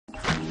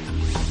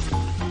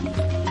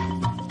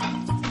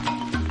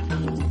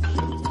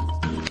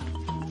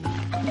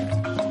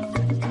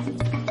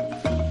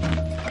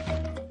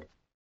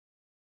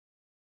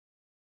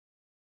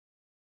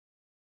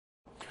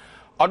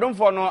Adom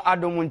for no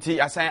Adom nti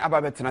asan aba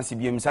betena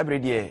sibiem sabre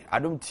de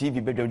Adom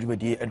TV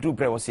bedwadwumadi adu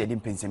bre wo se de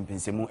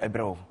pensempensemu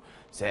ebrɛ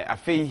se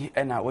afei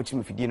na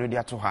wachim fidie no de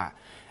ato ha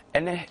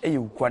ene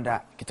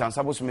kwada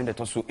kitansabo so mende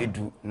to so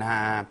edu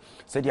na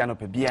se dia no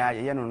pa bia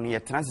ye no ye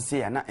tena sese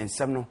ya na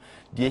ensem no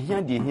de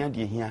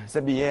hia se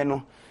be ye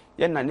no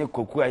ye na ne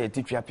koku a ye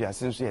titwa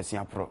piase so ye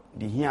sia pro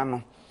de hia no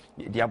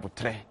de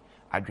abotre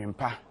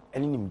adwempa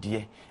ene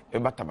nimdie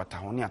ebatabata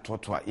ho ne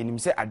atoto a enim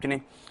se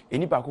adwene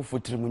eni ba ko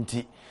fotirim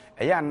nti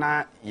eya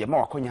na ye ma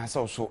wakonya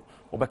se so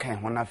obekan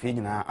ho na fe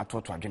nyina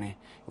atoto adwene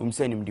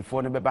se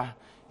nimdifo no beba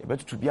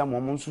ebetutu bia mo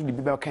nso de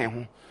beba kan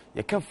ho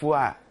ye kafu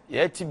a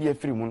ye ti bia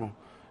firi mu no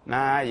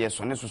na ye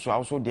so ne so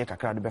awo so de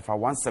kakra de befa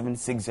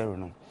 1760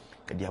 no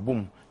de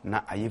abom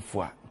na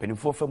ayefu a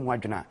penifo fa mu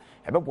adwene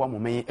ebeboa mo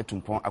men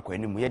etumpon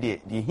akwanimu ye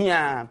de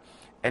hia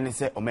ene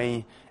se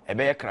omen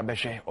ebe ye kra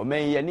behwe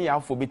omen ye ne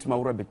yafo betima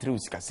wura betriu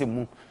sikasem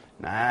mu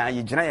na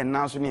ye gina ye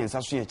nan so ne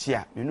nsa so ye chi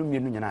a menu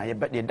nyina ye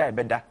be da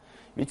ebeda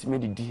betime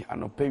didi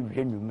anopa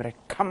wi nwumre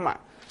kama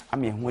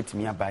ama ye ho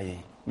atimi abaye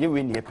ye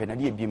we ne ye pe na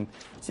de biem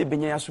se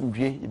benya ya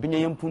somdwe ye benya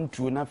ye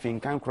mpuntuo na fe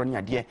nkan kro ne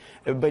ade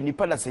eba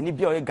nipa la se ni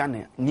bia o ye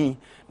Ghana ni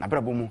na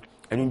brabo mu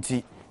enu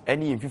nti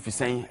eni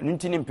yemfifisen enu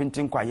nti ne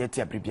mpenten kwa ye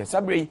ti abribia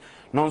sabre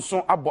no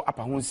nso abo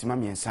apa ho nsima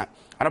miensa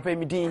anopa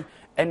mi din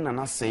enna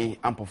na sei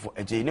ampofo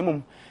agye ne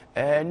mum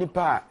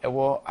nipa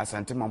ewo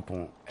asante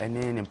mampon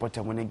ene ne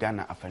mpotamo ne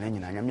Ghana afana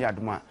nyina nyame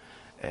adom a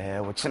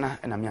wo chena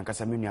na me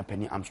ankasa me nua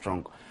pani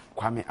Armstrong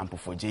kwame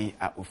ampofo gye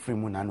a ofiri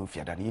mu na na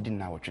ofiada ne yidi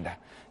na wotweda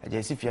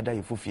agye si fiada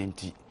ye fofie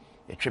nti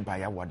etwe ba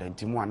ya wada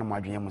nti mu anam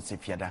adwene mu se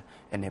fiada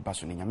ene eba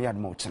so ne nyame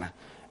adom wo chena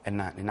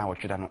ena ne na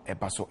wotweda no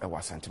eba so ewo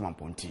asante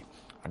mampon nti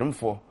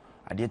adomfo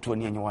ade to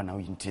ne enye wa na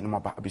yinti no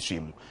maba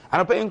abesu mu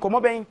anapa enkomo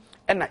ben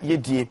ena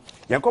yedie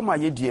yankoma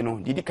yedie no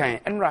didi kan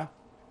enra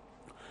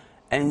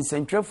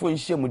ensentwefo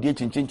nhia mu de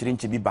chinchinchiri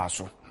nche bi ba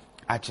so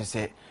a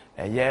chese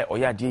ye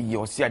oya de yi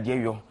osi ade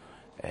yo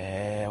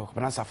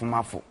okopana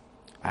safomafo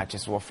a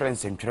chese wo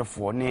friends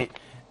ntwefo ne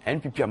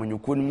NPP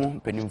amanyoko no mu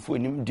penimfo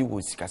enim di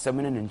wo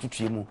sikasem ne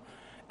ntutue mu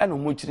ena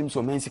mo chirim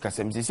so men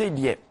sikasem se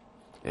die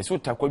eso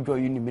takwadwo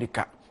yi ni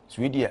mirika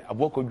so die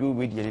abokodwo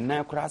we die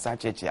na kura sa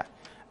chechia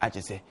a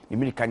chese ni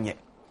mirika nye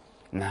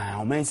na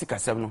o men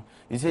sikasem no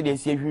se die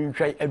se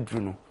hwinhwai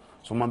aduru no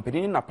so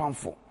mampeni na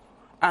pamfo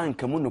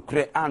anka mu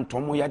nokre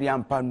antomo yade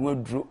ampa no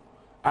aduro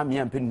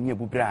amia ampa nu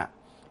abubra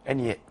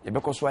ene ye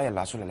bekoso aye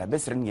laso la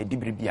besere ne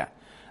dibiri bia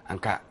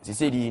anka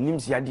sesedi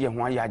nimsi ade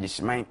ho aye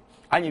ageshiman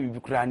anye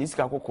bibikura ni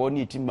sika kokko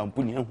ne timba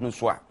mpu ne ehunu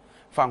so a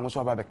fa ho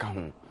so aba beka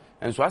ho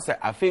enso ase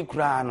afi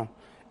kura no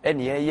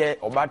ene ye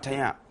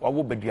obatan a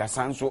wawo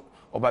baduasan so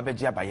oba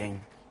beje abayen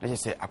na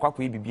se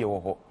akwakwa bibie wo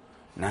ho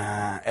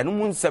na enu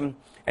mu nsem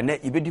ene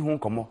ibedi ho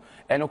nkomo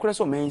ene kure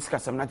so men sika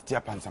sam na tete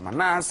apansama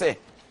na se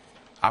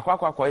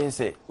akwa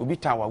yese obi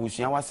tan wa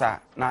usua wasa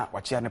na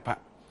wachia nepa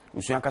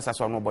usua kasa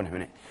so no bo ne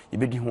hwene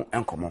ibedi ho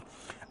enkomo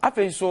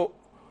afei so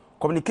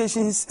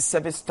communications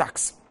service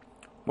tax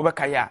mo be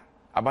kaya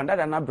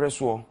abandada na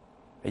breso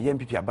eye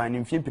MPP aban ne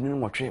mfiempini no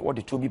nwotwe wo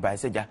de to bi ba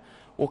seja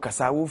wo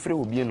kasa wo fere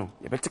obi no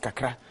ye beti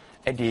kakra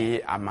e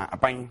de ama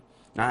aban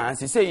na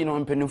sesei no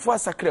mpenimfo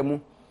asakramu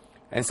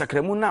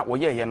ensakramu na wo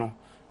ye no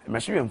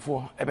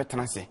mehwemfo e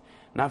betena se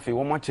na afei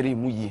wo mo akere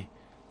mu yie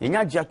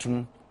yenya gye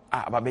atum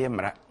ababe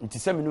mra nti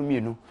se menu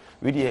mienu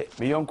we de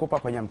me yonko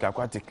papa nyamka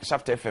aquatic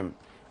shaft fm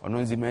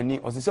ono nzimani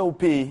osese wo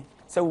pay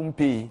se wo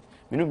mpay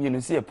menu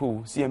mienu se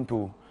epo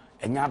CMPO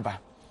enya aba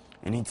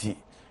eniti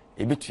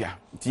ebetua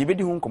nti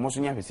ebedi hu nkomo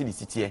so nya hwese di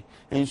sitie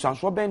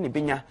ensuanso ben ne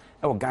benya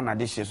e wo Ghana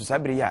de hye so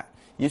sabre ya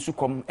yesu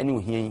kom ene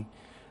ohien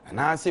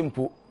na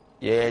sempo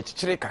ye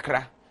chichire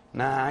kakra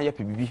na ya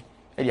pebibi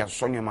e dia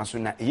so nwa so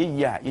na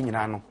eyeyi a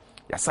yenyina no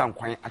ya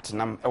sankwan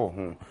atenam e wo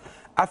ho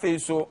afei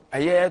so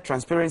aye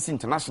Transparency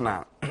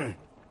International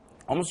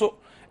omso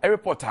a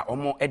reporter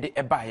omo ede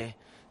ebaye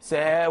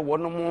se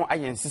wono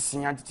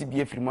ayensisi atete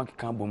bia firi mu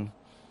akeka bom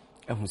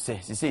ehu se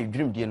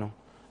edwurum die no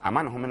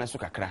ama na homena so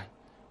kakra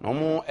na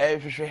omo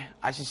ehwehwe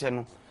ahyehye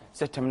no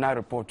se terminal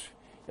report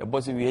e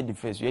boss we had the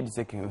first we had the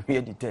second we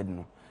had the third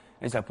no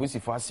esa police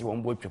for ase wo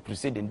mbo atwa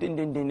proceeding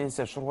den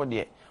se so ho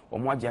de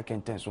omo agya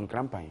kenten so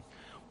nkrampan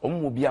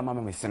omo bi ama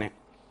mesene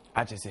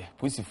akyese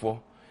police for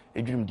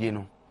edwurum die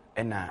no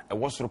ena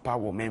ewosoro pa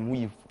wo men mu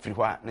yi firi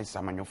hɔ a ne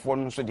samanyofo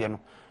no so de no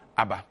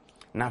aba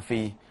na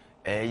fe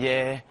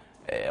ye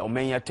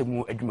omen ya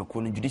temu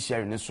adwumako no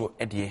judiciary ne so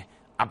de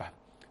aba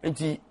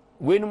enti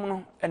wenum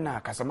no ena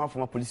kasamafo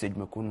ma police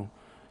adwumako no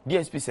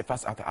DSP se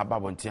fast out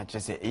ababonti a kyerɛ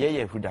sɛ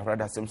ye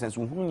huda semsense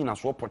wo hunu nyina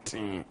so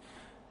poten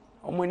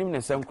omonim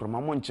ne sam kroma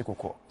mo nche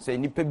kokɔ sɛ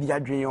nipa bi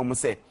adwen yɛ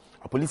sɛ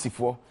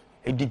apolisifoɔ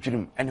edi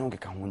dwurum ene ho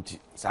keka ho nti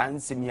saa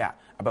nsɛm ya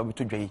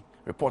ababeto dwai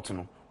report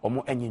no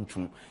omo enye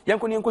ntum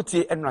yanko ne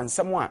enkotie enra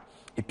nsɛm a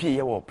epie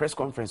ye wɔ press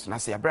conference na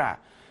se abra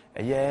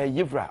ye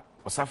yevra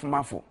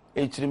osafomafo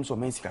echirim so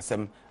men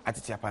sikasɛm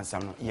atete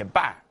apansam no ye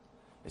ba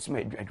esuma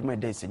adwuma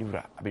da se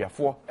yevra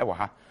abiafo e wɔ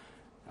ha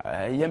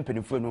ye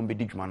mpenifo no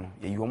mbedi dwuma no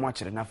ye yomo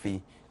akyere na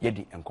fei ye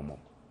di enkomo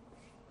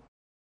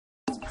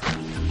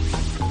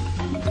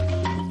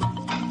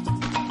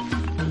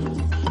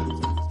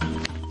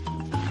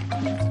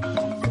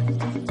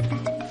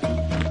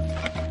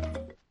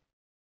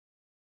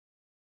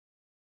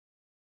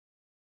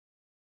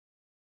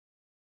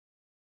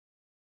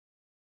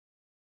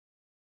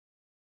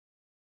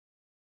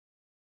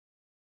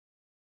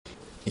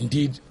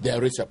indeed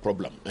there is a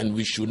problem, and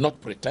we should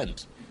not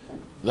pretend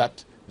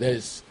that there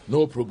is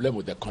no problem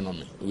with the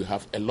economy. We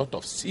have a lot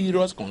of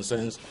serious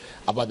concerns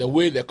about the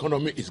way the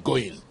economy is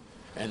going,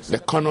 and the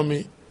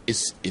economy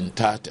is in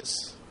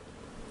tatters,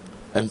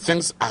 and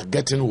things are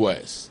getting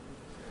worse.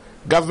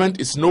 Government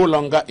is no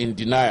longer in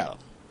denial.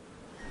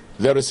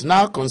 There is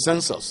now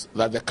consensus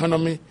that the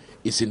economy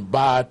is in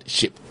bad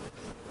shape.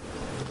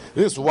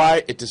 This is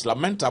why it is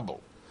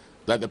lamentable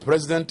that the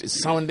president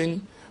is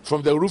sounding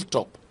from the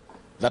rooftop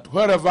that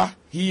wherever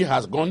he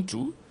has gone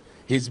to,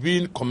 he's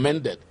being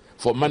commended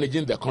for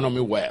managing the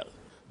economy well.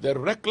 The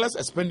reckless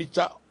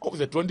expenditure of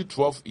the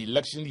 2012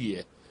 election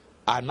year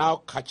are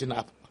now catching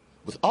up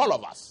with all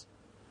of us.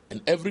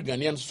 And every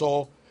Ghanaian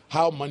saw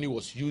how money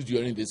was used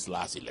during this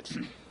last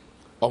election.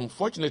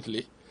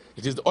 Unfortunately,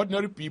 it is the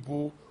ordinary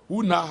people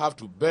who now have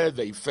to bear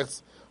the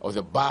effects of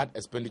the bad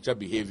expenditure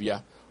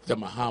behavior of the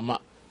Mahama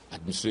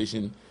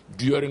administration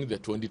during the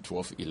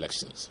 2012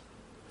 elections.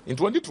 In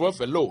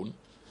 2012 alone,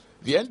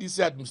 the NDC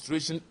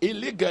administration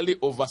illegally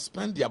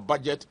overspent their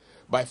budget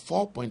by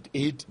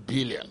 4.8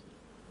 billion.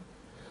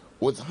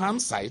 With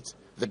hindsight,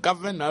 the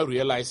government now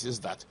realizes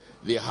that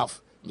they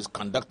have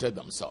misconducted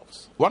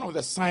themselves. One of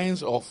the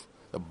signs of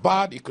the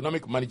bad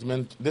economic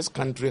management this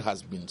country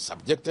has been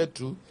subjected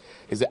to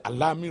is the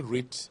alarming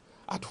rate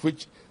at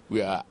which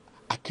we are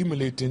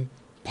accumulating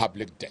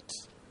public debt.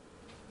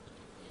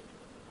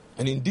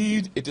 And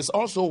indeed, it is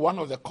also one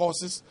of the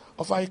causes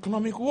of our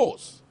economic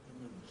woes.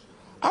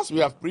 As we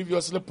have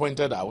previously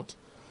pointed out,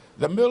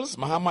 the Mills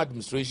Mahama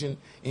administration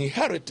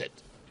inherited,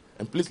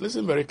 and please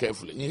listen very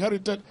carefully,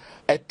 inherited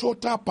a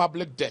total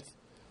public debt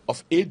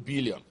of 8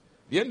 billion.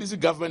 The NDC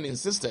government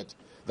insisted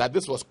that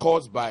this was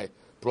caused by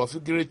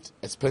profligate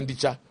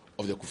expenditure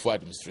of the Kufuor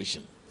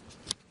administration.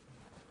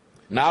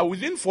 Now,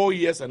 within 4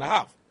 years and a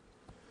half,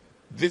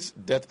 this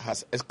debt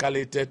has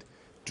escalated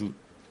to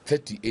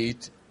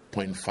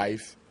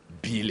 38.5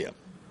 billion.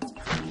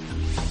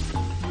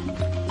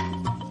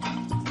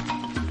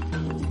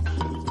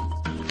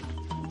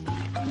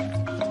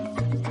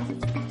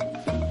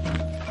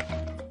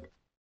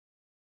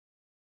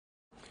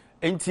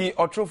 Enti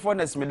otrofo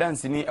na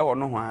smedansi ni e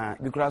wono ho a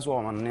bi kura so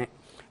wonne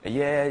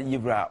ye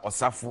yibra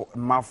osafo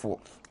mafo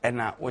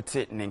na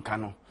wote nenka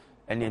no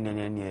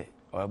ene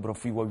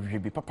brofi wo hwe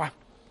bi papa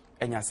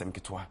enya asem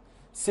ketwa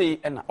sei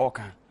na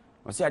oka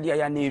osi ade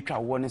ya na etwa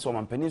wo ne so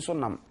mampani so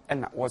nam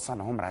na wosa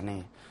na ho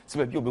mrane se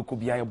ba bi obeko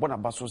bia ye bona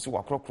baso se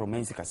wakrokro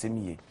mansi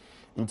kasemiye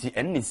nti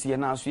enne sie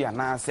na aso ya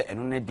na se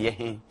eno ne de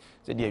he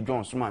se de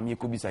adwon so ma me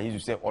ko bisa yesu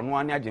se ono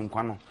ane agye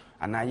nkwa no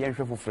ana ye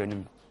hwe foforo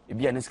nim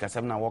ebi a ne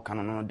sikasem na wo ka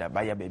no da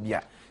ba ya ba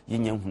bia ye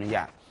nya hunu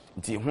ya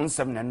nti ho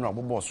nsem na no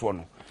obobo so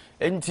no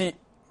enti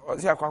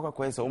osi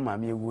akwa se o ma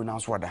me ewu na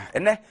so da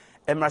ene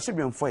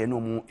emrahyebenfo ye no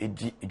mu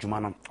edi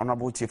adwuma no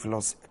honorable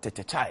Theophilus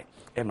Tetechai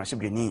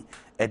emrahyebreni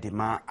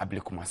edema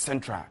Ablekuma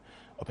Central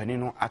opani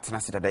no atena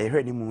sidada ye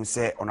hwani mu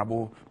se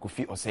honorable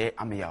Kofi Osei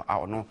Ameya a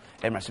ono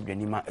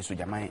emrahyebreni ma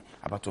esujaman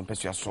abato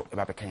mpesua so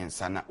eba beka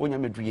yensa na onya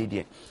medru ye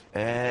de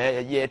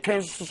ye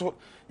twen so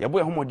ye bo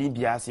ye homodin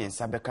bia se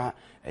yensa beka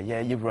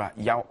ye yewura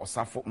ya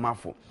osafo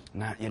mafo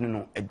na ye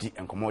no edi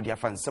enkomodi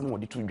afa nsem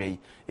wodi to dwai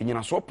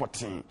enyina so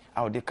poten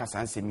a wodi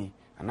kasa nsemi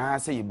ana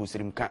se ye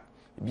bosirimka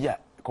bia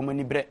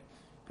komani bre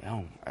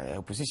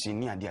opposition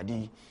ni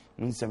ade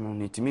nsem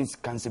no timins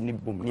kansem ni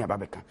bom ni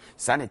ababeka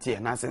sanete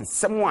na se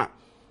nsem a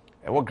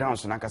wo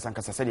grounds na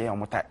kasa se de ya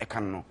omota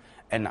ekan no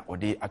na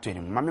ode atoni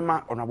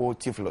mamema honorable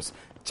Theophilus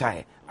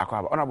Chai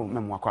akwaba honorable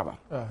memo akwaba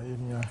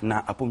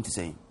na apom ti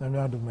sei na me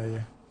adom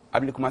eye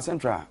Ablekuma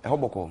Central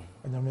ehoboko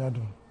nyame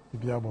adom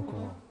bibia boko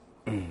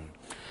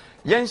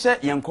yenhye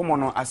yenkomo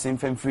no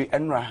asemfamfiri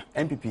enra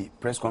MPP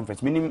press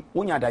conference minim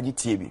wonya adaje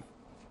tie bi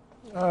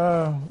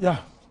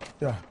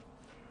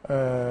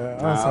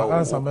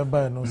answer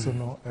member no so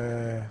no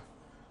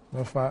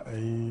mefa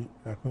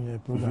akunye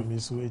program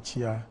iso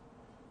echia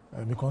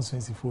me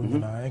constituency for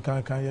na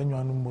kan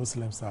yanwanu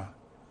Muslims a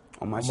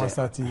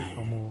omasati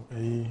omo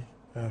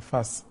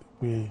fast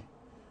we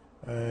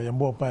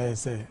yembo pa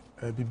say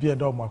bibia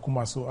da omo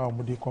akoma so a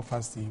omo de ko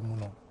fast mu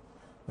no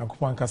na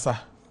kopan kasa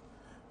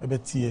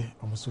ebetie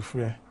omo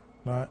sufre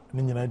na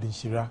ne nyina de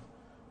nhira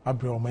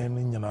abre omo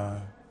ne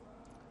nyina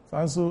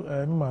sanso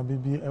ma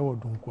bibi e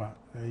wodunkwa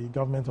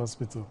government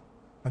hospital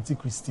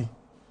anti-Christi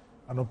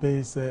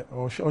anope se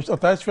o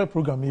tashwe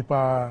program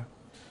ipa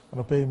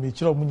anope me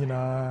chiro mu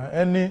nyina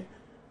ene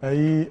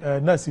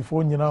nurse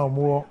fo nyina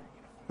omo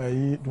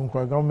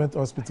dunkwa government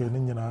hospital ni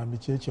nyina me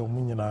cheche mu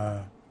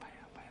nyina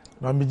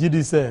na me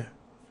gidi se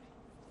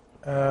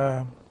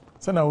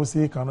se na wo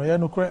se kanu ye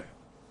no kre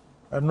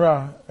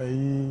enra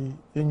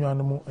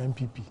enwanu mu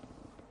MPP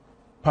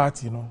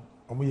party no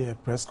omo ye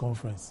press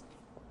conference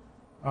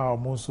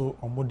omo so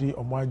omo di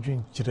omo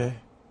adwen kire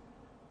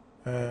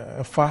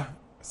fa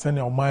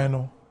sene oman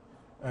no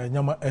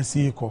nyama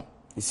asiko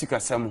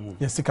isikasam hu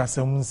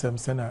yesikasam nsem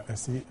sene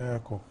asi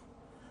eko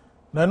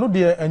na no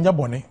de enya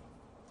bone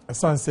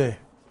esan se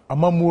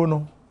amamuo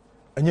no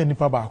enya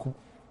nipa baako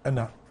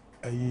na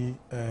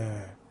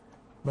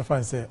mefa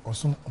nse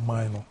osum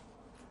oman no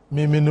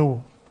meme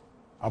no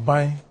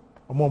aban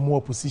omo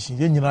opposition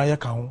ye nyina ye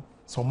ka ho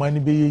so man ni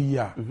be yi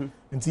a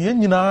nti ye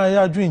nyina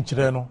ya adwen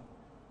kire no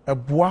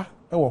eboa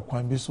e wo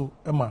kwan bi so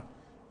e ma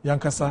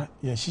yankasa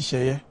ye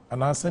hihye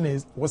ana se ne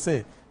wo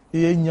se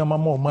ye nyama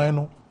ma oman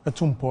no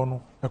etumpo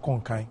no e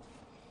konkan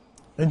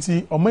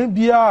nti oman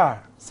bia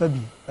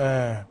sabi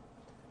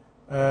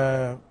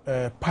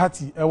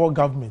party e wo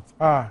government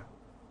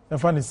e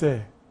fa ni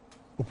say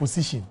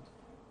opposition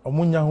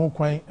omunya ho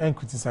kwan en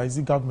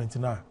criticize government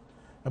na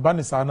e ba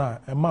ni sa na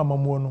e ma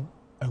amamuo no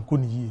enko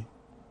ni yie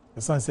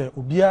e san say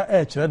obia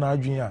e kire na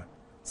adwen a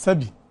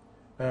sabi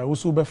wo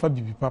so be fa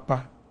bibi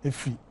papa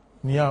efi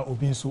ni a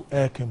obi nso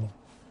e kemu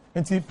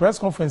nti press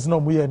conference na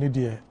omo ye ni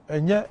de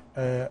enye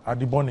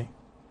adibone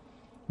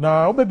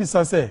na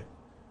obebisa say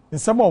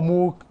nsema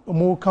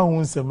omo ka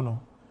ho nsem no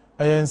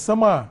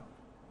nsema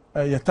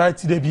ye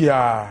tight de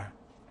bia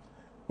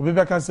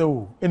obebe ka say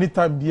o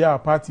anytime bia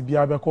party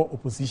bia be ko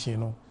opposition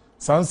no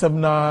sansem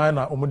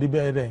na omo de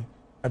be den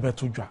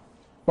ebeto dwa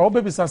ba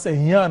obebisa say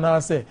hia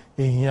na say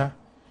ehia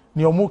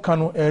ni omo ka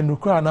no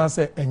nukura na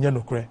say enye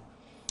nukure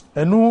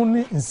enu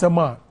ni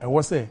nsema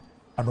ewo say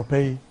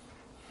anopai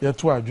ye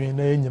to adwen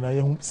na nyina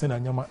ye hu se na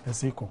nyama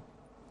esiko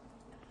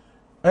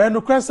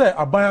nukura say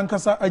aban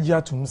ankasa agi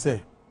atum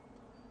say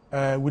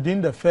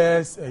within the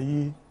first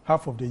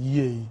half of the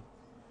year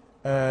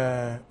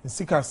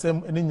nsika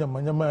sem eni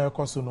nyama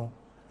ekoso no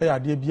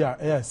ade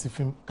bia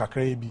sifim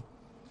kakra bi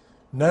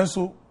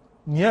nanso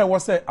nia wo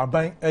say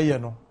aban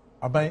no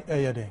aban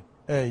den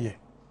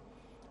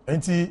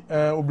enti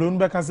oblonu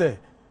be ka say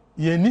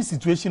ye ni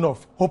situation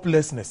of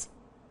hopelessness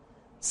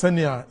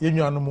senia ye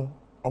nnuano mu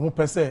omo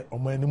pese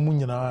omo animu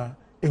nyina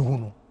ehu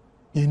no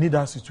ye need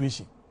that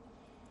situation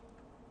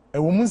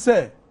wo mun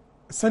say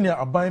senia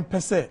aban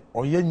pese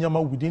oye nyama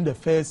within the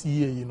first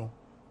year you know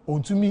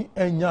ontumi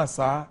enya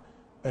saa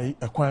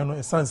ekwan no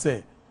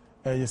esanse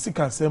ye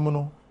sika sem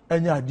no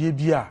enya ade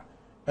bia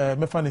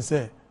mefa ne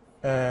say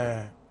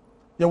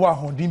ye wa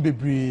hondin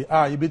bebre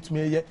ye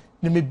betumi ye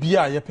ne me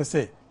bia ye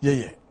pese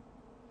ye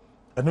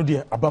eno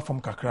de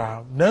abafam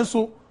kakra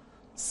nanso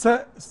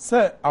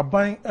se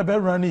aban ebe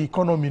run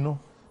economy no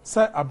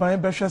se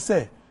aban be hwe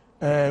se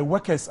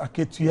workers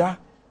aketua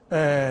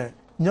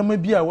nyama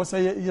bia wo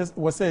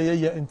say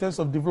ye in terms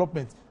of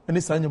development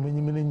any sa nyama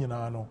nyimi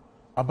nyina no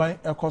aban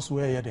ekoso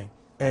ye den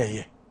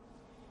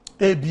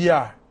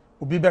bia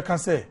obi be ka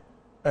say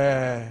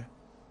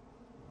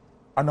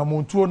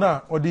anamontuo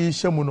na odi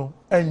hyemu no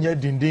enye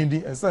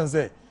dindindi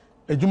esense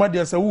adwuma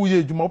de se wo ye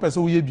adwuma wo pese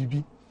wo ye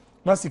bibi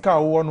na sika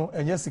wo no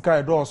enye sika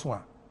edoso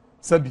a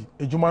sabi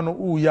adwuma no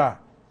wo ya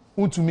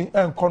untumi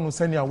enko no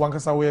senia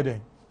wankasa wo ye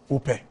den wo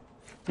pe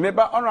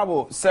meba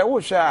honorable say wo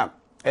hwa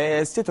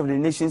state of the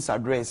nation's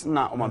address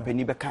na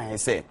omampani be kan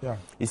say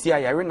you see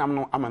ayare nam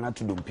no amana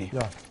to dompe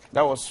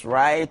that was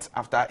right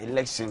after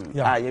election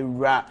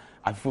ayewura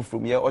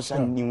afufrum ye osha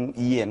new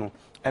year no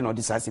and all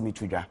this asemi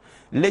tudwa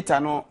later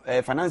no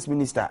finance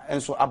minister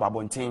enso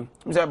ababonten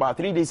say about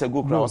 3 days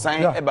ago crowd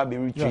sign eba be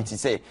retreat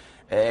say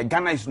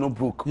Ghana is no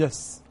broke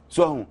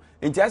so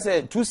it has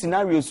two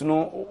scenarios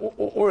no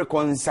o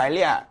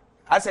reconcile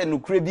as a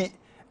nukre bi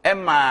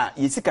Emma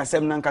yisika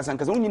sem na nkasa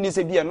unyini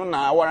se bia no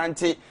na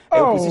warranty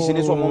position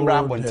is omo mbra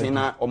abonten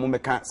na omo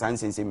meka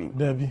sansensemi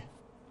Dabi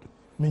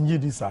minji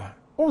disa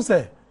o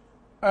say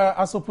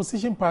as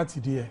opposition party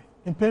there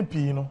in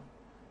PMP no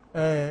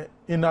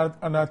in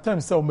an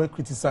attempt say o make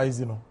criticize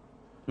no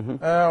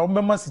o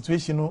member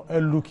situation no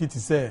look it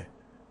say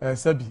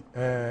sabi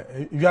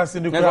you are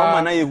saying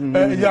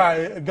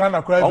yeah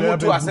Ghana cry omo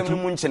to asem no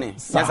munchene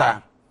yes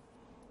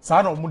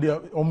sa na omo de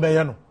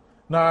ombeye no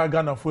na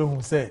Ghana fo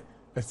ehun say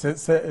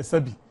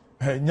sabi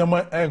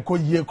nyama enko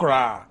yie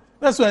kra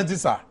that's why it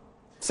is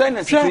say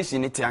na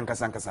situation it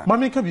ankasa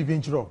mama ka bi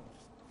nchiro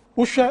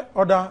wo hwe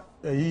other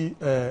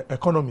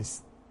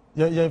economists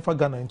ye fa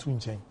Ghana into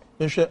nchen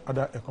ye hwe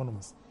other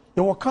economists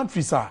ye wo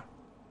countries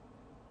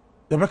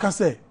ye beka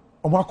say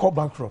omo akọ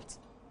bankrupt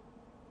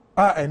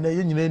ene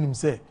ye nyina enim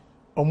say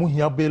omo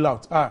hia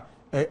bailout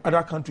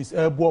other countries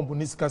bomb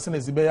ni sika se na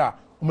zibe ya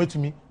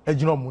ometumi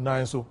agina omo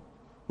nan so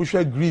wo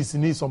hwe Greece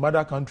ni some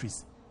other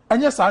countries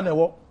anya sa na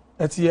ewo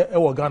etie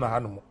ewo Ghana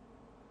hanumo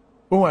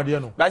ohun ade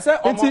no like say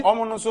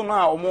omo no so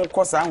na omo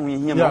kosa hu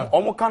hia no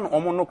omo kan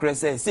omo no kre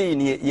say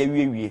ni ye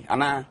wiewie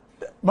ana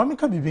mama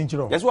ka bibi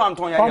nchiro yes wa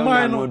anton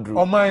ya no dru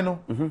omai no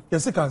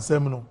yes kan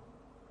sem no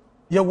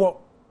ye wo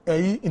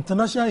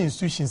international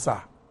institutions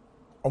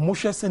omo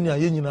hwe se ne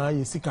aye nyina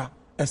ye sika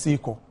ese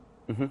iko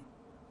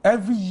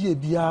every year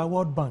bia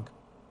World Bank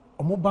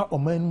omo ba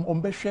oman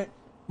ombe hwe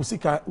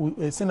usika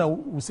se na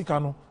usika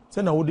no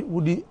se na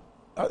wodi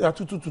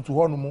atututu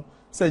ho no mu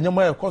se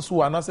nyama e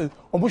koso ana se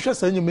omo hwe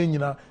se nyama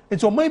nyina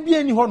enti oman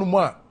bia ni ho no mu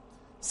a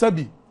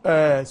sabi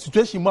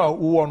situation ma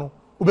wo no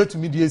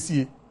obetumi di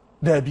esie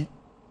dabi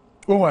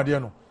ohun ade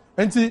no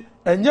enti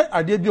enye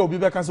ade bia obi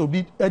be ka se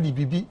obi adi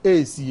bibi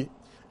esie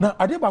na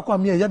ade ba kwa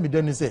me ya me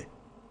den se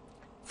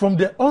from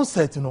the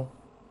onset no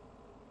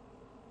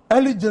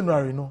early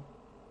January no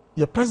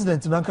your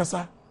president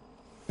nankasa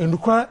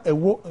endukwa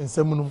ewo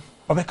nsem no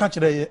obeka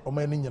kire ye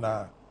oman ni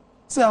nyina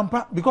say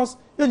ampa because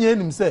yenye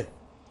enim say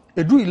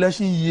do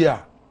election year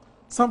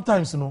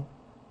sometimes no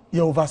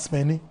you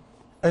overspending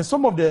and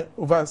some of the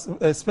over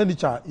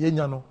expenditure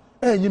yenya no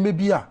nyeme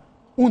bia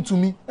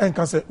untumi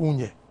enka se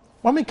unye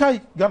mami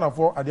kai Ghana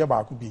for ade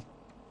ba ko bi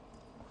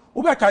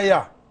ube kai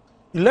ya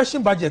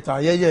election budget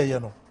a ye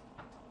no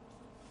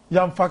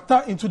yam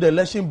factor into the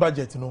election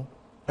budget no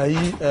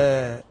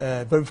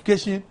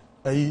verification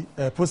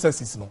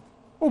processes no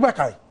ube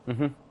kai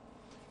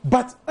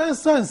but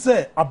ensan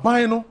say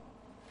aban no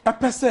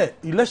apese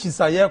elections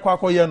a ye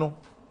kwakoye no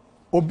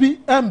obi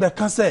embe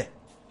ka say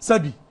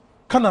sabi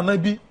kana na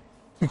bi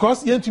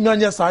because yentumi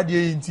anya saade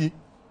yinti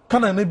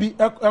kana na bi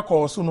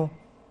ekoso no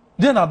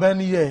de na ban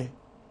ye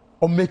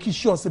o make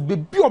sure say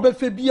bebi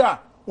obefe bia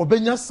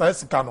obenya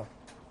size ka no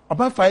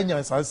aban fa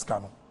nya size ka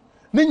no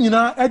ne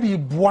nyina e de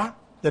boa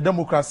the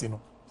democracy no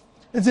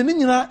nti ne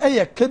nyina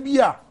eye ka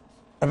bia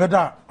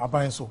ebeda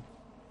aban so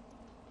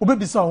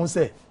obebisa won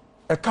say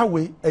eka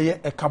we eye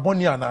eka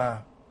boni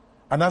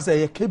ana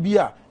say eye ka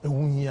bia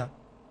ehunhia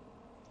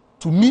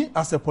to me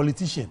as a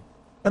politician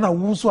and a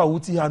wo so a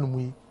wuti ha no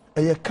mu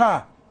eye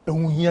ka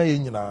ehunhia ye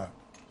nyina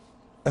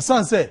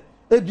esan say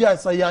ebia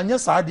say anya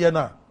saade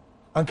na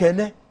anka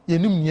ene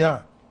yenim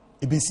nya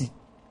ebesi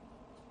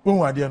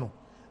won ade no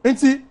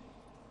enti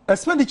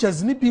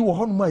expenditures ni bi wo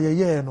honum a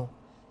yeye no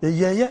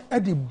yeye e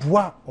de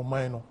boa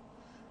oman no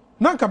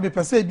nanka be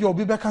pese bi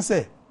obi beka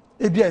say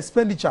ebia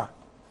expenditure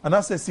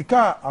ana say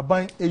sika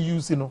aban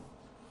use no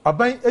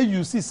aban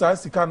use sa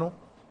sika no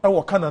e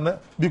wo kanana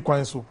bi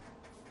kwan so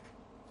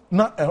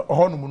na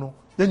honum no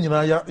ye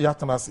nyina ya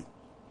tenase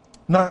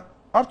na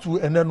up to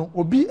ene no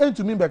obi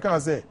entumi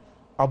beka say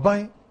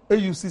aban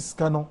use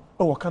sika no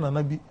e wo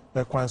kanana bi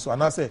kwan so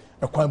ana say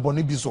kwan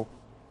boni bi so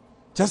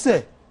che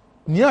say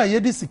ni a ye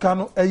di sika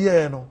no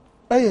eye no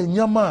eye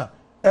nyama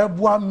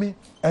eboa me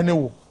ene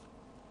wo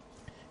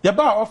ye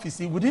ba office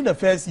within the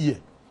first year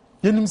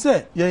yenim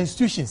say your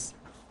institutions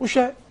wo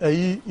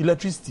hwe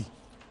electricity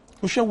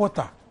wo hwe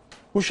water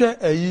wo hwe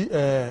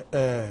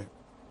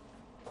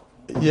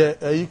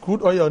ye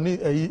crude oil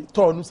ni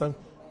toll no san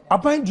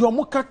aban di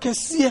omo ka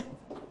kese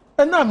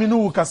ena me no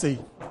wo ka sei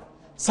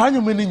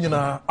sanyo me ni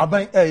nyina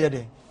aban eye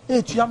den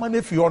tuama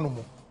na fi ono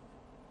mo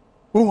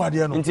wo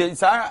ade no nti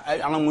sa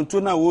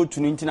alamuntu na wo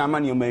tunu nti na ama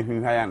ne ma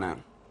hwihwa ya na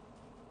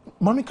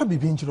mami ka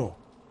bibi njiro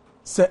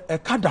se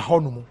eka da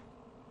hono mo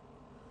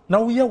na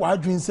wo ye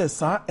wadwen se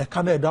sa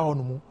eka na eda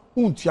hono mo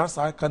untua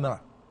sa eka na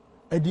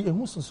edi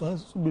ehu sunsun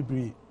so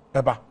bebre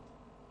eba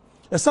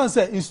esan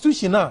se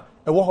institution na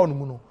ewo hono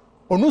mo no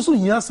onu so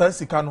hia sa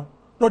sika no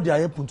no de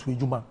aye puntu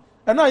ejuma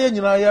e na aye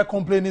nyina aye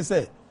complaining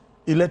se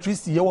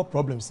electricity ye wo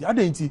problems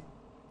adanti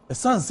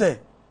esan se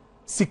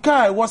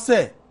sika e wo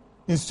se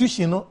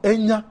institution no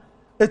enya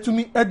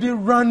etumi edi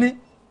running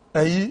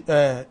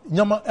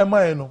nyama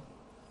emae no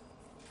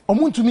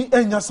omuntumi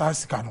enya sa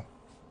sika no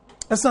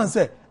esan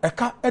se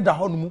eka eda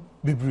honumu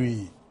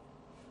bebre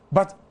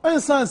but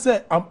ensan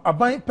se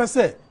aban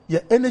pese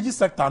ye energy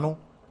sector no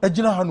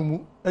ejina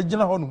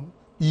honumu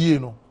yie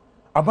no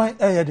aban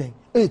eyeden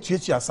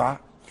etuatua sa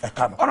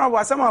eka no ora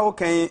wasama wo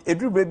kan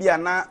edurube bia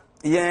na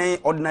yen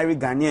ordinary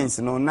Ghanaians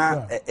no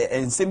na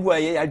ensembu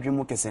aye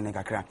adwemu kese ne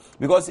kakra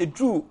because a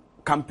true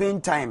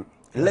campaign time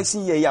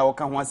election year ya wo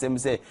kan ho asem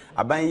se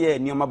aban ye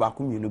nioma ba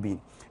ko mienu bi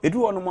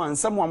edu wono mo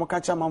ansam wo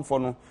amaka manfo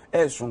no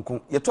sonko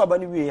yeto aba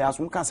ni wie ya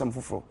so kan asem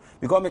foforo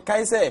because me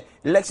kai say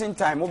election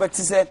time wo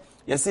beti say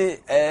say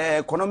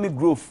economic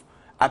growth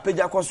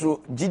apeja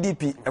koso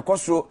GDP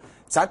ekoso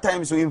that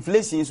time so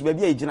inflation so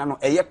bia ejina no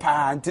eye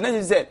pa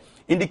ntina say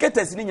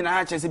indicators ni nyina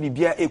ha che say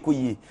bibia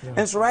ekoyie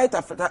and so right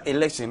after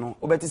election no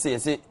wo beti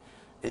say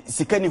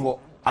sikani ho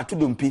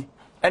atodompi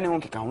ene ho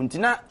keka ho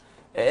ntina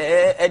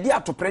edi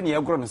atopre ne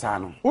egro no sa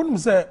no wonum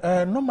say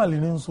normally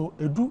ne nso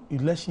edu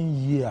election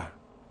year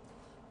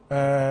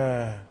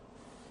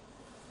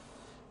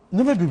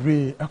never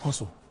be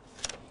ekoso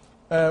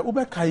wo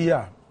be kai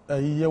a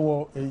ye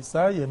wo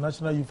say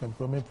National Youth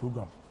Employment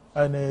Program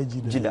ana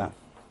jida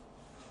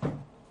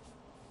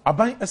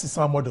aban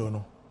asisa model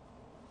no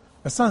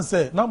esan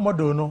say na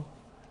model no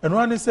eno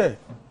ani say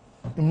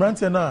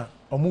imrante na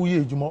omu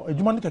ye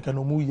ejuma ne keke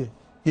no mu ye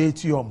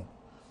eti omo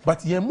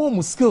but ye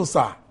mo skills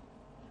are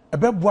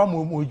ebeboa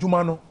mo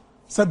ejuma no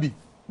sabi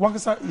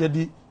wakasa ye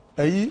di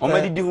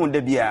omadi di hu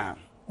da bia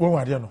wo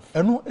wade no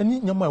eno ani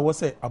nyama e wo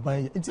say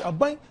aban ye nti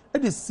aban e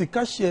de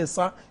sika share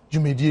sa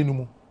dwumedie no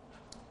mu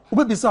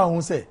obebisa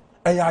ho say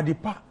eya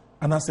adepa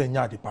anase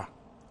nya adepa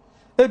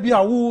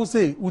ebia wo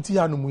say uti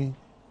ya no mu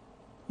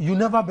you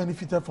never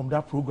benefited from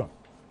that program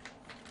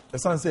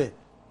esan say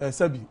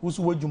sabi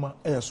usu wajuma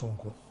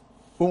sonko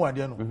wo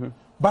wade no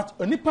but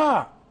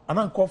onipa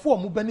anankofo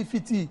mu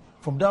benefit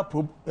from that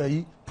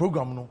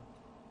program no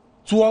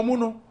to omu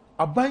no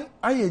aban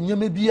aye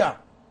nyame bia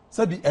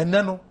sabi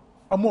enne no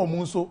ama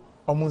omu nso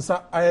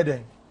omunsa aye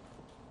den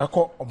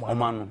eko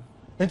omano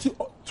enti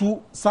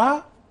to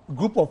sa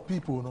group of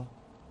people no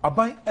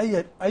aban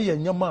aye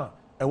nyama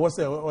e wo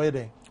se oye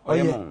den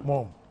oye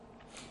mom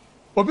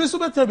obi so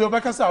betre bi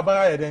obeka sa aban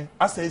aye den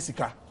asa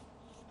esika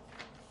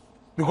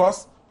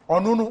because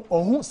onu no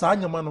ohun sa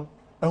nyama no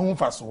ehun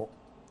faso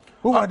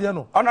Who are there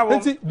no?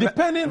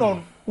 Depending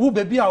on who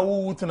baby are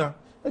who tena.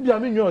 Ebi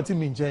ami nyo oti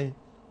mi nchen.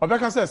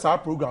 Obeka say sa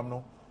program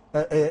no.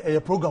 A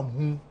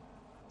program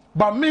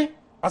But me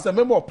as a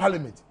member of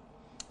parliament,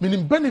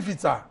 meaning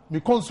benefits are me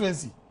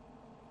constituency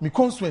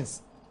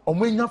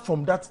omwenya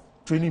from that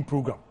training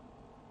program.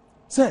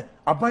 Say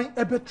aban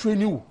ebe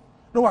training wo.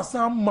 No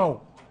wasam ma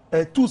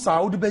two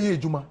sa wo de be ye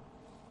adwuma.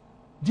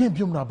 Die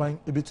biom na aban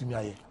ebe tumi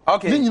aye.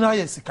 Okay. Ni nyina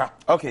ye sika.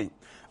 Okay.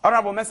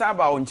 Honorable Mesa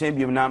aba on nchen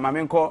biom na ma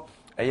menko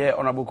eye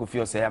honorable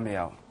Kofi Osei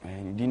ameya.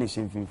 Di ne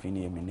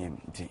shemfimfini ye me name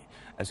nti.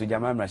 Eso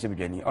jama mra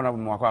shebedwani. Honorable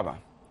Mwakwaba.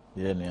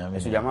 Yeah, ne ame.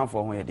 Eso jama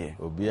fo ho ye de.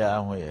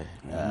 Obia ho ye.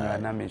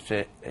 Na me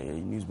hwe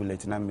news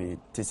bulletin na me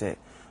te say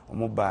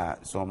omo ba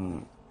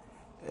some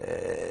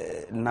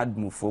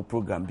nadmufo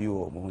program bi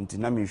o mo nti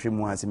na me hwe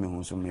mu ase me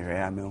hu so me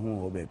hwe a me hu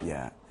ho ba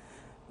bia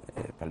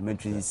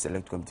parliamentary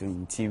select committee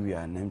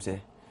interior na me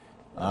say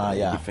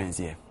yeah, defense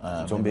here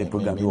so be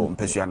program bi o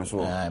mpesua no so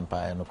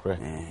empire no kre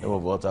e wo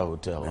water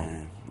hotel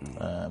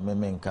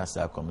me nka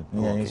sa committee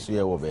ni yen so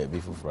ye wo ba bi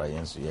fufura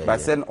yen so ye but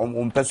sen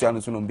mpesua no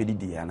so no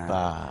mbedi ya na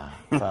pa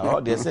o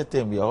de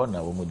setem bi ho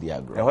na wo mu di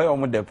agro e ho yo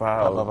mu de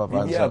pa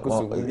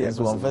bi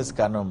so one first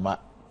canon ma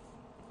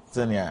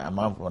senior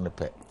amount on the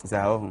pet.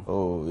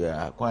 Oh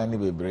yeah, quite any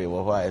baby.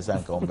 Why is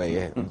Uncle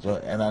Bay? So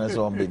and I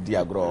saw be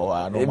diagro.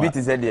 A bit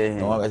is said,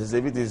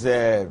 a bit is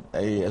a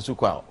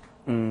suquao.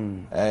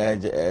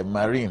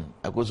 Marine,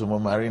 I go to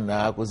marine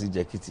now, I go see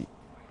Jackity.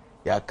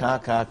 Ya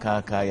can't,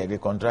 the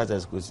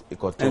contractors could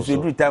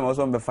every time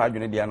also be 5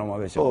 unit the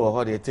animal. Oh,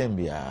 how they tell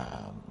me,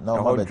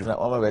 no,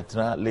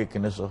 veteran lake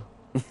in the so.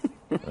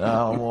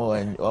 Now, more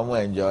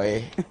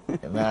enjoy.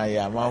 Now,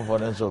 yeah, man for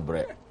them so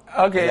bread.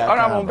 Okay,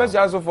 honorable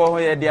person also for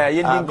here there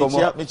yending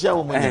komo. Me chia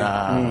wo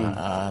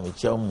na me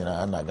chia wo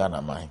na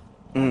Ghana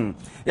man.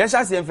 Yes,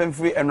 as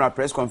free annual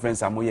press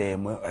conference amoye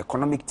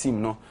economic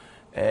team no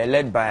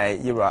led by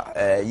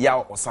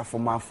Yaw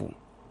Osafo-Mafu.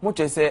 Mo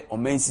che say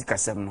omensi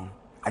kasem no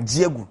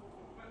agiegu.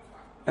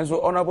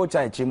 Enso honorable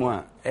chai chemu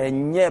a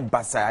enye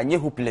basa anye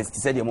hopeless ti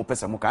say dey mo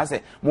pesa mo ka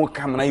say mo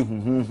kam na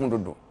ihuhu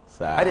dodo.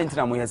 I didn't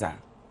na mo yesa.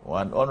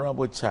 One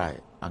honorable chai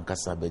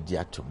ankasa beji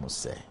atomo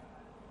say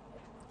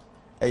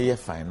a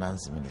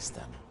finance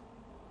minister.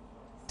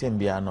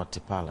 Timbia not to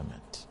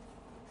parliament.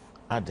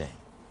 Adom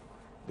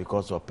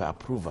because of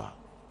approval.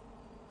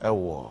 A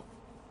war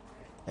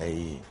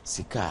a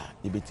sika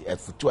ibiti a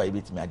futu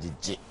ibiti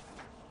me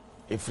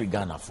a free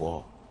Ghana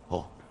for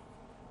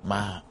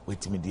ma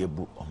wait me dear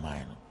book on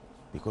mine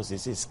because it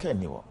says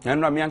can you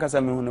and Ramianka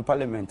Samu no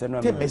parliament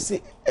and they may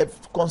say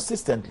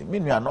consistently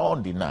mean we are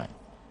not deny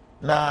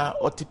na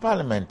oti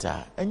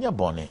parliamenta enya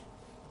bone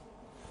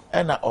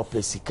ena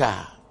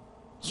opesika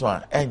so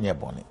enye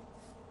bone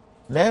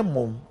na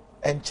emum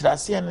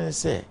enkyerase ne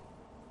se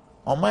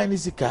oman ni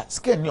sika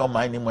ni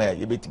oman ni mo ya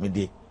yebetimi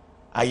de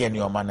aye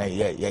ni oman na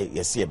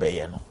ye se be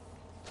ye no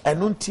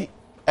enu nti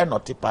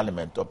enoti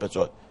parliament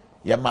opeso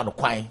ye ma no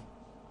kwan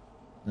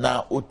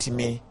na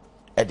otimi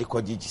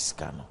edikogigi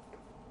sika no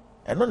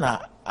enu na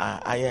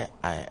aye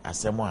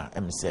asemo a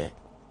em se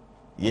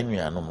ye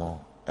nuanu mo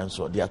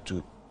enso de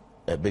atu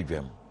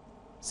Badwam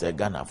se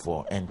Ghana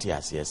for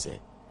NTS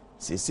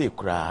se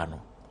kura no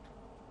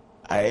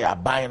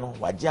aban no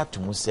wagye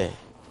atomu se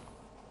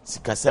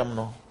sikasem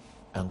no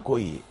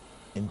ankoyi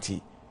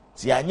nti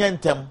si anya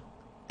ntem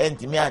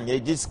entimi anya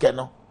ejisike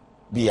no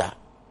bia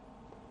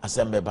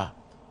asembeba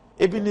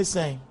ebini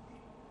sen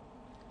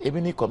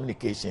ebini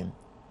communication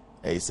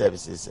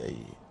services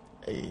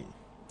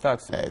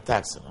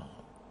tax no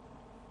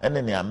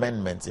any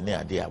amendment ni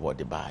ade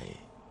abode bae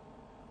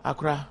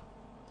akra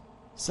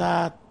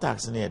sa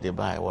tax ni ade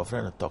bae wo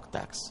friend talk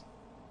tax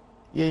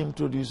ye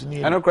introduce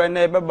ni ano kra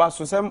na beba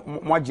so se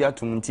moagye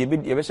atom nti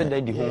ebe hye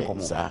da di hon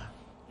komo sa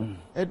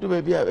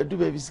edu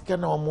baby sika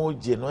na omo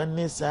je no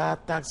ne sa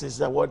taxes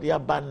that what they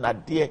ban na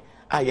de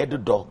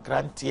ayedo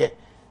grantie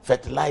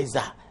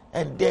fertilizer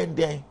and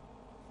then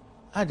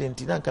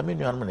identity na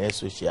kamenu anu na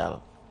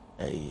social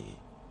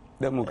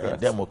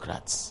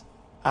democrats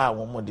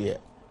wo mo de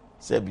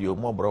se bi o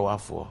mo bro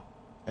wafo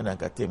na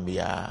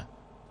katembia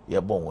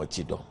ye bon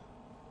wachi do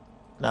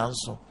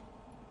nanso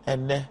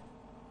enne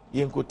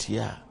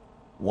yenkotia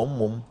wo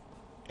mom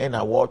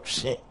na wo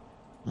twe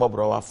mo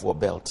bro wafo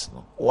belt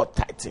no wo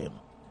tighten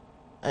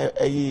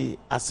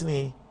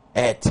asini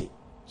eti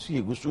so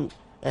ye gusu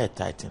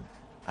tighten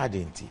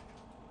identity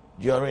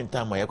during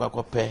time ye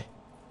kwakope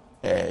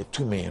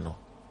 2 million no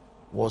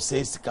was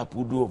says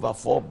kapudu over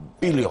 4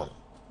 billion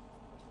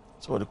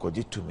so what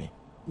could to me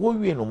wo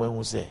wie no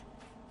mahu say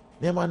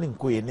ne ma ne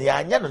nkoye ne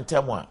anya no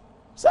ntemo a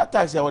sa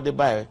tax ya what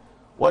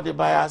they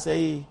buy as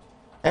a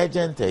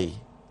agent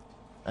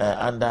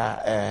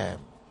under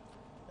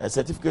a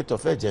certificate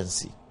of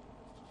agency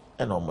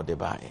and omo de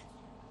buy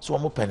so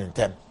omo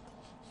penintem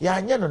ya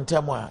anya no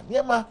ntemo a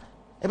ne ma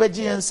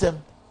ebeji ensem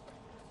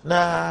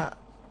na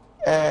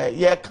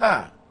ye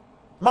ka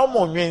ma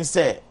mo nwen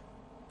say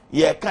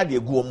ye ka de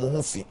gu omo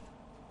hu fi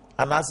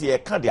anase ye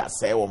ka de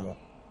asai wo mo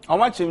How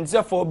much him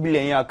say 4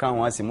 billion account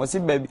was him? Was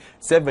it baby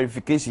self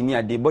verification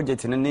near the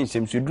budget and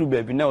nation should do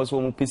baby now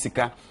so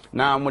physical.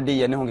 Now more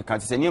day and home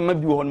can't say you may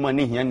be one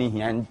money here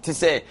and to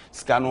say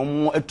scan no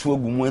more a 2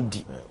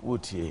 gumodi.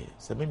 Would ye?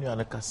 Seminu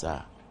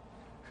anakasa.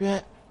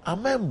 Where a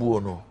man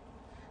buono.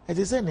 It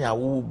is any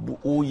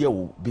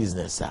who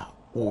business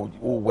who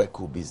work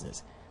with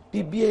business.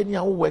 BBN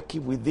who work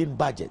within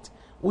budget.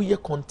 Who ye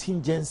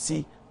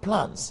contingency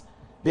plans.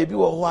 Baby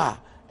wa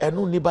and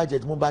only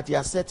budget but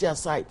you set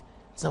aside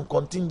some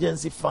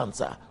contingency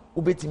funds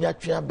who bet me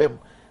at bem.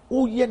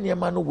 Who ye near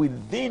man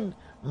within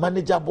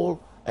manageable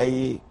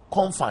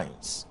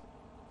confines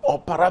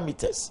or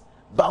parameters,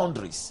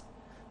 boundaries.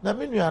 Na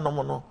menu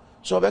anomono.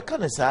 So we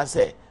can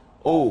say,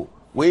 oh,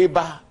 way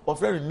back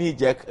of a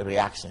knee-jerk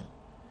reaction.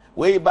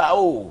 Way back,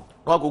 oh,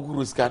 no go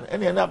guru scan.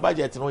 Any other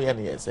budget no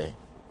yen say.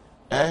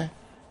 A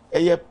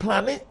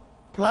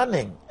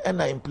planning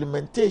and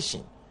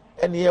implementation.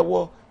 And ye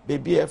wo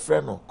baby a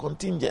friend no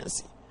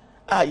contingency.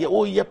 Ye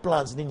all your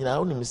plans ni nyina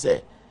onim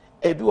say.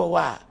 E bi wo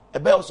wa a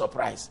bell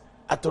surprise.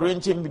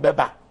 Atorenchim bi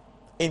beba.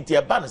 Enti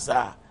e ban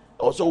sa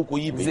also ko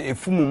yi bi. E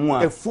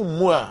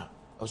fumu a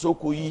also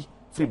ko yi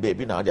free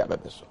baby na ode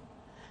abebe so.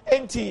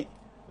 Enti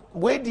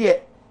we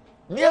de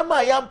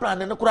niema yam plan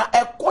no kura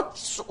e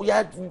coach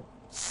ya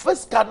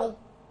first cano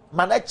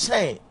mana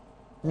chain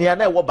ni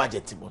ana e wo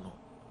budget mo no.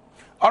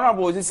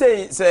 Honorable, you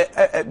say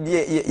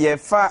ye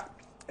fa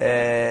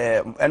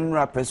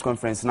annual press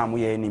conference na mo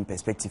ye in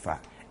perspective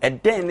a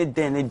den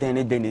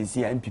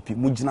see MPP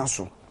mugina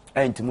so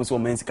enti mo so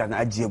men sika na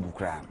agye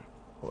bukra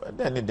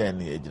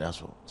den e gina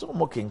so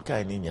mo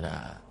kenkan ni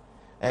nyina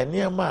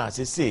niema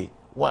say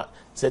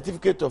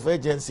certificate of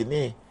agency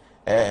ni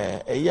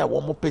ya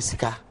wo mo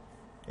pesika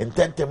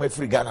intentem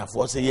free Ghana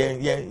for say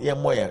ye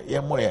moye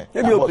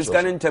bi o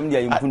pesika ntem dia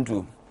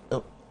impuntu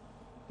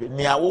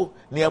niawo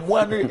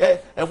niamua no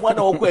emua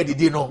na okọ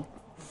adidi no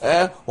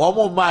wo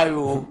mo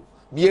mayo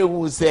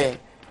miehu se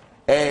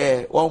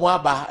wo mo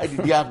aba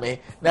adidi ame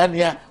na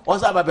nia wo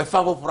sa ba be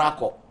fa foforo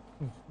akọ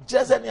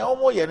jese nia wo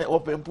mo ye ne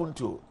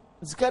opempuntu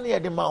sika ne ye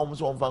de ma wo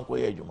so mfa nko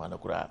ye adwuma na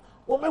kura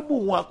wo mebu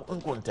hu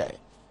nkontai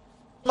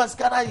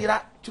maskara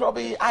yira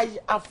trobe ai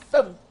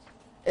afem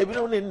ebi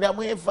no ne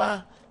ndam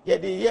efa ye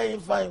de ye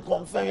infa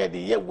confirm ye de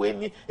ye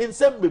weni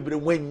nsem bebre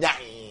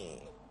wanyan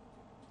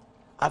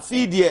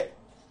afidie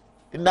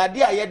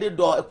Nadia yede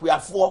do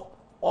ekuafo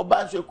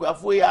oba nso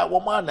ekuafo ya wo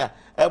ma na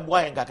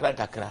eboa en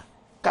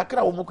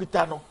kakra wo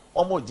mukita no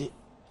omoje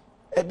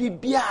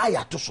bibia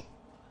ya to so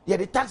ye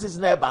the taxes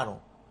na eba no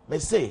me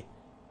say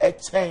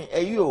echen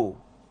eyo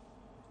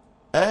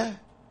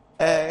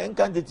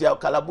nkantiti ya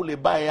kalabule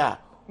ba ya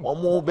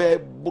omo be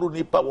buru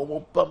nipa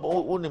wo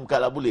onim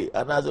kalabule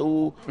anaze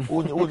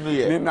unu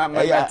ye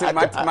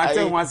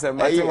mate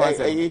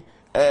wanse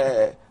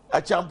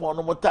a champion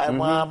no time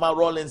ma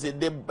Rollins in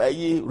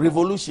the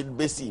revolution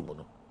besi mu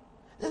no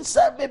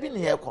nsa baby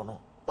ne ekono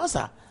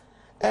masa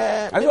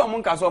aso mo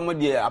nka so mo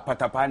de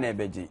apatapa na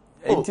ebeje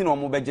enti no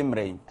mo beje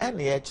mrai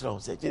ene ye kire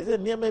se je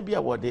ne ma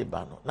bia wo de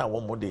ba no na wo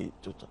mo de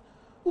toto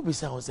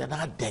ubisa ho se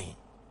na den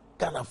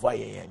kana fo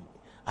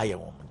aye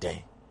wo mo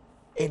den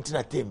enti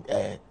na tem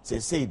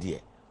se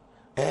die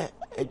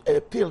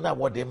pill na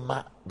wo de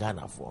ma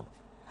Ghana fo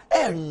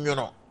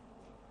no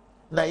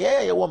na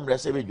ye wo mra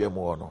se bedwa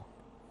mu no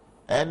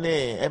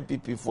any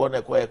MPP for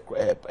na ko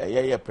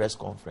press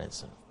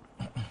conference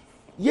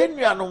ye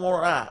nuano mo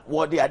a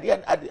wo de ade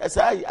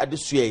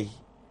adesua yi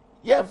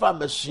ye fa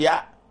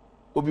mesua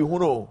obi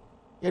hunu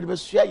ye de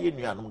besua ye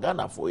nuano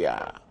Ghana fo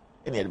ya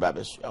ene ye de ba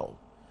besua o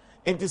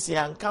enti se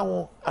anka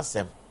ho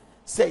asem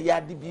se ya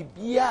de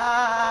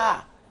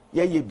bibia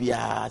ye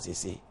bia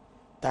se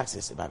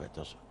taxes ba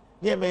beto so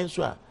ne men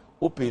so a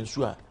open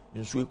so a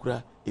nsu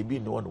ekura ebi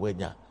ne won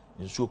wanya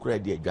nsu ekura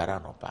de adwara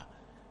no pa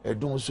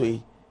edum so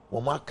yi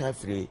Woma kan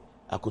firi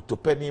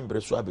akotope ni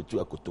mbreso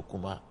abetu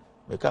akotokuma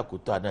meka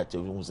akoto ana che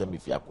wu se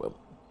mefi akwam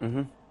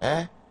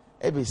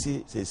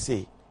ebesi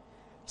se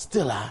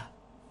still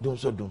dum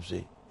so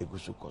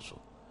egusu koso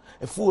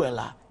fuel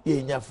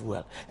ye nya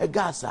fuel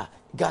gas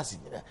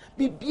nyina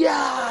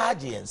bibia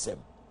je ensem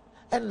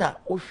na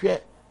wo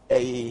hwe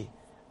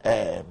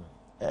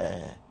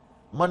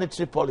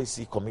monetary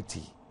policy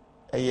committee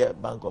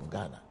Bank of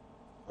Ghana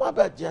mo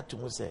ba je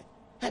atumu se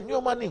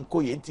nyoma ni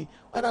nkoye nti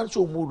ana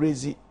so mu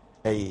raise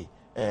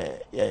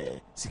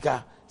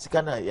sika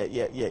na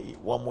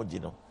one more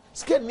no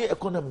sika ni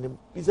economy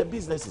is a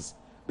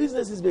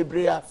businesses be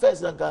brea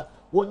first nka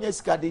wonye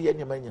sika de ye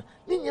nyamanya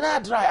ni nyina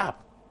dry up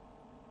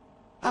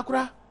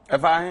akura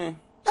efa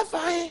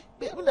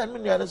be na me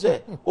nua no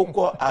say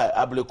okọ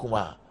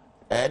ablekuma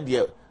and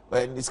ye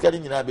when sika ni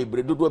nyina be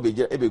bre dodo be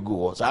ebegu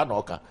ho sa na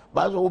oka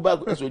ba so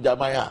ba so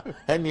jamaya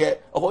and ye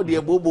o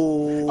de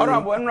bobo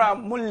honorable enra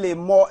mulle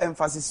more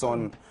emphasis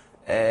on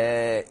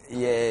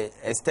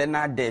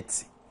external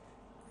debt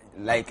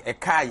like a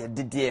car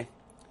did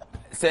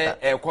say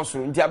a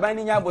costume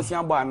Jabani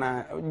Yabosia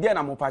Bana,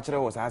 Diana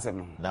Mopatre was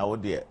asking. Now,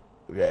 dear,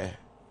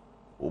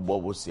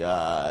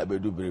 Obosia,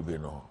 Bedu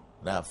Bribino,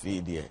 now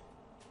feed dear,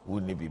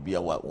 wouldn't be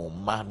a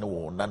man,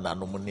 no, none,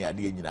 no money, I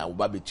didn't know,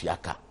 Babi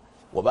Chiaka.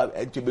 woba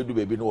enchebedu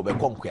baby no wobe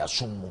konko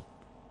asum mu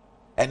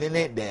ene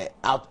ne the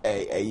out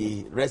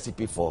a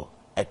recipe for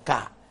a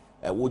car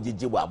wo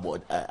gigi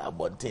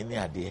abonten ne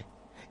ade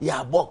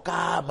ya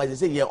boka ma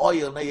say ye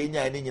oil na ye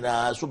nya ne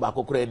nyina so ba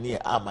kokora ni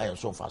ama yen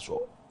so fa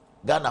so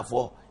Ghana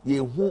for ye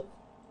hu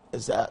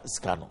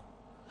scano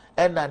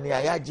ena ne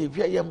ayaje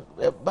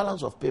hwe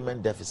balance of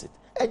payment deficit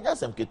enya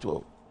sem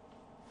keto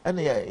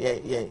ena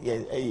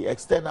ye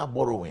external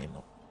borrowing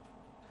no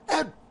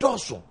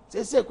doso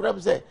say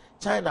kura say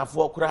China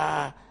for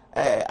kura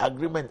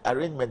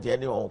arrangement ye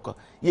ni onko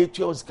ye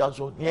twa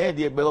council ye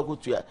de be ko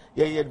tua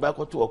ye ba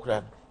ko to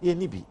okra ye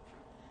ni bi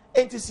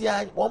enti si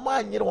an wo ma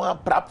anyere wo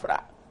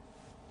prapra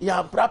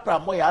ya prapra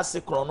mo ya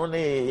se krono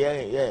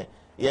ne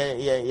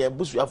ye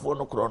busuafo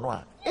no krono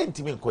a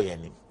enti mi nko ye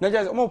ni na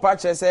je mo pa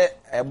che se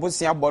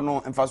busia bɔ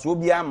no mfaso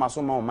bia ma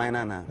so ma o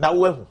man na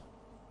wehu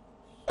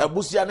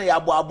busia ne ya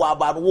abo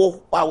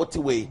wo a wote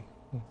we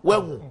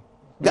wehu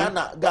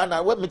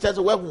Ghana we me che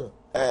se wehu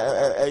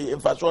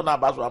mfaso na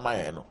abaso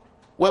amaye no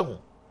wehu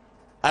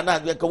ana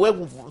ka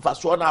wehu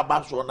mfaso na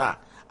abaso na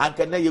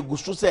anka na ye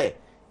gusu se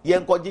ye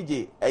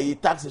nkogige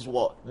taxes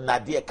wo na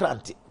de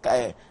krant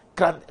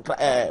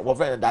wo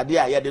friend da de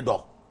a ye de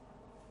do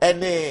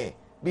ene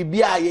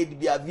bibia ye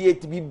bibia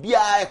VAT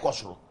bibia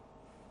ekosoro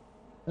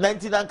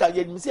 19 anka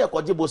ye mi se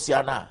ekoge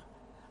bosia na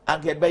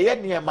anka be ye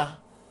niema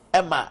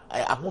ema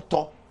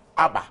ahoto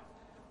aba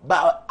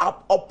ba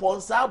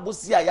oponsa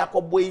bosia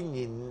yakobo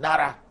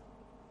nyinara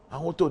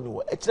ahoto ni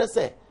wo e kire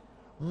se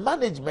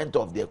management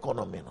of the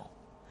economy no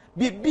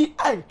bibi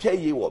antwe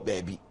ye wo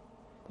baabi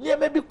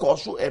niema bi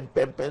koso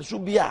empempensu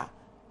bi a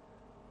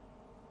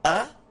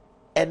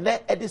ene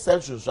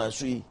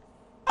edisensu yi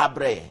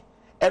abre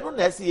eno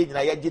na ese ye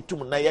nyina ye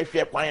gitum na ye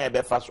hwe kwan ya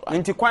be fa so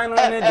nti kwan no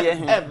ne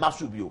de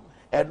maso bio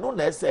eno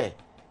na ese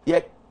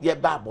ye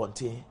ba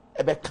bonten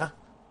e be ka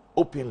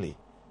openly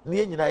na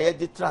ye nyina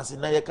ye trans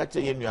na ye ka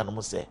che ye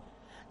nuanom se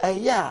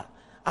eya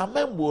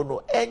amembo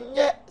no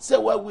enye se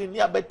wa win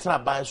ya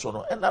betra ban so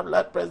no and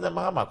like President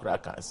Mahama Kura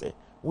can say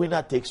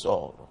winner takes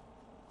all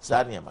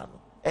sani ma no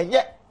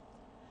enye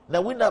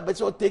na winner be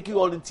so take you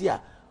all in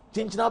tia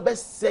tinchina be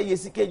say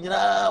yesike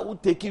nyina wo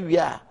take wi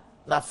a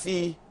na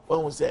fi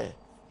won say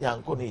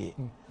yanko ni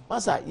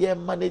masa ye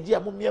manage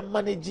amum ye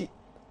manage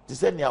ti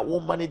se ne wo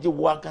manage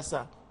wo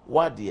ankasa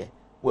wo de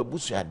wo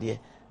busu ade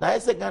na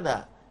ese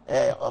Ghana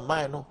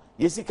oman no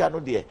yesika no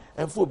de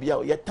enfo bia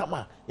ye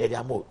tama ye de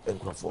amo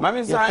enkrofo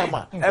ye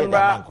tama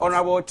emba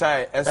honorable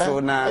chai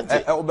eso na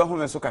obehu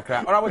me so kakra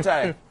honorable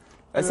chai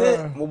ese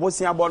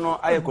mobosia bo no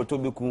ayekoto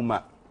beku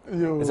ma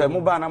ese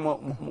mo ba na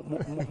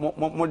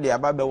mo de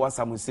aba be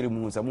wasa mo siri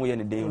mu se mo ye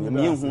ne de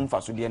me hu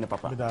mfaso de ne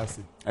papa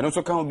eno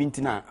so ka ho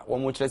bintina wo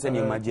mo kire se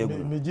ne maje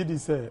agu me gidi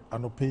se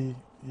anope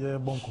ye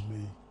bonko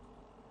me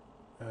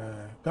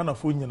Ghana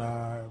fo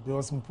nyina be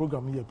was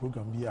program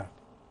bia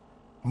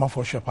ma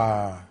for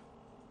shepa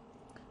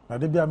na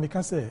de bia me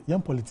ka se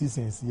young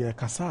politicians ye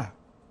kasa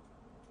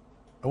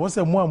I was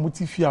a mo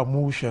amuti a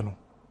mo hwe no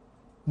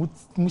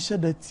mu hye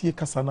da tie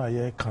kasa na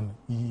ye kan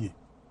yiye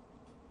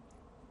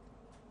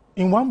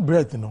in one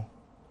breath no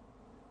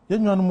ye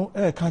nwan mo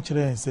ka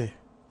kire en se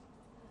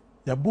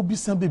ya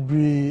bobisa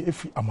bebre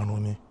efi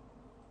amanoni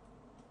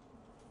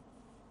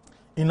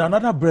in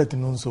another breath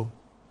no so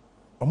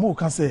omo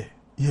ka se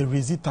ye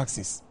raise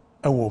taxes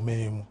e wo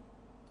me mu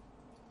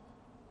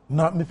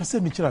na me pese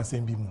me kira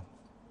nsem bi mu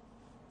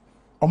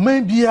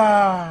oman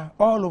bia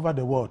all over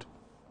the world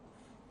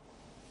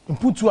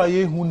mputu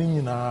aye hu ni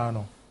nyina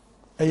no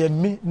eye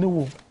me ne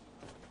wo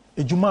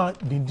ejuma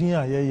dindin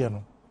aye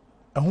no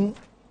ehu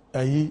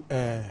ayi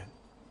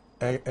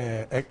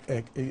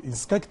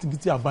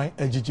inspectivity aban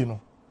agigi no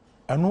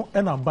eno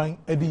ena ban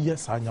edi ye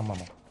sa nyama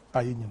no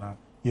aye nyina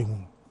ye hu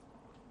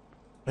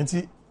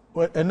nti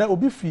ena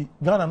obi fi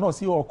Ghana no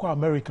si okọ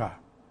America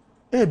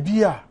e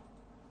bia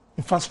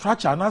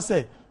infrastructure na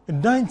say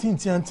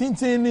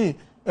 19 ni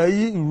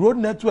road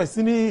networks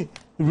ni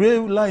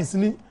rail lines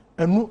ni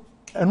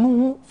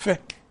enu fe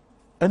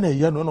ena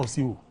ye no no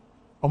si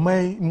o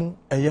man mu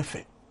eye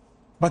fe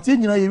but ye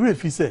nyina ye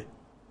refi say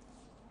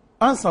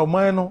answer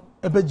man no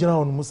ebe gina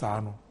on mu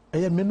saa no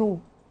eye me no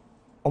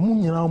omu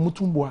nyina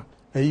mutumboa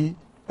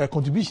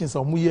contributions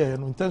omu ye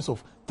no in terms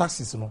of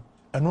taxes no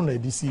eno na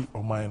edisi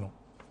oman no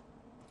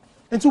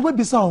enti we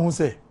bisa ho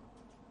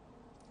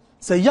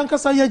say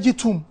yankasa ye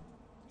gitum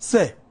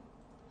say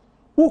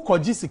wo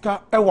koji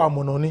sika ewa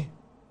mononi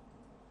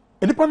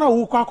enipa na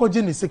wo kwa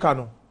koji ni sika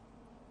no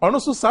ono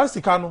so sa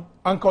sika no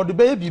anka ode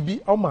be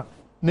bibi oma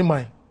ni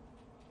man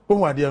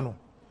ohun ade no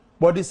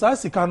but the sa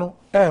sika no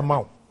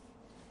ma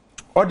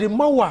ode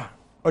mawa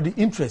ode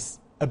interest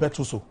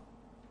ebeto so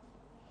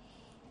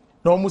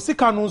na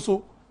omusika no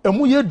so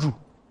emu yedru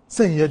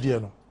sen ye de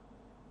no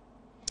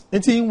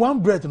enti in one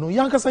breath no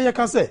yankasa ye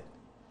ka say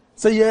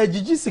ye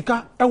gigi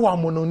sika ewa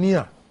mononi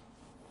a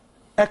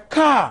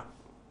eka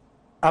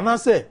ana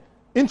say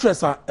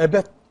interest a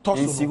ebe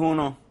toso nsi hu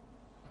no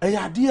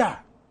eya dia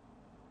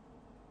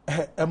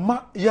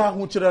ema ya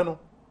hu kire no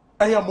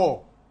eya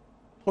mo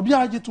obi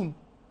agitum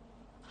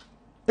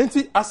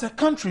enti as a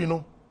country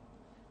no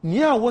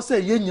nia wo se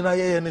ye nyina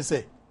ye ne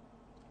se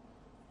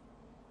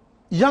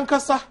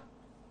yankasa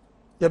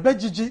ye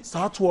begigi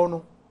saa to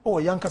no o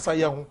yankasa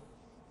ye ho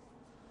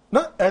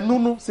na enu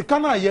no sika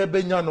na ye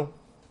benya no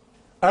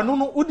enu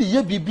no udi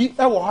ye bibi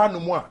e wo ha no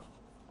mu a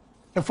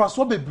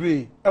mfaso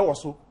bebre e wo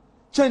so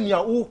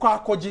chenia wo kwa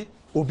akoji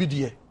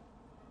obidie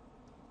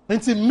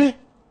nti me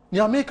ni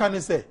America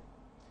ne se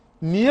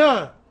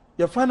nia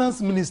ye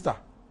finance minister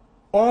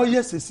o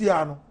ye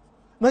sesia no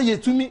na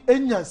yetumi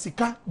enya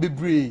sika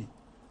bebre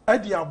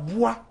adi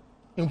aboa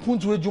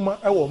mpuntu adwuma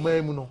e wo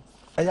man mu no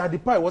eya de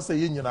pai wo se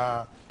ye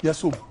nyina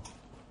yeso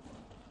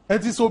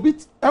enti so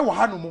bit e wo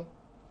ha no mu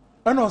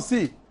e no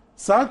se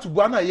saa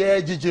tubu na ye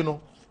agege no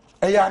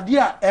eya de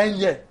a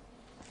enye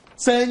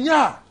se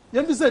nya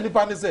ye bi se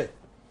nipa ne se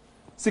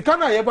sika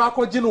na ye ba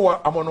akɔgye no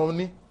wa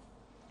amononi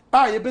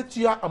a ye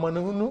betua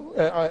amononu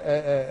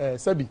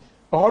sabi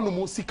ɔhɔ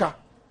mu sika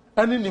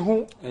ene ne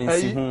ho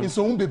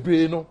nso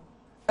bebre no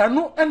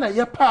eno na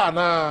ye pa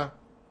na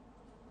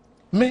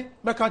me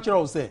meka kire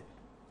wo se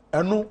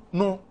eno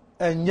no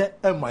enye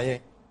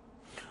emaye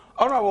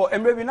honorable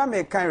emre na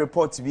me kan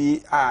report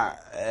bi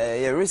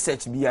a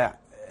research bi a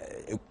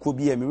eko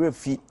bi a me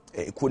refi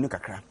eko ni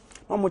kakra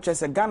no mo che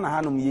se Ghana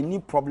hanom ye ni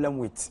problem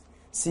with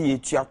see ye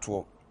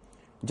tuato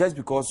just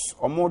because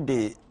omo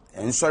de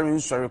sorry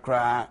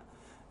kra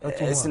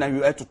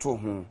scenario etoto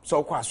ho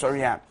so kwa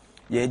sorry a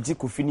ye gi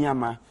kofini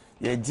ama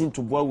ye gi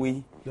ntoboa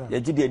we ye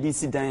gi de adi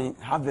sidan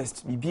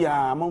harvest bibia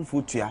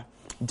amanfo tua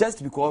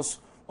just because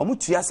omo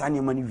tua sa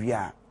ne mani wi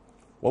a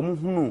omo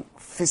hunu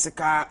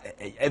physical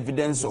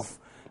evidence of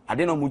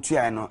ade no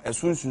mutua no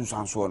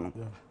esunsunsanso no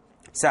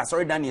say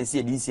sorry dan ye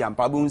say DC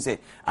ampa bo unse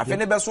afe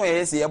ne beso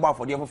ye say ye gba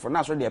afode foforo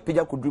na so de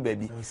pagya kodru ba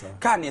bi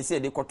ka na ye say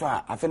de koto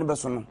a afe ne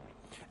beso no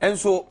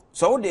enso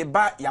so wo de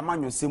ba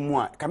yamanyo semu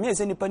a kame ye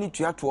say nipa ni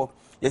tuato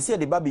ye say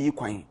de ba be yi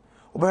kwan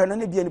obehwe na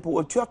ne bia nipa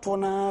o tuato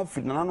na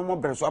fidana no mo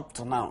bere so up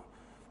to now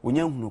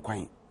onya hunu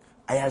kwan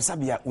ayarsa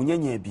bia onya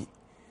nya bi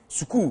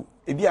suku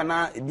ebia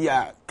na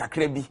ebia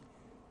kakra bi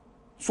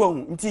so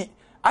nti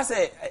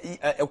ase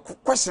a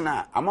question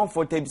among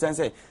for tabi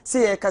say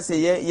ye ka say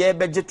ye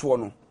beje to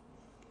no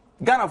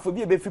Ghana for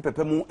bi e be free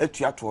pepe mu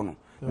atua to no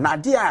na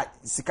de a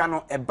sika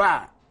no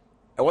eba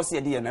e wo se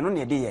ye de ye na no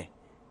ne de ye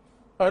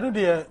adu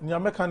de ni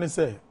ameka ne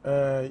say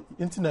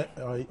internet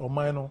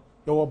oman no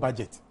ye wo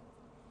budget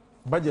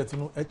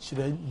no e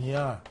kire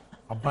nia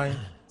aban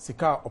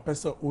sika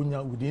opese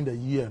onya within the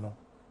year no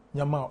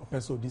nyama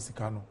opese odi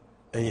sika no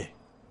eye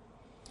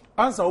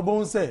answer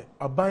obon say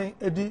aban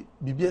edi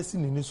bibia si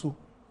ni so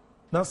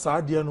na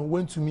saade no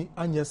wantumi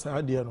anye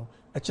saade no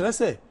e kire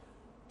say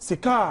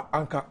sika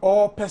anka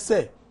all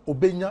pese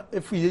obenya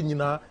efi ye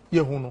nyina ye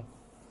hu no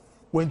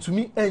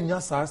wantumi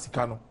enya saa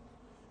sika no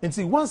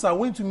enti once I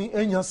wantumi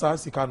enya saa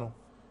sika no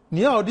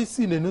nia odi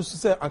si ne so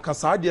say anka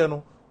saade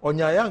no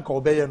onya ya anka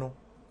obeye no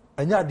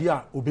anya ade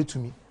a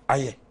obetumi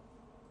aye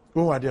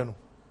wo ade no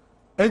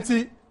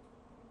enti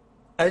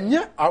enye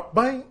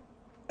aban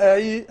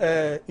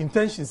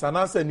intentions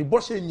anase ni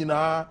boshe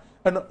nyina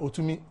na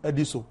otumi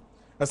edi so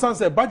esan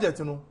say budget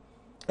no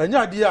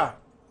enya ade a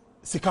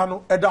sika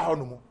no eda ho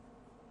no mo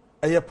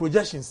eye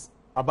projections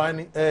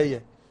abani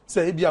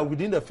say ebia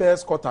within the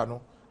first quarter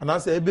no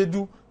anase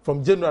ebedu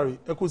from January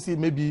ekosi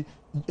maybe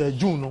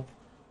June no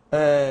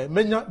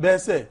menya be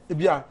say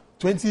ebia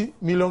 20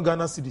 million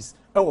Ghana cedis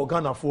wo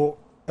Ghana for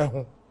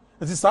ho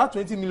enti sa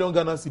 20 million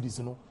Ghana cedis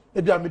no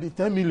ebia me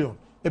 10 million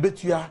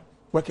ebetua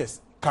workers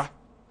ka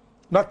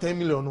na 10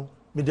 million no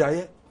me de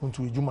aye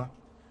onto ejuma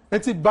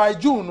enti by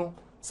June no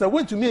say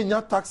when to me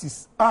enya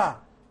taxes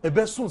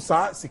ebe sun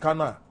sa sika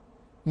na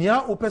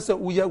nia opese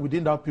uye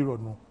within that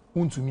period no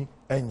untumi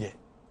enye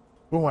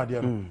wo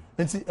ade no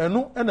enti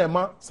eno na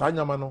ema sa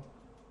nyama no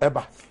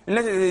eba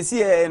let's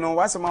see no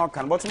wasema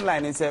kan bottom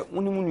line is say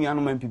unimu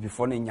nuanu man pipi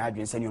for na nya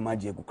adwen se nyoma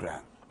age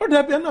agukra o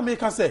de bia na me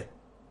ka say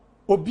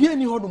obi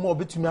ani ho no mo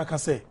obetumi aka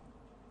say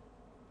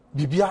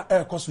bibia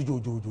ekoso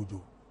jojojojo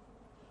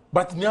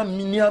but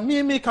nia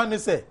me kan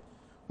say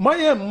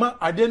maye ma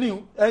ade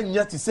ni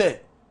enya ti say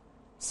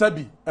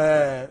sabi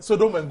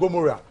Sodom and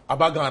Gomorrah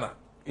abagana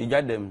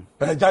ejadem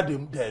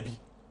debi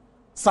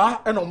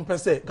sa ena mo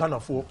pese Ghana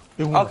fo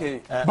ehu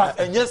okay but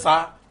enye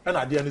sa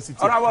ena ade ni city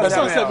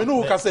that's say me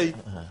no ka say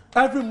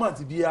every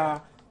month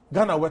bia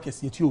Ghana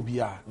workers yeti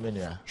obia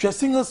hwe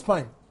single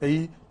spine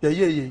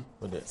ye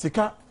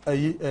sika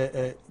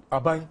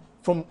aban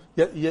from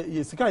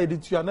sika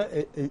editua na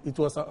it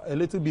was a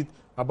little bit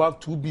above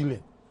 2 billion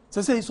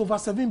say it's over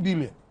 7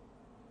 billion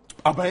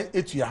aban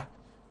etua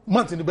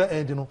month ni be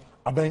end no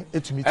aban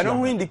etumi I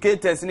don't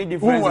indicators any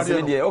difference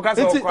in there okay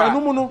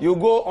so you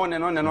go on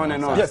and on and on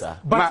and on yes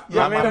but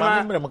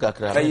mrem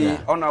kakra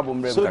honorable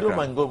mrem kakra Sodom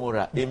and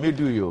Gomorrah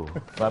emedu yo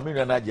ma me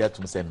na aje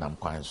atum se nam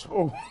kwan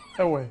so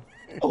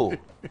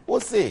o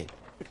say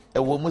e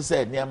wo mu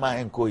say niam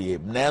enko ye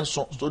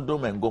nanso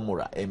Sodom and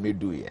Gomorrah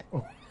emedu ye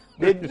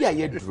bebi a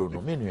ye duro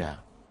no me nua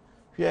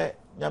hwe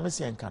nyame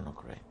se enka no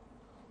kre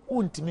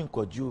untimi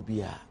nkoje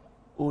obi a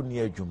oni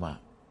adwuma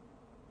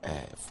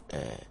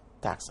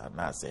tax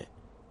anase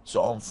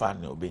so on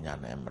fan obenya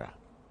na emra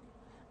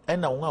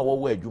ɛna wɔn a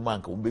wɔwɔ adwuma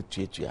nka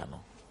wɔbɛtuatua no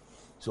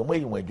so wɔn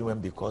ayi wɔn adwuma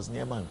because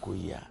nneɛma nkɔ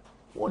yie a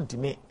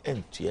wɔntumi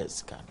ntua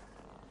sika no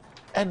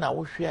ɛna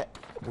wohwɛ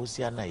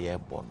bosia na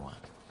yɛbɔ no a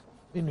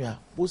menua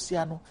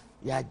bosia no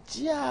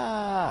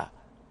yɛagye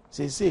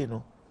seesei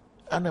no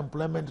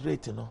unemployment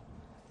rate no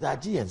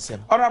yɛagye yɛn nsɛm.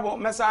 Honorable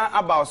mesa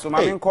about so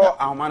maame nkɔ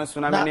ahoma no so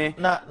na me ne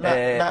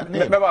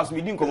beba so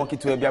medi nkɔmɔ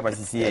ketewa bi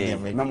abasisi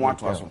memo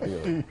ato so.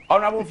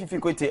 Honorable Fifi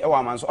Koite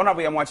ewa man so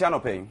honorable yɛmoachi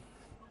anɔpɛ.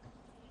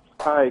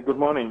 Hi, good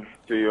morning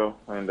to you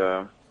and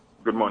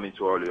good morning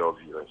to all your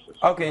viewers.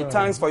 Okay,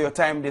 thanks for your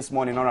time this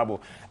morning,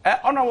 Honorable.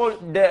 Honorable,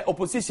 the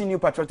opposition New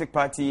Patriotic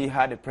Party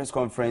had a press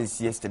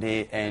conference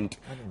yesterday, and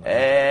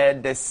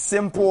the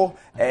simple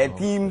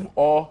theme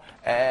or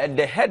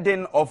the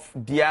heading of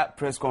their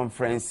press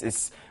conference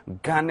is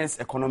Ghana's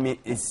economy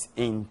is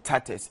in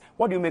tatters.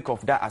 What do you make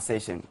of that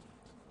assertion?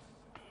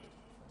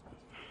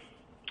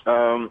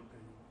 I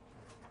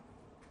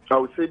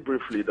would say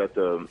briefly that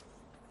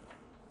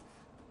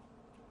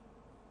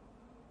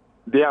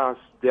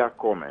their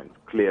comment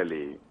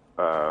clearly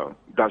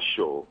does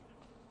show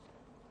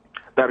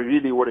that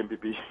really what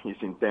MPP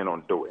is intent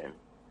on doing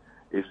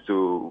is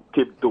to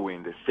keep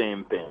doing the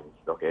same things,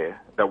 okay,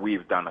 that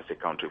we've done as a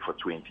country for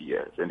 20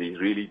 years, and they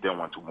really don't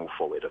want to move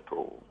forward at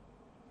all.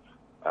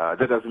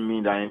 That doesn't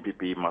mean that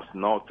MPP must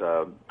not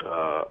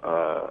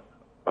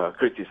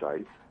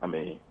criticize,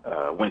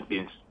 when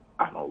things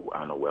are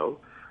not well,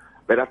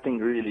 but I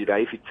think really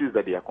that if it is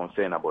that they are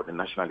concerned about the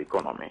national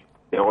economy,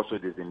 there also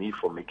is a need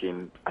for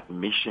making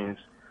admissions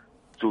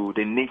to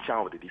the nature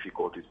of the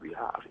difficulties we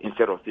have,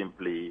 instead of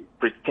simply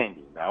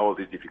pretending that all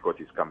these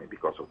difficulties coming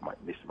because of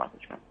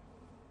mismanagement.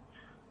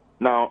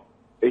 Now,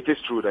 it is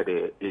true that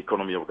the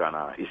economy of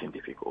Ghana is in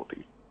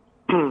difficulty,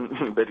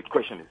 but the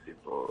question is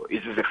simple: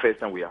 is this the first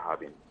time we are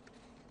having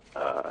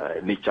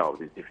nature of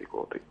this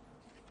difficulty?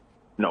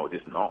 No, it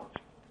is not.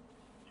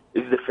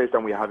 This is the first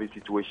time we are having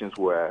situations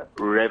where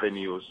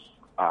revenues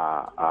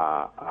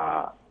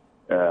are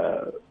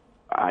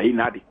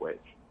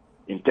inadequate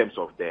in terms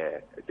of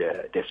the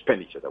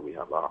expenditure that we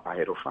have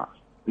ahead of us.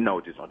 No,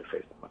 it is not the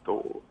first time at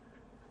all.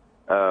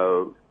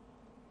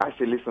 I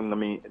say, listen,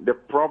 the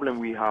problem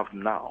we have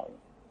now,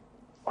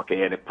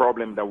 okay, and the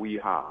problem that we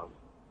have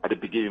at the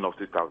beginning of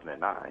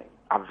 2009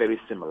 are very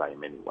similar in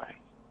many ways.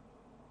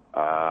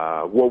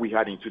 What we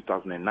had in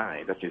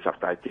 2009, that is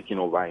after taking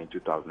over in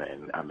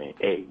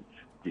 2008,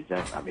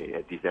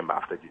 December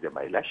after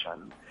December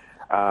election,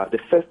 the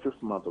first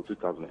 6 months of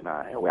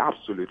 2009 were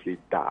absolutely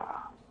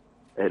dire.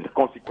 And the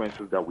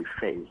consequences that we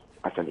face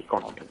as an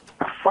economy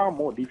are far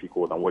more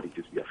difficult than what it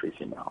is we are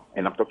facing now.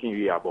 And I'm talking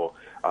here about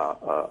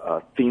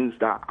things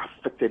that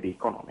affected the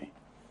economy.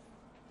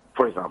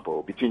 For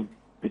example, between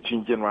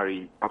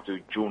January up to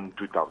June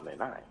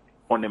 2009,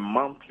 on a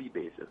monthly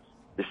basis,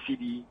 the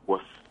cedi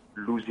was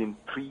losing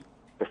 3%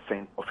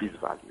 of its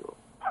value.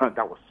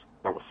 That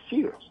was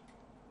serious.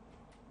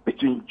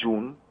 Between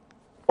June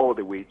all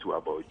the way to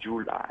about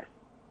July,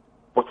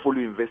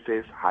 portfolio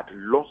investors had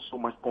lost so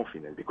much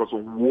confidence because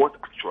of what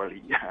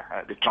actually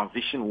the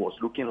transition was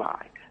looking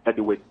like, that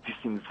they were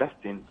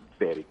disinvesting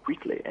very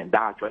quickly, and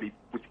that actually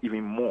put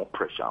even more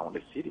pressure on the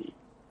cedi.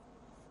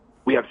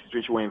 We have a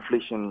situation where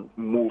inflation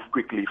moved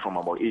quickly from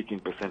about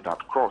 18%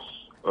 across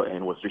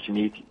and was reaching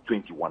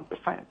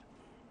 21%.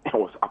 It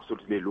was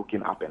absolutely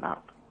looking up and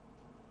up.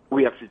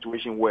 We have a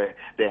situation where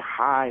the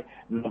high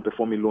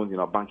non-performing loans in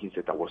our banking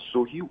sector was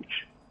so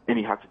huge, and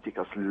it had to take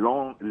us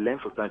long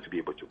length of time to be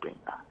able to bring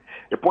that.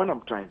 The point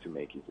I'm trying to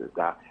make is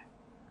that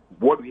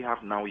what we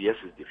have now, yes,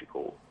 is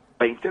difficult,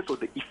 but in terms of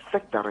the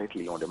effect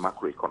directly on the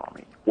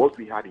macroeconomy, what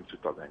we had in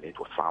 2008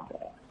 was far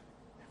more.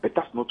 But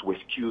that's not to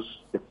excuse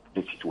the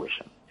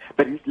situation.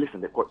 But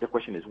listen, the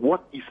question is,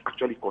 what is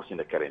actually causing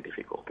the current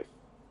difficulty?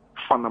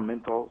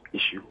 Fundamental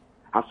issue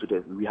has to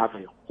do, we have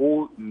a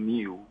whole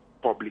new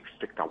public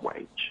sector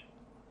wage.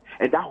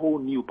 And that whole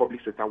new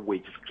public sector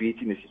wage is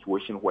creating a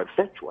situation where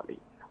virtually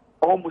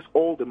almost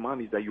all the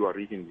money that you are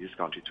raising in this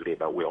country today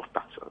by way of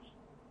taxes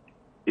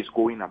is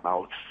going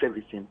about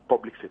servicing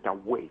public sector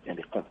wage and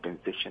the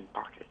compensation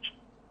package.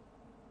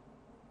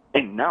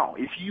 And now,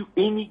 if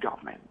any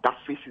government that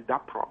faces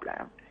that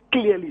problem,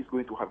 clearly is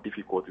going to have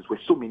difficulties where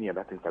so many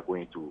other things are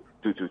going to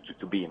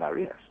be in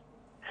arrears.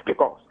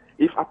 Because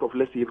if out of,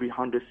 let's say, every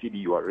 100 cedi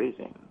you are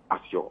raising as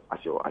your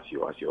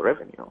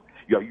revenue,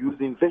 you are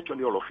using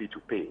virtually all of it to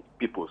pay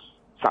people's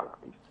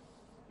salaries.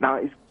 Now,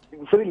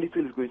 very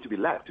little is going to be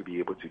left to be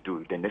able to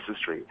do the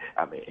necessary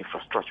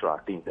infrastructural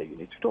things that you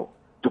need to do,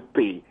 to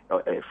pay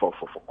for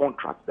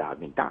contracts that have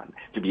been done,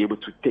 to be able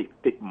to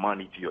take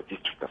money to your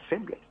district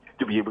assemblies,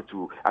 to be able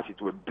to, as it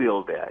were,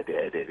 build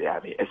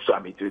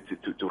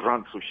to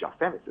run social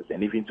services,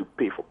 and even to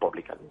pay for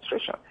public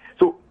administration.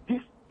 So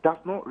this does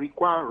not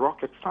require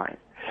rocket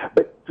science.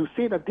 But to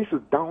say that this is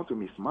down to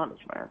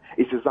mismanagement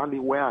is exactly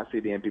where I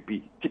say the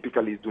MPP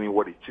typically is doing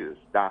what it is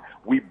that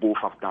we both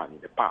have done in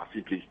the past,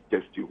 simply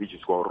just which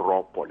is called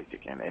raw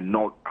politicking, and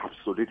not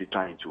absolutely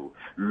trying to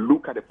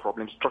look at the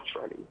problem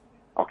structurally.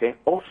 Okay,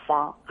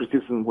 offer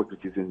criticism where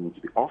criticism needs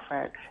to be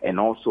offered, and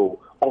also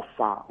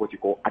offer what you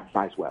call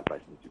advice where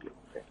advice needs to be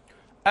offered.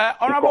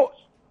 Honorable,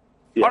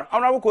 Yes.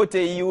 Honorable Kote,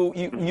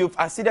 you've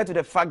acceded to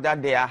the fact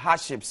that there are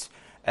hardships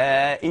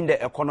in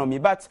the economy,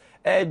 but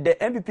the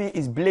MPP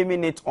is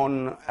blaming it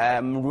on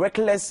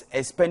reckless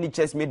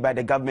expenditures made by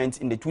the government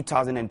in the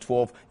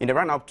 2012, in the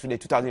run-up to the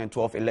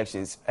 2012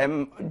 elections.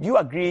 Do you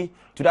agree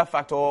to that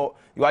fact, or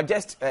you are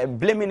just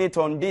blaming it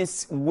on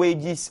these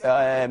wages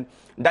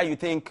that you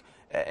think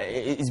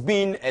is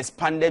being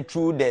expanded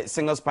through the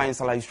single spine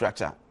salary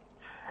structure?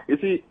 You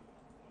see,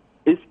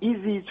 it's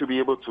easy to be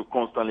able to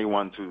constantly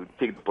want to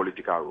take the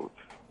political route.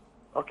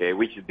 Okay,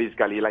 which is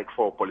basically like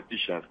for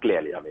politicians,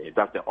 clearly, I mean,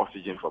 that's the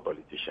oxygen for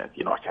politicians,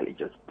 actually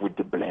just put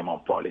the blame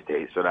on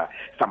politics so that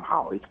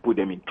somehow it put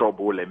them in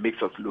trouble and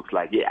makes us look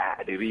like,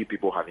 yeah, the real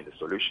people having the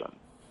solution.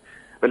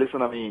 But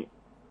listen, I mean,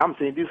 I'm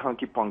saying this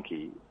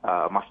hunky-punky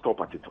must stop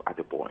at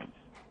a point.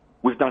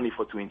 We've done it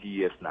for 20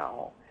 years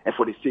now. And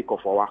for the sake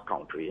of our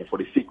country and for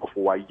the sake of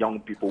our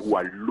young people who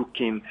are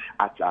looking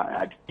at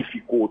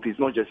difficulties,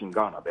 not just in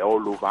Ghana, but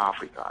all over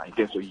Africa in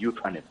terms of youth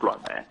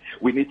unemployment,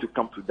 we need to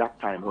come to that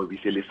time where we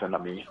say, listen, I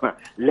mean,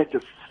 let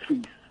us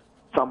face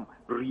some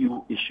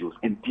real issues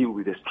and deal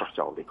with the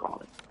structure of the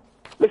economy.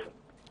 Listen,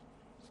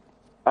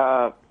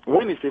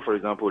 when you say, for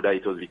example, that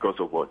it was because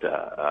of what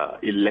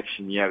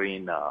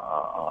electioneering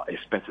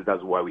expenses,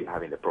 that's why we're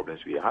having the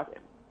problems we are having.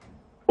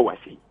 Oh, I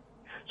see.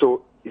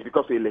 So it's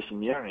because of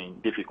electioneering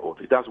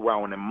difficulty. That's why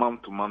on a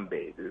month-to-month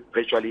basis,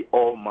 virtually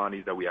all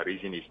money that we are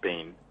raising is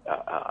paying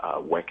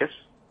workers.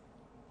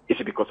 Is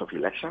it because of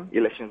election?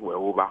 Elections were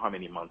over how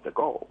many months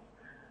ago?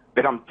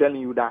 But I'm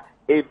telling you that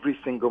every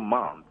single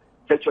month,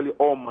 virtually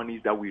all money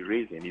that we're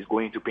raising is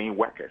going to paying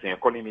workers. And you're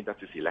calling me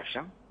that is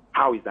election?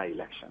 How is that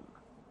election?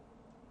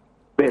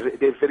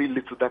 There's very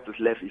little that is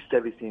left is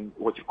servicing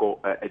what you call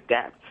a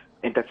debt,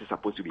 and that is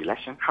supposed to be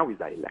election. How is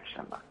that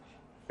election?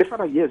 The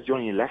fact that yes,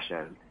 during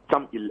election,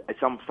 some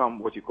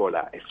what you call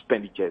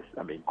expenditures,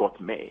 I mean,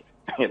 got made,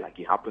 like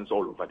it happens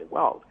all over the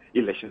world.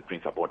 Elections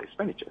brings about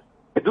expenditures,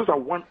 but those are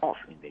one-off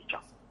in nature.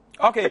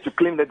 Okay. But to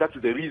claim that that's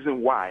the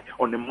reason why,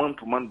 on a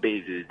month-to-month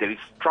basis, there is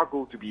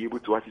struggle to be able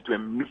to actually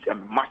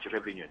match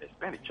revenue and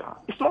expenditure,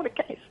 it's not the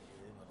case.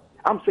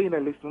 I'm saying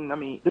that, listen, I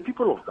mean, the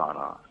people of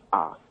Ghana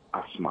are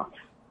smart.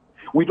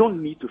 We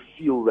don't need to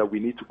feel that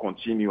we need to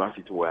continue, as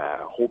it were,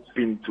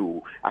 hoping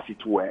to, as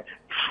it were,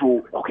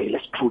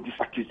 let's throw this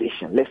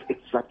accusation, let's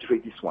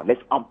exaggerate this one,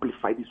 let's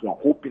amplify this one,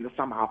 hoping that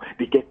somehow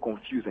they get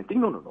confused and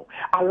think, no.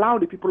 Allow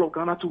the people of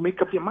Ghana to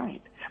make up their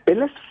mind. But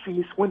let's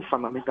face when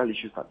fundamental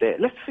issues are there.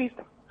 Let's face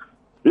them.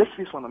 Let's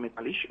face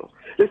fundamental issues.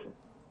 Listen,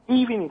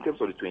 even in terms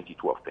of the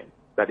 2012 thing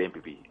that the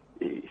MPP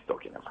is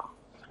talking about,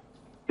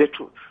 the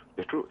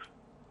truth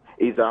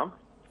is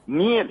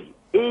nearly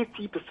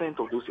 80%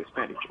 of those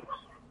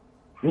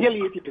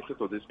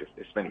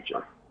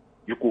expenditures,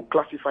 you could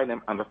classify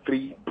them under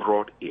three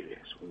broad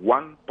areas.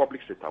 One,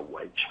 public sector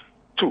wage.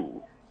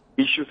 Two,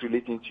 issues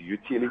relating to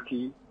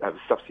utility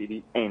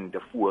subsidy and the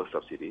fuel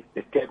subsidy.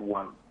 The third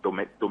one,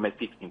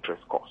 domestic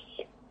interest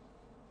costs.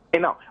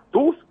 And now,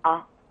 those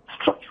are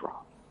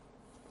structural.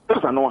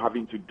 Those are not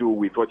having to do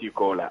with what you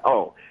call,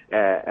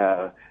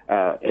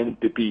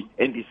 NPP,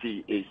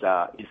 NDC is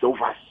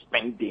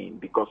overspending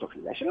because of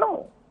election.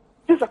 No.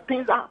 These are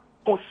things that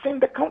concern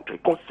the country,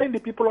 concern the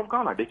people of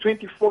Ghana, the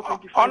 25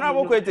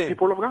 million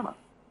people of Ghana.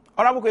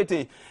 Honorable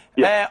Kwete,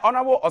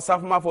 Honorable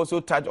Osafumaf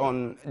also touched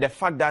on the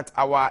fact that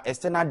our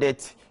external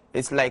debt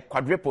is like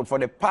quadrupled for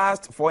the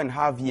past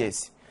 4.5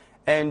 years.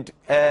 And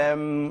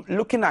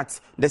looking at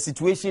the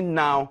situation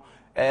now,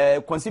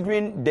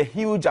 considering the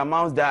huge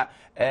amounts that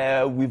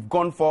we've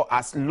gone for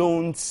as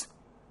loans,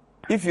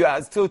 if you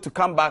are still to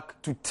come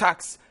back to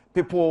tax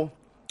people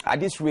at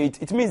this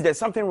rate, it means there's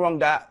something wrong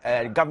that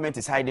the government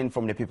is hiding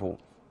from the people.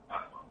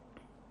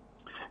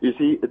 You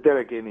see, there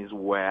again is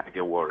where I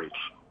get worried.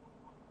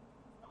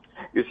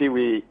 You see,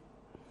 we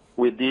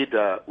did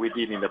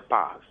in the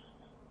past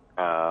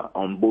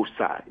on both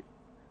sides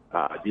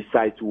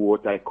decide to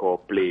what I call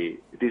play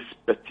this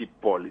petty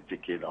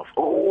politicking of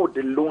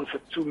the loans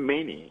are too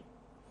many.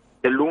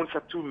 The loans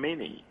are too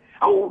many.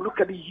 Oh, look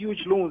at the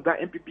huge loans that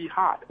MPP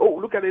had. Oh,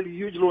 look at the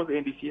huge loans the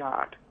NDC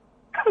had.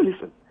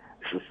 Listen,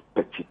 this is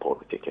petty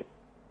politicking.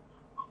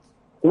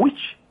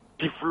 Which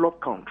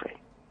developed country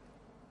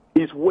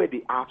is where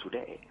they are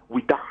today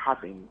without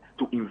having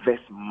to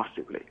invest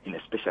massively in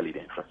especially the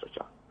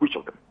infrastructure? Which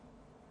of them?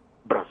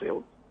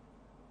 Brazil.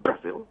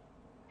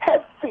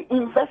 Heavy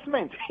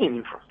investment in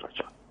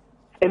infrastructure.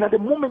 And at the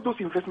moment those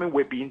investments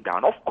were being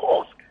done, of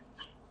course,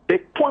 the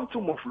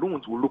quantum of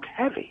loans will look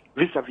heavy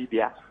vis-a-vis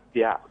their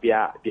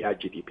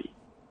GDP.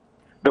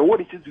 But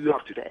what it is you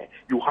have today,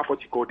 you have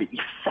what you call the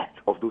effect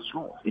of those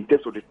loans in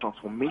terms of the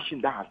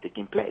transformation that has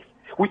taken place,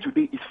 which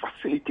today is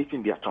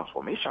facilitating their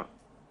transformation.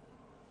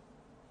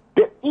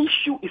 The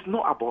issue is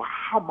not about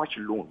how much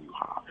loan you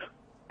have.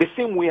 The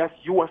same way as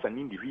you as an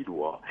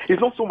individual,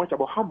 it's not so much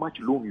about how much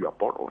loan you are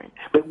borrowing,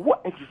 but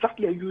what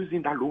exactly are you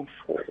using that loan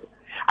for?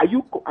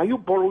 Are you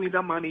borrowing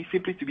that money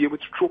simply to be able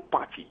to throw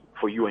party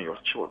for you and your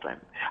children?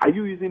 Are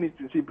you using it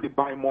to simply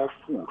buy more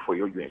food for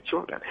you and your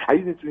children? Are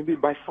you using it to simply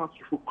buy fancy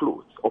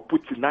clothes or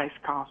put nice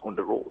cars on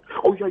the road?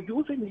 Or you are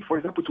using it, for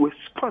example, to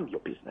expand your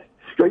business?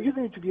 You are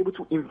using it to be able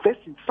to invest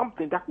in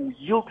something that will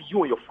yield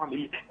you and your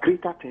family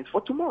greater things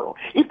for tomorrow.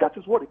 If that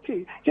is what it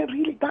is, then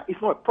really that is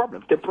not a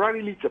problem.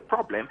 Temporarily it's a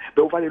problem,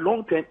 but over the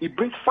long term, it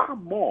brings far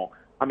more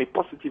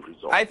positive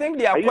result. I think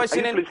their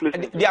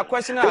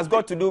questioning has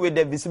got to do with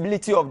the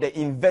visibility of the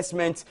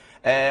investment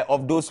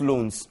of those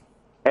loans.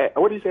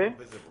 What do you say?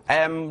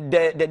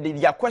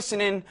 Their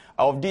questioning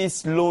of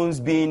these loans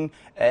being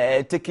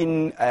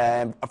taken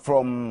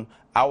from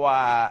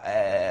our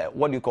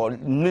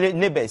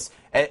neighbors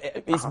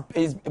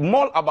is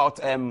more about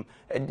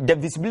the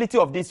visibility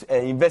of this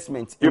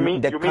investment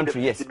in the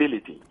country. The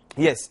visibility?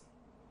 Yes.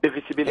 The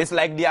visibility. It's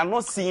like they are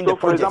not seeing the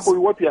projects. For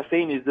example, what we are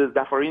saying is this,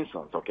 that, for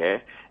instance,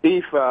 okay,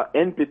 if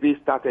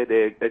NPP started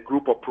a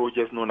group of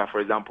projects known as, for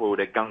example,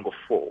 the Gang of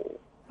Four,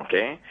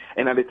 okay,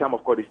 and at the time,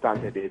 of course, they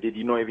started, they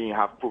did not even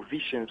have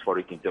provisions for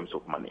it in terms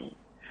of money.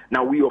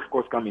 Now, we, of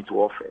course, come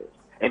into office.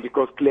 And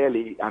because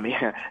clearly,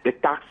 the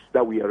tax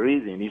that we are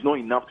raising is not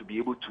enough to be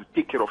able to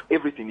take care of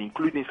everything,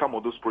 including some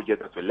of those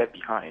projects that were left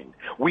behind,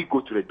 we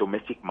go to the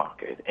domestic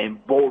market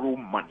and borrow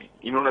money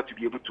in order to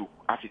be able to,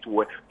 as it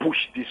were,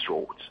 push these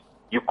roads.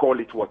 You call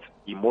it what?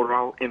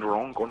 Immoral and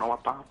wrong on our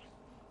part?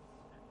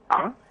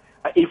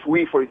 If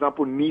we, for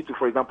example, need to,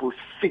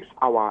 fix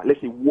our, let's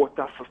say,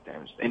 water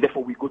systems, and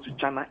therefore we go to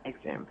China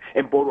Exim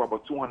and borrow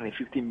about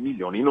 250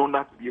 million in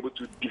order to be able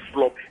to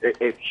develop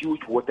a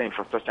huge water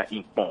infrastructure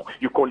in Pong,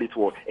 you call it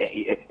what?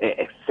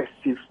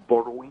 Excessive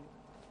borrowing?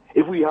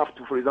 If we have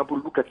to, for example,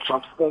 look at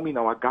transforming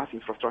our gas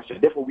infrastructure,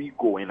 therefore we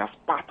go and as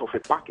part of a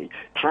package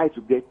try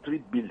to get 3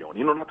 billion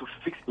in order to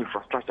fix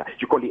infrastructure.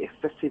 You call it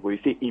excessive or you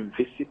say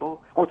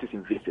invisible. What is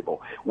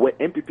invisible? Were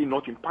MPP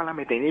not in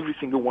parliament and every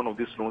single one of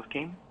these loans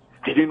came?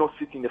 Did they not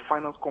sit in the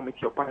finance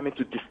committee of parliament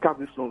to discuss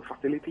this loan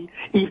facility?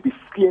 If they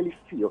clearly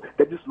feel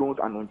that these loans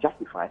are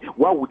unjustified,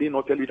 why would they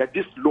not tell you that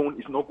this loan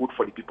is not good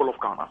for the people of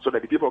Ghana, so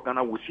that the people of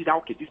Ghana will see that,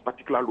 okay, this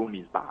particular loan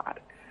is bad?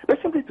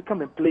 But simply to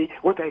come and play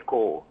what I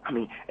call,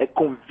 a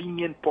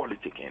convenient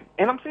politicking.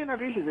 And I'm saying that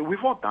really,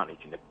 we've all done it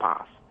in the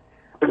past.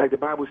 But like the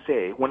Bible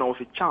says, when I was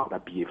a child, I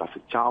behaved as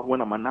a child.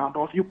 When I'm an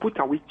adult, you put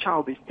away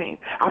childish things.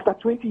 After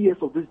 20 years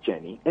of this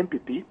journey,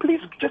 MPP, please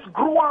just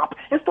grow up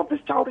and stop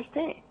this childish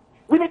thing.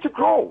 We need to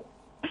grow.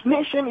 This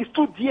nation is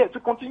too dear to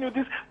continue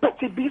this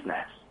petty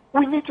business.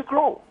 We need to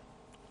grow.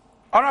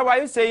 Alright, why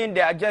are you saying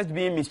they are just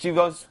being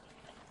mischievous?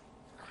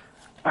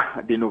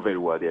 They know very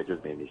well they are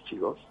just being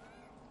mischievous.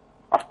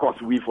 Of course,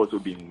 we've also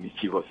been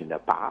mischievous in the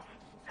past.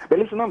 But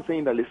listen, I'm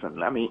saying that,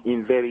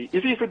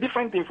 it's a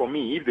different thing for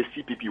me if the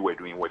CPP were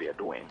doing what they are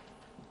doing.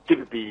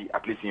 CPP,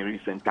 at least in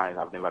recent times,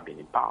 have never been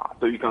in power.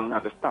 So you can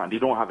understand, they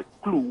don't have a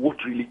clue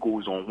what really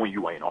goes on when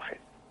you are in office.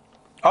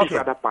 Okay. These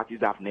other parties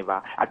that have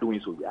never are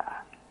doing so,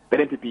 yeah. But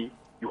MPP,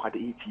 you had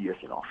 8 years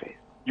in office.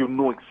 You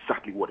know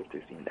exactly what it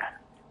is in there.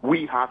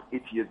 We have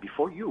 8 years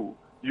before you.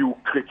 You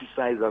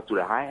criticized us to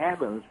the high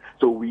heavens,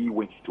 so we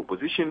went into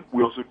opposition.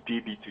 We also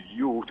did it to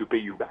you to pay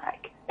you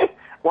back.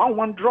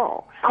 1-1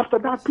 draw. After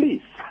that,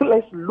 please,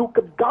 let's look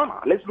at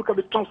Ghana. Let's look at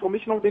the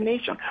transformation of the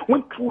nation.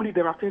 When truly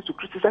there are things to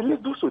criticize,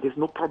 let's do so. There's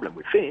no problem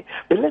with it.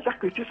 But let that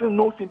criticism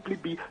not simply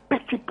be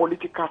petty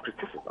political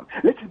criticism.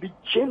 Let it be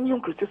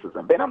genuine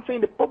criticism. But I'm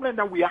saying the problem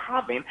that we are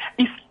having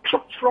is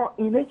structural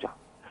in nature.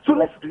 So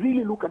let's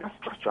really look at that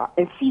structure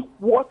and see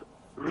what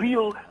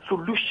real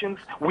solutions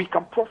we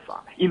can proffer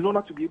in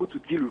order to be able to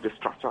deal with the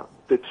structural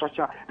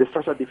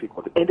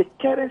difficulty. And the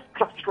current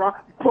structural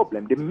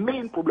problem, the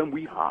main problem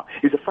we have,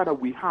 is the fact that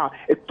we have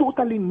a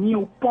totally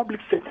new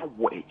public sector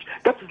wage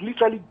that is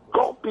literally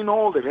gulping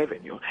all the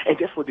revenue, and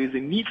therefore there's a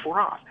need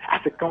for us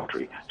as a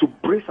country to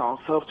brace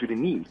ourselves to the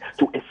need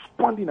to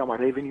expanding our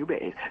revenue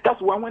base. That's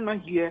why when I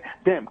hear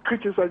them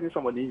criticizing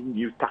some of these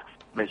new tax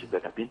measures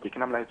that have been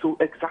taken, I'm like, so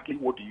exactly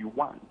what do you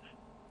want?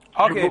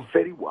 Okay. You know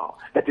very well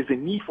that there's a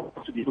need for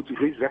us to be able to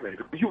raise revenue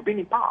because you've been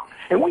in power.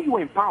 And when you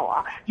were in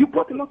power, you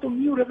brought a lot of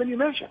new revenue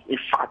measures. In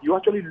fact, you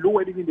actually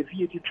lowered even the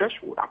VAT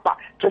threshold,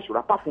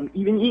 apart from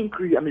even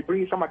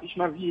bringing some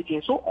additional VAT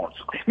and so on.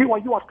 So,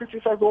 meanwhile, you have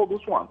criticized all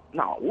those ones.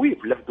 Now,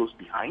 we've left those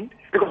behind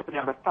because we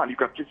understand you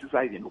can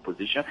criticize in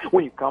opposition.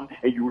 When you come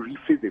and you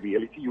reface the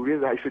reality, you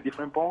realize it's a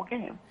different ball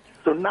game.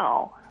 So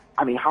now,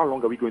 how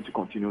long are we going to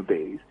continue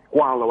this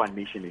while our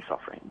nation is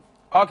suffering?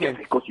 Okay.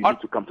 Because you need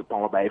to come to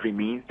power by every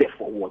means.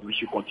 Therefore, what we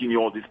should continue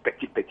all this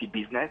petty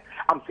business.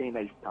 I'm saying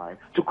that it's time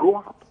to grow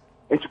up.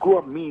 And to grow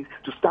up means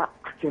to start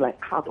acting like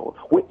adults.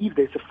 Where if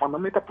there's a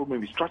fundamental problem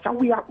with structure,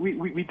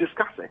 we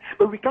discuss it.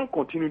 But we can't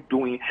continue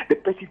doing the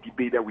petty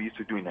debate that we used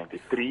to do in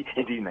 93,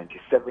 and in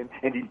 97,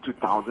 and in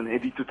 2000,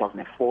 and in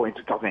 2004, and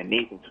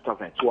 2008, and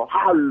 2012.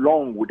 How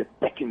long would the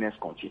pettiness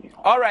continue?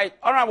 All right.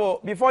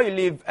 Honorable, before you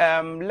leave,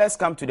 let's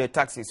come to the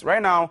taxes.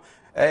 Right now,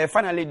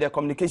 finally, the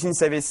Communication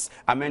Service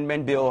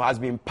Amendment Bill has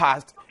been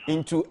passed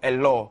into a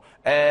law.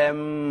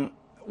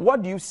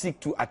 What do you seek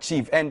to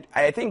achieve? And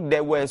I think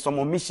there were some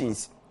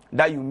omissions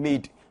that you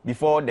made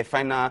before the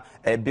final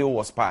bill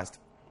was passed?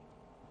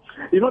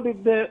 You know,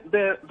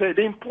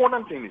 the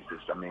important thing is this.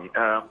 I mean,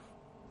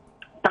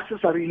 taxes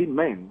are really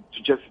meant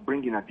to just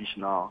bring in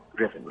additional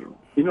revenue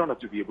in order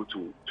to be able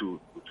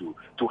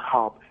to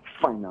help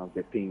finance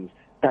the things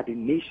that the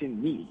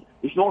nation needs.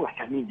 It's not like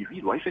an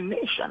individual; it's a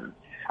nation.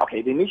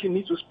 Okay, the nation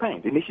needs to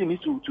spend. The nation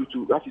needs to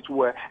as it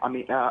were,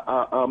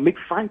 make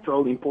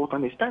vital,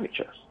 important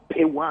expenditures,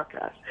 pay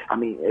workers,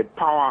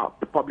 empower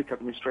the public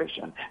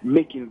administration,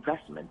 make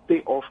investment,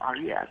 pay off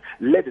arrears,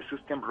 let the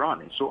system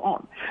run, and so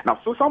on. Now,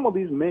 so some of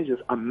these measures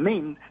are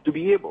meant to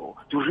be able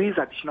to raise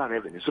additional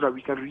revenue so that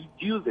we can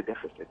reduce the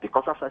deficit.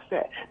 Because, as I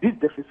said, this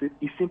deficit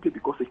is simply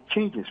because a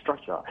change in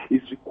structure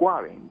is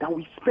requiring that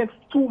we spend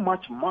too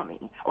much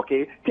money,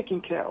 okay,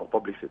 taking care of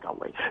public sector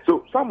way.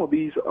 So some of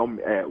these,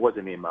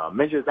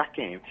 measures that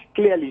came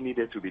clearly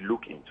needed to be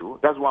looked into.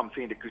 That's why I'm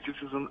saying the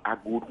criticisms are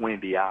good when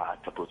they are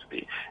supposed to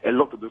be. A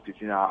lot of those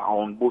criticisms are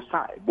on both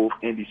sides, both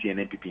NDC and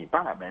NPP in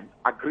Parliament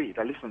agree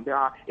that, listen, there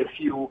are a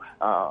few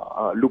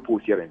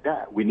loopholes here and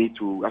there. We need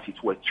to, as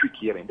it were, tweak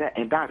here and there.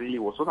 And that really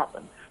was what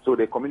happened. So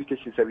the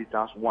Communication Service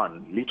Task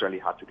 1 literally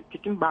had to be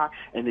taken back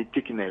and then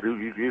taken a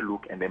real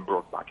look and then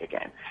brought back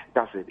again.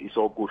 That's it. It's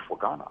all good for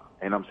Ghana.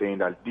 And I'm saying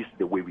that this is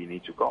the way we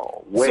need to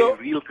go. Where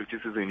real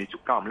criticism needs to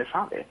come, let's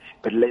have it.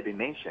 But let the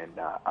nation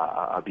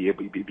be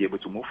able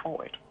to move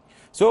forward.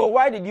 So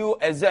why did you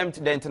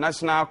exempt the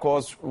international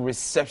calls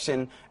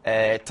reception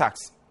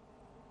tax?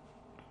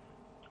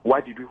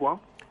 Why did we what?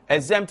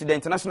 Exempt the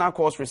international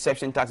calls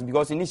reception tax,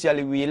 because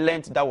initially we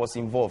learned that was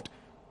involved.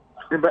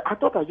 But I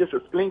thought I just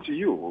explained to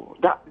you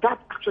that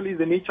actually is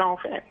the nature of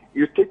it.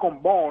 You take on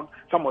board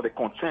some of the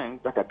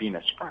concerns that are being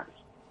expressed.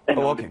 And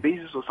on the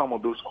basis of some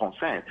of those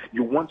concerns,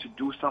 you want to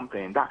do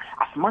something that,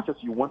 as much as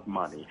you want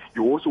money,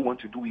 you also want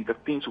to do the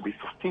things to be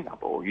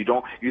sustainable. You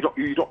don't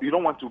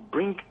want to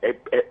bring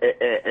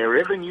a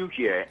revenue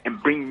here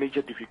and bring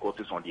major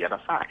difficulties on the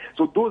other side.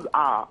 So those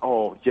are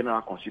all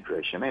general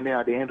consideration. And then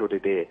at the end of the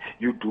day,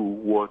 you do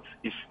what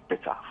is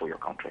better for your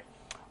country.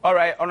 All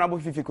right, Honorable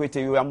Fifi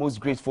Kwete, we are most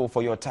grateful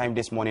for your time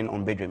this morning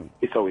on Badwam.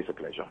 It's always a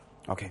pleasure.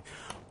 Okay.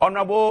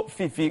 Honorable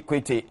Fifi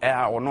Kwete,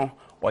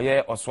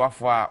 oye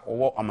oswafo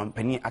owo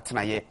amampani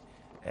atenaye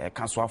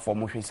kansoafo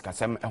mo hwesi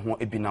kasem ho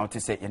ebina wote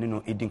se yene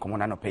no edin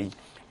komoda no pay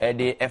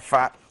de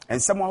efa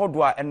ensem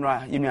ahodo a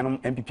enra yenuanom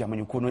MPP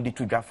amanyuko no de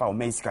tudwafa o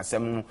mensi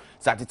kasem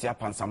sa tete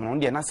apansam no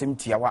de na sem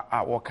tiawa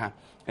a woka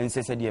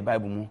ensese de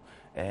bible mu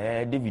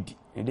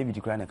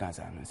David kura na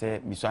kansa no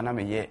se miswana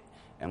meye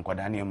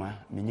enkoda neoma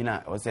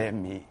menyina o se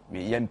me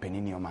ye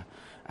mpani neoma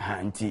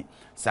nti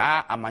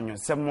saa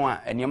amanyosem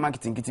a eneoma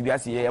kitinkiti bi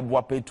ase ye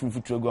eboa petu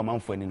futurogu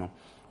amanfo ani no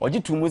oji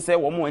tumu se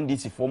wo mo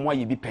NDC fo mo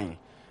aye bi pen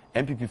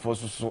MPP fo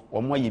so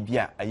wo mo aye bi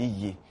a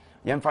ayeye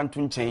yemfa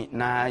nto nchen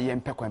na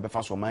yempekwan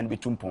befa so man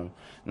betumpon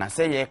na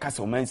se ye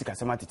kasa o man sika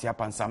sema tete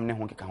apansam ne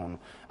ho keka ho no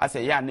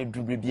ase ya na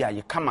dubre bi a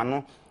ye kama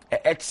no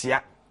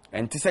exia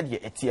enti se de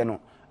etie no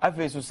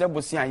afi so se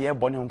bosi a ye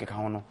bone ho keka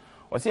ho no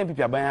o se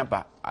MPP aban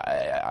ba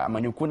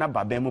amanyuku na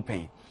ba ben mu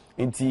pen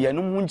enti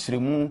yenu mu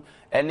nchiremu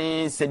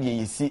ene se de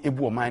yesi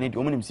ebu o man ne de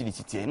o munim si de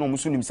titie na o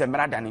musu nim se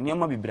mrada ne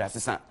niam bibira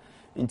sesa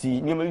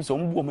nti niam bi so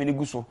mbu o man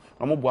egu so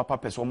na mo boa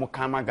papa so mo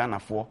kama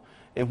Ghanafoɔ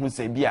ehun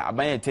se bia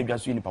aban etadwa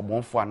so nipa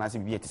bonfo anase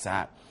bia ti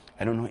saa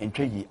eno no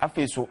entwayi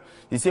afi so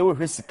de se wo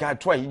hwe sika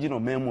to ayi no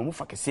mamu mu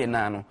fa kese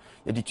na no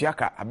ye de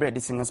tuaka abre de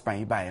single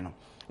span bae no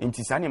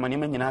nti saa niam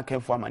nyina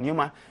kafo ama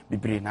niam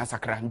bibre na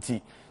sakra nti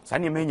saa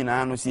niam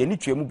nyina no se ani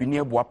tuamu bi ne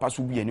eboa pa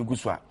so bia ne gu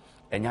so a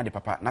enya de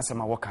papa na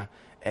sema woka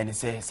ene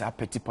se saa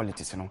petty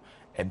politics no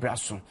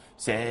ebraso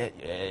se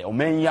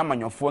oman ya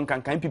manyofo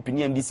nkankan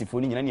pipini NDC fo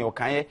ni nyina ne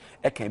wokan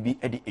eka bi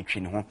ede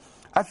etwe ne ho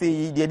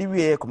afi de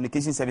we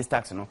communication service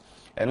tax no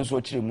eno so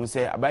chire mu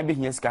se aban be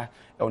hia sika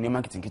oni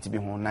marketing kiti bi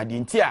ho na de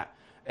nti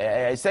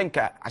a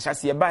senka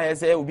ahyase ye ba ye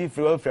se obi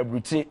frɛ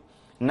brutire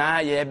na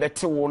ye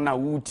bete wo na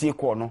wutie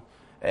ko no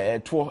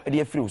to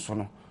de afiri so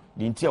no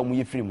de nti a mu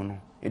ye firi mu no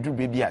eduru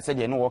be bi a se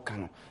de no woka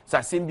no sa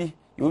asem bi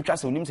ye wotwa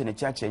se onim se ne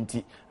chiacha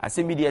nti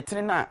asem bi de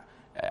etere na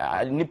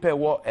nipa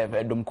wo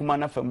Adom kuma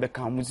na fam be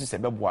kan mu sise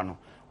beboa no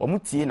omu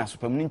tie na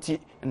sopam nti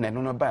na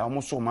no no ba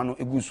omu so ma no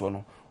egu so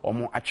no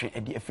omu atwe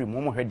edi afiri mu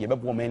omu hwe de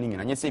beboa ma ni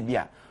nyina nye se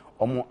bia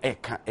omu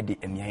eka edi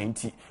emia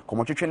nti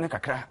komo twetwe ne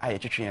kakra aye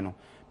twetwe no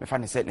me fa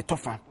ne se ne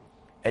tofa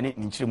ene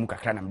ni nkyire mu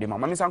kakra na mde ma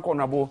mami sanko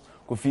na bo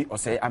kofi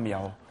osai amia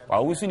ho wa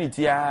wusu ni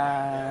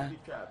tia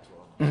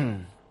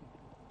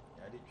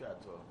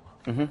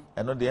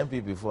eno de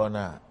MPP for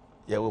na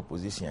ye wo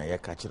position ye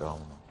ka kire ho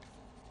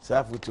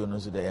sa futu no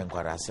so de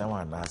enkwara asem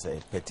ana say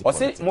petty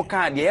politics o se mo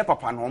ka de ye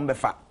papa no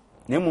mbefa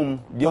na mum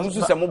de mo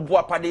so se mo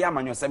boa pade ya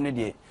amanyosem ne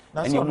de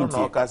ene mu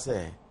ti ka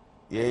say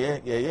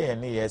ye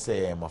ni ye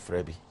say ye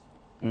mofra bi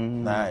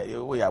na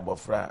wo ya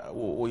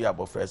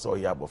abofra so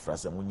ya abofra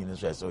se mo nyini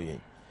so ye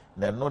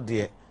na no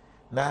de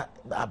na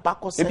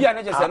abako se e bia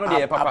na je se no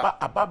de papa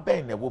aba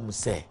ben na wo mu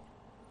se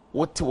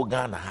wo ti wo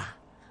Ghana ha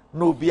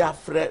na obi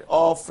afre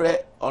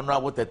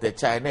honorable tete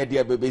chai na de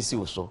abebesi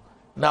wo so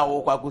na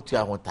wo kwakutu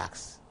ahon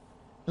tax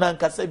na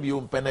nkasa bi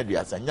o mpene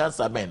duasa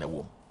nyansa ben na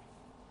wo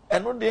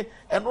ɛno de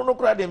ɛno no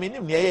kora de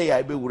menim ne ɛyɛ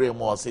ya be wure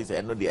mo ɔse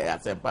sɛ ɛno de ɛyɛ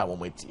asɛmpa mo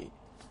matie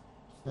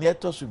ne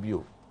ɛtɔ so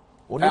bio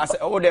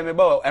o de me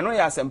ba ɛno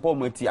yɛ asɛmpa o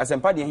mati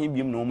asɛmpa de hin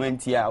biem no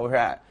mantie a wo hwɛ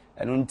a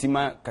ɛno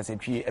ntima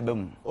kasatwi ɛba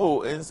mu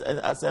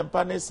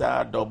asɛmpa ne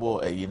sa double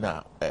ɛyi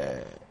na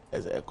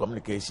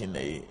communication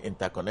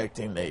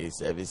interconnecting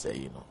service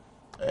ɛyi no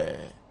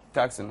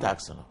tax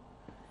no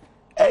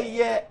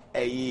ɛyɛ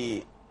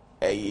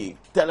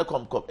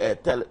telecom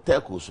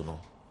telcos no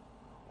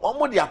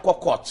wɔn de akɔ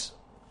court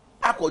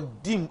akɔ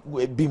dim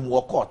bim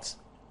wɔ court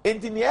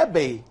enti ne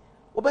ɛbɛyi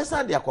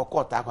wobɛsan de akɔ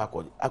court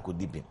akɔ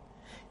di bim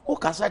wo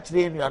kasa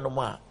kyerɛ nuanom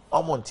a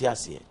wɔn nte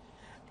aseɛ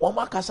wɔn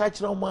akasa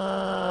kyerɛ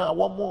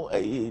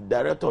wɔn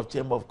director of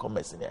chamber of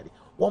commerce ne ade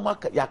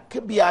wɔn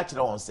yaka bi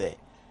akyerɛ wɔn sɛ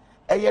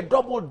ɛyɛ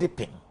double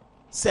dipping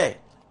sɛ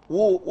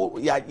wo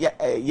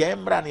yɛn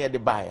mmara ne yɛde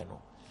baeɛ no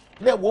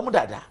na wɔn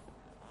dada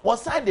wɔn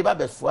san de ba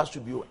bɛfoa so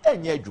bio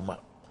ɛnyɛ adwuma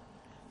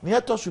ne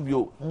ɛtɔ so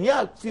bio ne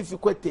a fifi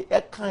kwete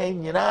ɛka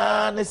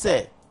nyinaa ne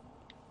sɛ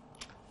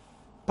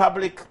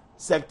public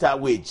sector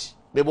wage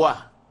beboa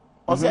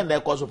ɔsɛ na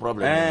ɛkɔ so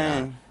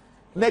problem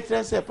na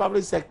kyerɛ sɛ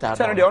public sector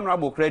sɛ the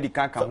honorable credit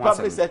can come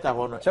public sector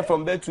hɔ no sɛ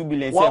from 2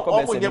 billion sɛ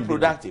ɛkɔ bɛ 7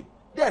 productive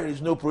there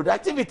is no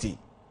productivity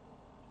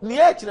ne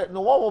ɛkyerɛ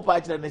no wɔn mo pa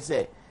kyerɛ ne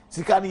sɛ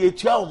sika no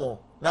yɛtua wɔn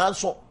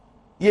nanso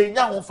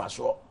yɛnya ho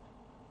mfasoɔ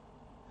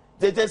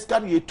tete sika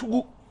no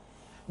yɛtugu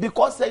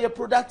because say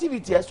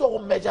productivity ɛsɛ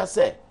wɔn measure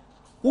sɛ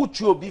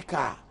wotu obi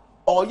ka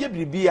ɔyɛ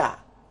biribi a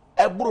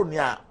ɛboro ne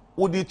a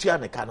wodi tua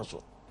ne ka no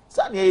so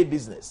saa ne ɛyɛ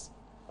business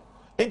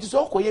nti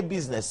sɛ ɔkɔyɛ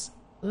business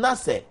na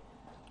sɛ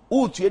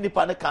wotu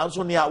nipa ne ka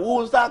nso ne a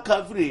wo nsa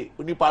ka firi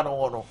nipa no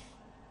ho no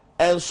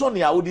ɛnso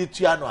ne a wodi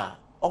tua no a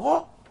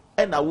ɔhɔ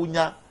ɛna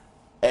wonya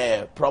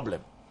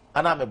problem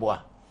ana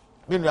meboa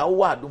me nua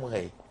wo wɔ adom ha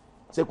yi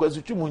sɛ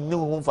kwasutwu mu ne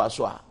ho mfa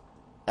so a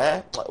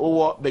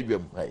wowɔ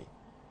badwam ha yi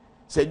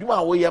sɛ dwuma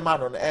a woyɛ ma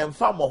no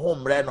ɛmfa mo ho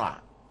mmerɛ no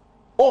a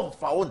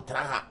ɔmfa wo ntena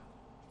ha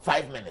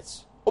 5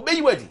 minutes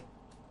obɛyi wadi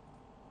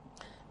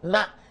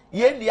na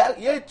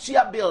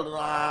yɛtua bill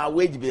no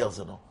wage bills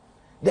no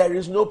there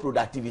is no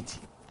productivity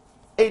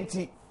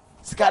enti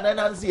sika na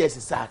nansi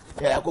yɛsisa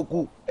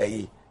yɛakɔku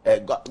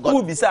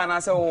who bisa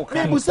anaasɛ wo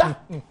ka busa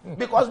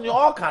because ne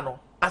ɔka no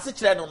ase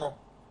kyerɛ no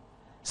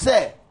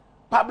sɛ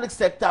public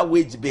sector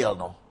wage bill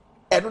no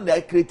ɛno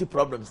na create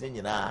problems ne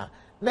nyinaa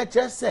na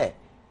kyerɛ sɛ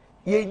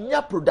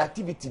yɛnya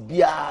productivity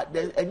biara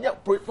ɛnya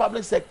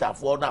public sector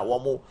for na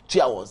wɔn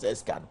tua wɔn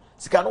sɛ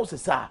sika no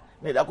sisa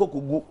na yɛde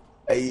akɔkugu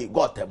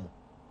gɔta mu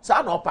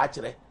saa na ɔpa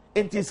kyerɛ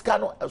nti sika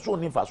no ɛso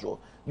nifa so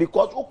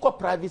because wokɔ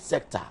private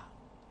sector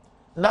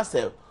na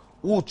sɛ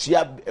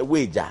wotua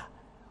wage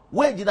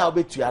na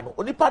wobɛtua no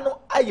onipa no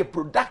ayɛ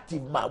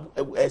productive ma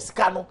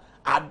sika no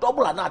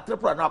adouble na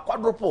triple na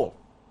quadruple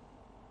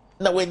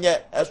na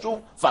wenye ɛso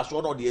fa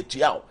so no de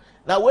atua o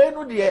na we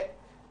no de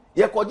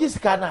yɛkɔgye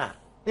sika na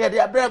yɛde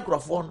abrɛ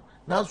nkrɔfo no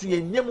nanso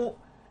yɛnyɛ mu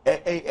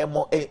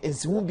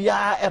nsihu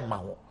biara ɛma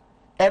ho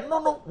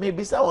ɛno no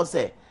mebisa wɔ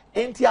sɛ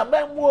enti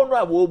amammuo no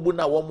a wɔbu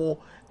na wɔn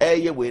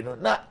ɛyɛ we no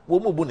na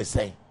wɔn bu ne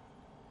sɛn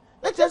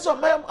na kyerɛ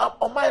sɛ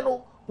ɔman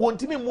no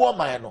wɔntimi mu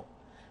ɔman no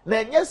na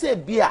ɛnyɛ sɛ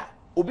bia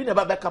obi na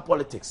ba bɛka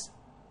politics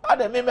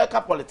ada me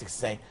mɛka politics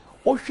sɛn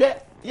wohwɛ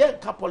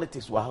yɛnka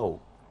politics wɔ ha o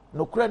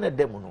nokura na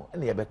dɛm no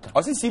ɛna yɛbɛka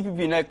ɔsi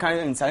CPP na kan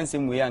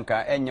nsansɛm wei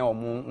anka ɛnyɛ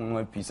ɔmo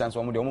nwa pisa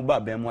nso ɔmo de ɔmo ba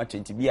ban mu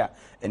akyenti bi a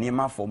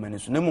ɛnɛma afɔ ɔmo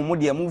so na mo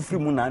de ɔmo firi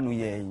mu na anu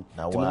yɛ yi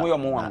ti mo yɛ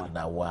ɔmo wama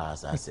na wa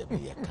asasɛm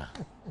yɛka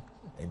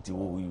enti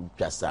wo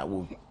twasa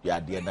wo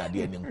yadeɛ na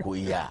adeɛ ne nko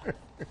yi a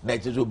na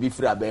kyerɛ sɛ obi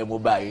firi aban mu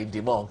ba yi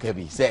nti ma ɔnka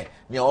bi sɛ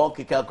nea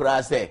ɔkeka koraa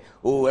sɛ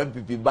o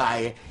MPP ba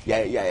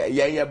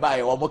yɛ ba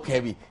yɛ ɔmo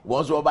ka bi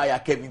wɔn nso ɔba yɛ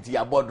aka bi nti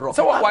yɛabɔ dorɔ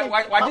sɛ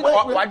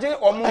wagye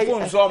ɔmo mfo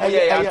nso ɔmo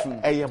yɛ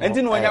yɛatom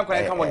enti na wɔnya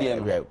kora ka mo deɛ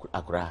no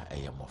akora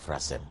ɛyɛ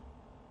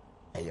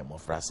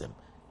mmɔfrasɛm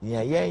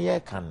nea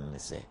yɛyɛ ka no ne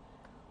sɛ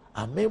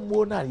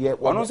amemmuo no a yɛ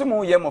ɔno nso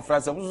mo yɛ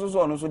mmɔfrasɛm nso so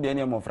ɔno nso deɛ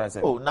ne yɛ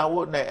mmɔfrasɛm o na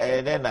wo na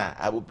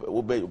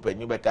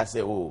wopɛnyu bɛka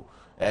sɛ o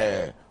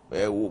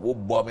wo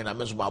bɔ me na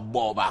me so ma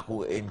bɔ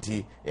baako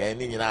enti ne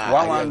nyinaa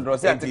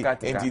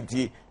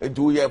enti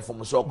wo yɛ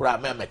mfomso kora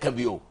me mɛka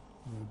bi o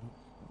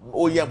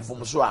o yɛ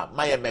mfomso a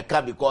ma yɛ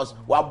mɛka because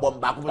wa bɔ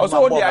baako me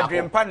so de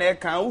adwempa na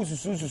ɛka wo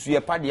susu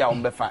yɛ pade a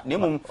ɔmbɛfa ne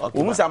mum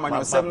wo musa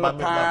amanyɔsɛm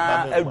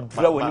pa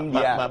adura wɔnim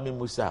dia ma me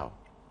musa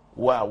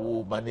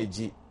wo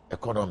manage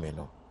economy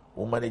no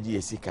wo manage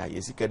yesika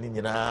ni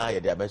nyinaa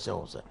yɛ de abɛhyɛ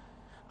wo sɛ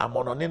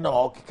amonone na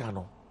ɔkeka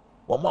no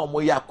wɔn a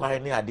wɔyɛ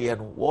akwan ne adeɛ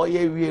no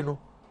wɔyɛ wie no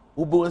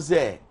ubo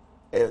say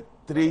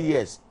 3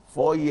 years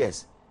 4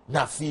 years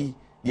na fi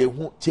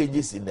yehu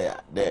changes in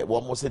the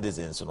one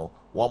citizens no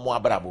one more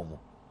abrabo mu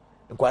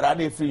nkwara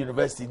na free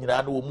university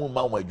nyina na wo mu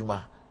ma wo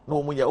adwuma na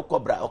wo mu ye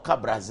oka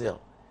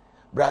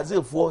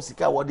Brazil for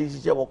sika wo de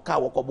hihye wo ka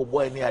wo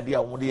kɔbɔbɔ ani ade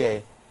a wo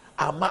de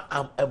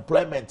ama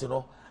employment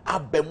no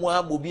abemu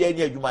amobi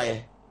ani adwuma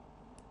ye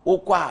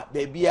okwa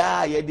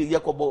bebia ye de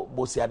yekobo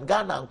bosia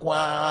Ghana nko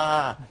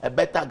a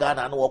better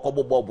Ghana no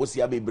wokobo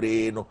bosia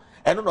bebre no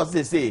eno no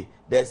say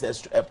there's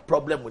a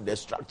problem with the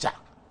structure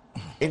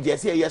in the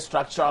say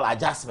structural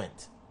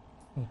adjustment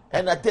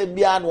and a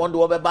tembia no one do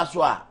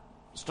baswa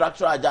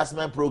structural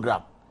adjustment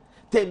program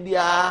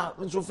tembia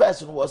nso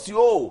first was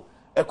yo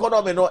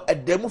economy no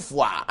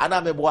edemfua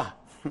anameboa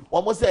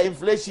almost say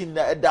inflation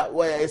that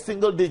were a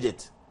single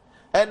digit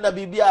and na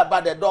bibia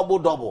about the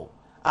double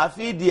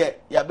afi de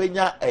ya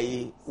benya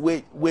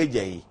wage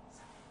yi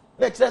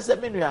na kire se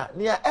menua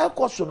nia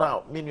ekoso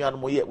na menua no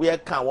we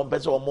ka won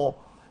pese omo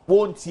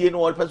won tie no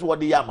won pese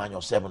wode ya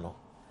amanyosem no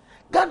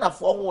Ghana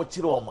for ho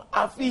kire omo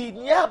afi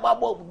nia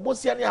mabo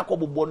bosia ne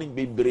akobobo no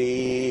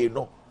bebre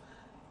no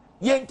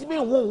ye ntimi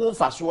hu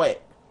faso e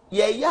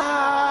ye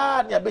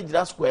ya ne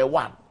abegira square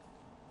 1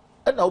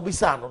 e na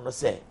obisa no no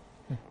se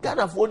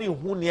Ghana for ni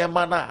hu ne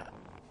ma na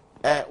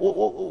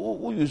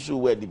who you should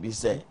where be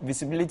say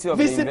visibility of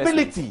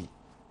visibility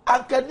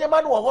anka ne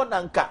ma no ho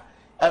na nka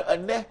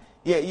ne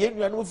ye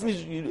nuanu free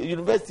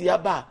university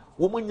aba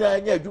wo munya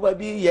nya adwuma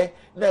bi ye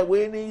na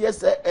we ni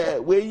yes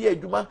we ye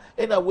adwuma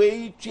na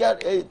we tua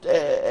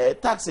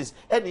taxes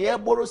and ye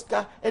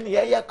boroska and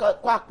ye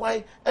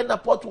kwakwan na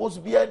port was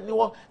bi ni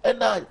wo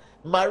na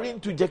marine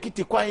to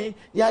jakiti kwan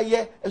ya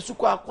ye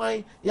esukwa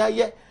kwan ya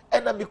ye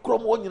na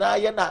mikrom wo nyina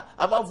ye na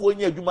amafo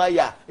nya adwuma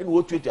ya na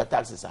wo tua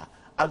taxes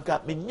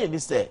anka menye ni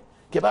se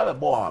ke ba be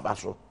bo aba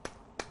so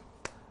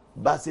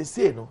ba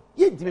se no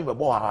ye ntimi be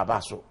bo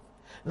aba so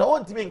na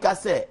won ntimi nka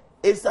se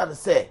esan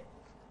se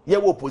ye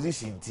wo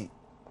opposition ti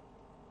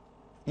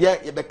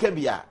ye be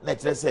kebia na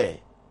kire se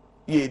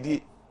ye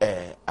di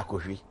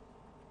akohwi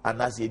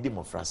anase ye di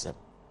mofrasem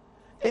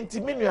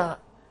ntimi nua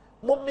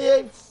mo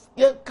me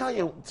ye kan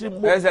ye ntimi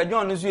mo esa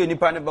John nso ye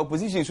nipa ne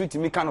opposition so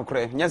timi kan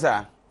okre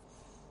nyesa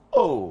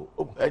oh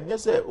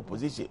nyesa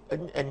opposition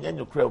enye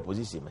nyokre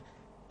opposition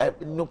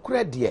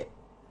nyokre de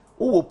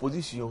wo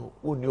opposition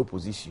wo ni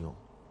opposition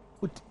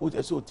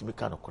wo so timi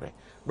kan okre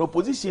no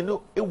opposition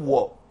no e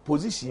wo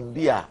position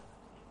bi a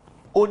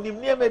onim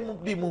ne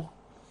bi mu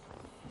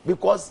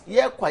because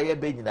ye kwaye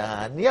be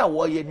nyina ne a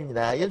wo ye ni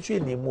nyina ye nso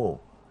eni mu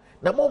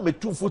na mo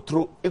metu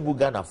futuro egu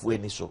Ghana fo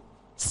ani so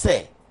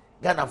se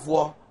Ghana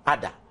fo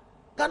ada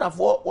Ghana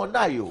fo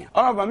wonayo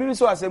ba mi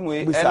so asemu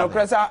e no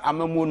kresa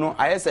amamu no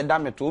ayese da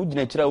meto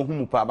ugina kira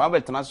ohumu pa ba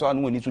betena so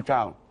anu ani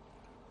tutwa o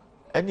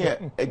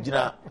ene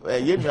egina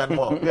ye nuan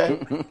mo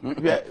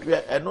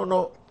we eno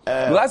no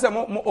last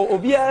mo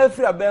obi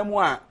afri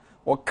abamu a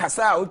o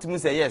kasa otimi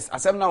say yes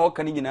asem na wo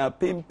kan nyina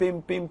pem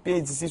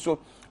sisi so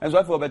enzo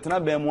afi obetena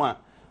bamu a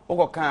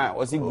wo kan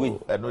o si gui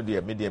eno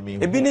de me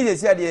ebi ni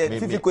yesi ade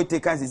fifi kote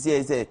kan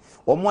sisi say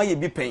o mo ye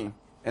bi pen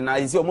na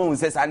yesi o mo hu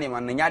say sa ne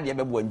man nya de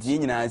bebo nji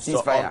nyina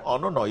ceasefire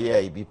ono no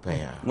ye bi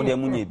pen a mo de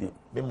mu nya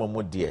bi me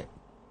mo de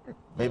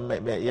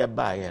me ye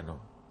ba ye no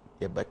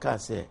ye be ka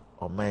say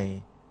o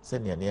man se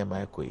ne ne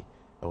ma ekoi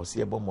e wo se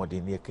ye bo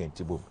modern ye kan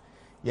tibom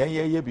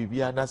ye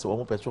bibia na se wo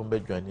mo person be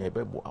dwan ye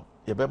be bo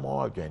ye be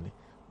mo adwan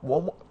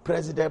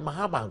President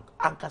Mahama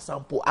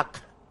Ankasampo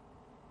Aka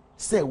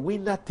say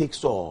winner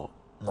takes all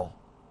no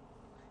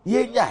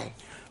ye nyai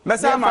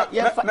mesama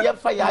ye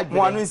fire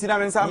mo anu nsina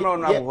me nsamro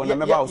no abo na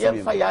meba oso bi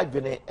ye fire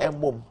adwene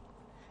emmom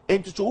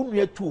ento wo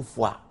nua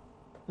tuufo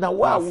na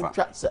wa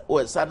wutwa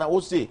o sana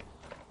wo se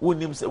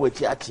wonim se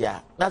wachi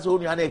achia na se wo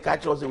nua na ka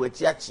kire se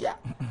wachi achia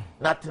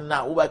na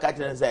tena wo ba ka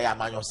kire se ya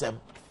manyosem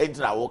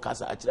entra wo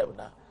kasa akire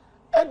na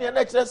ene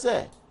na kire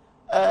se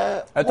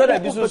atoda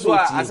bi so so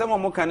asemo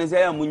mo kan se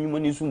ya munyum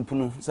ni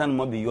sumpunu san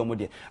mo be yo mo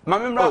de ma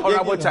memra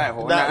honorable chai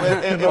ho na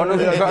ono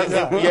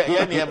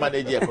ye ne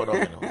manage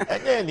economy no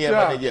enye ne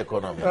manage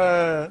economy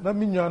na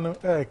minwa no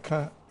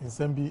ka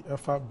nsem bi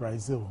efa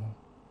Brazil ho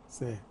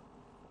se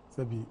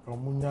bi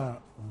omunya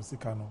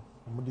omusika no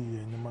omudi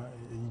ye nyuma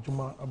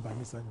ejuma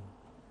abani sanyi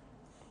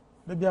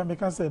na bia me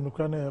kan se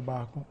nukra na e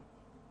ba ko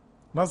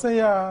na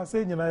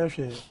se nyina ye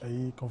hwe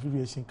ayi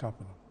confederation cup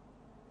no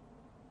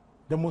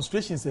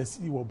demonstrations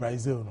see what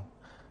Brazil no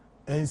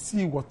and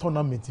see what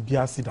tournament be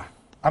asida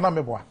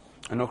anameboa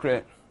no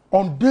correct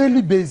on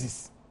daily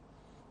basis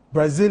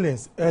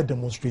Brazilians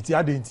demonstrate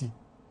adenti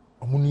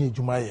omuni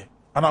ejuma ye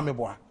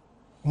anameboa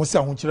mo se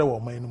ahonkyere wo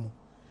man no mu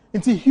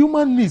nti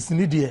human needs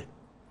ni de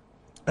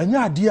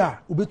anya ade a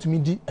obetumi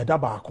di eda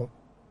baako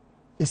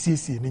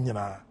esiesie ni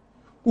nyina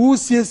wo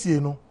siesie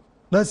no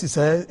na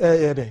sisa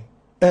den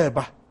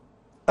ba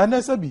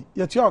anasa bi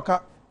ye tia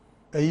oka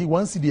ayi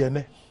 1 cedi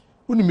ene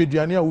uni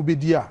mediane a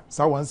wobedi a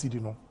sa 1 cedi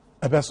no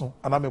ebeso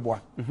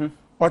anameboa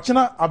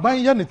ochina aban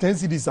ye ne 10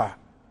 cedis a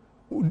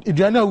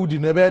eduane a wudi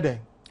no ebe den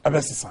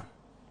ebesisa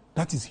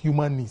that is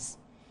human needs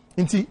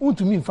nti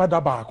untumi mfa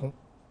da baako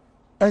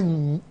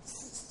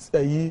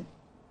ayi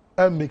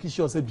make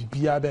sure say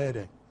bibia be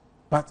there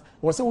but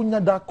we say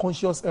unya that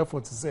conscious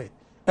effort to say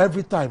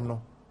every time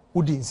no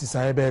wudi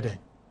insisa ebe there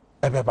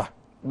ebeba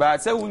ba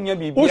say unya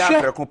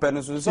bibia prekope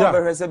no so be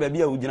hwese ba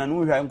bia wugina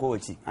no hwa nko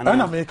wachi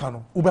ana make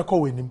no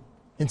ubekọ wenim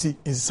nti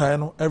insisa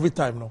no every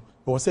time no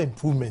we say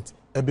improvement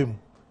ebem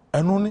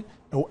eno ne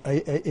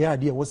e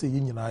ade we say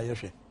yinyina ye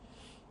hwe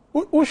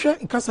wo hwe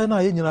nkasa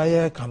na ye nyina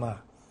ye kana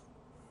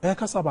e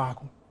kasa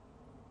baako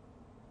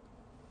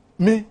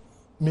me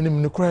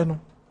minim ne kra no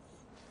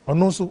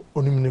ono so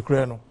onim ne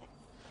kra no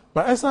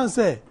but esan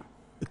say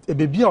e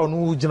bebia ono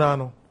wugina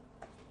no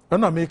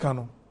ɛna America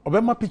no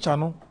obema picture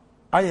no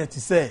ayɛ ti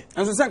sɛ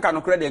enso sɛ nka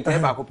no credit nka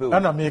ba akopɛ o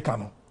ɛna America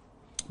no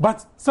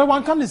but sɛ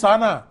wan kan ni saa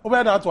na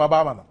obɛ da to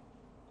aba no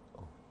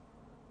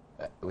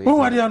who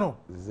are no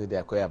ze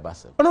dia koya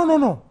basa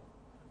no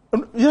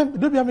ye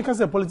do bia me ka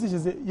say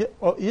politicians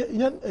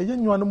ye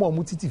nyuano mo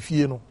amutiti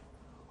fie no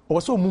o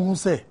so mu hu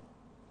say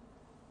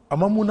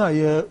amamu na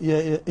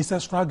ye is a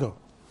struggle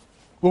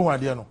who are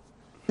no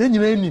ye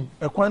nyina enim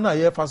ekwan na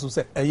ye fa so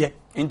say eye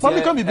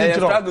mami kan bibi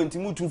nchiro struggle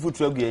ntimu tu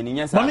fotu agu ani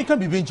nya sa mami kan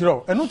bibi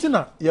nchiro eno ti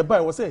na ye bai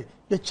wo say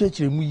ye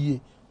chechire mu yie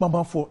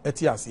mamafo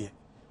eti ase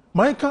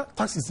man ka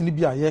taxes ni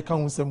bia ye ka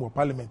hu sem wo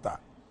parliament a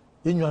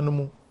ye nyuano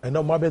mu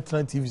ena mo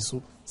abetran TV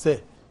so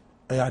say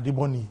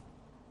adiboni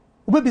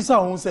ubebisa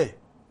ho say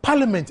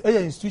parliament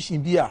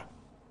institution bi a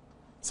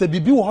say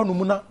bibi wo hono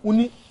mu na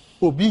uni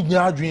obi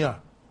nya adwen a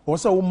wo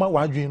say wo ma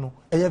wa adwen no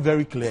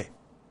very clear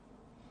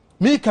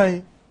me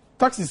kan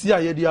taxes ya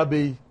ye dia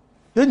be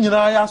ye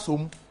nyina ya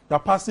som ya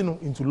passing no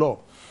into law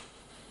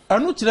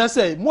anu kire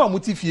say mu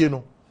amuti fie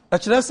no e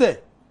kire say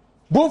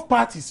both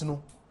parties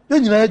no ye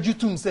nyina ya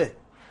jutum say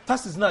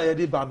taxes na ye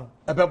de ba no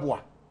ebeboa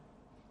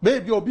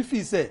baby obi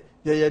fi say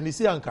ye ni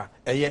say anka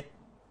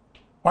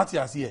what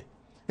you see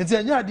nti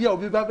anya ade a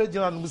obi ba be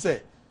gina no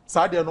say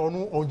saa de no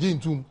no onje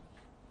ntum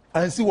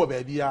ansi wo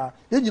ba bia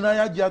ye nyina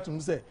ya gi atum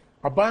say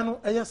aban no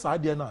eye saa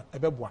de na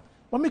ebeboa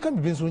ma me kan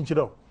bibi nso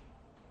nkire o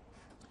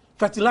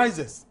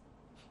fertilizers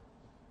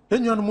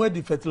enyo no mo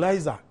di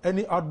fertilizer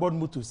any outboard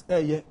motors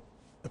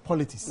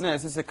politics na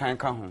ese kan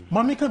ka ho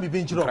ma me kan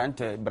bibi nkire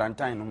o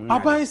brantan no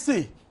aban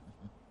say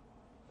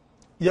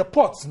ye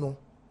ports no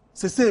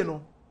sese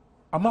no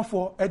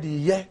amafo e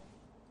di ye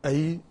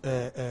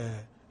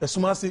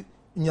esumase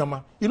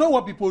nyama. You know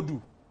what people do?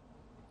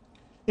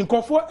 In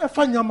Kofo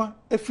efa nyama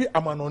efi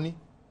amanoni.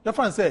 You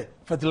fan say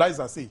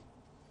fertilizer say.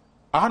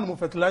 Ahanu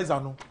fertilizer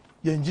no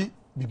yenji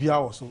bibia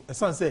also.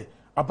 Esan say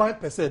aban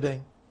pese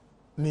den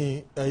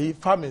ni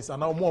farmers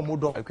ana omo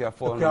do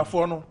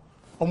akuafo no.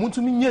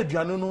 Omuntu mi nya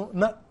aduane no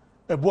na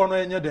ebo no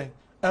enye den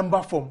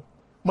emba form.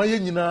 Ma ye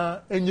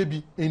nyina enye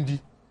bi endi.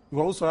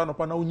 You also na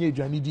pa na onye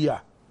aduane di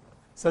a.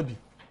 Sabi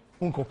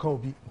unkoka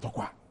obi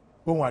ntokwa.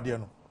 Won ade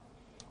no.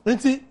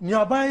 Nti ni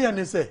aban ya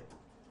ne say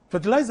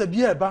fertilizer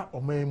bi eba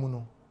oman mu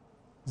no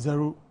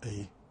 0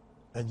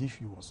 enji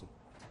fi wo so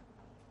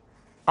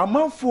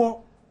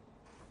amanfo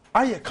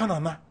aye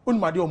kanana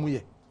onimade omu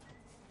ye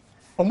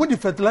omu di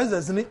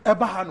fertilizers ni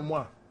eba ha no mu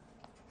a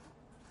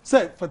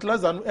say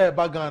fertilizer no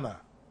eba Ghana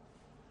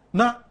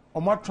na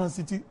omu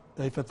transit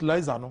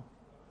fertilizer no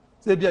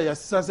say bia ya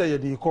sisa say ye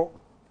de ko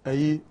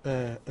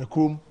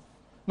ekrom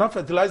na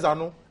fertilizer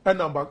no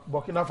enam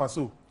Burkina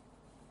Faso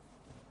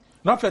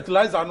na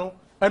fertilizer no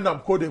enam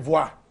Côte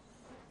d'Ivoire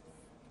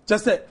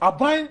just say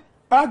aban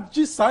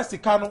agi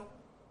sika no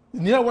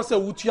ne wose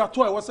wutua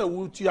to wose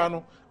wutua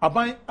no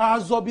aban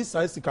azobi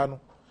sika no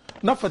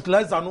na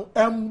fertilizer no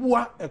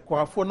emboa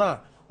ekwafo na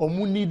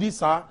omu nidi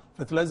sa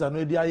fertilizer no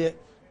edi aye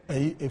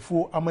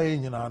efu amaye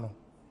nyina no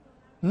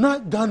na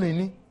Ghana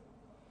ni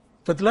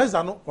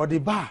fertilizer no odi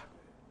ba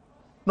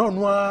na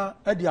onu a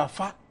edi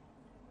afa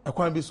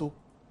ekwan bi so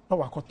na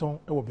wakoton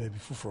ewo baabi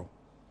fufuro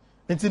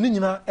enti ni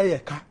nyina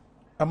eyeka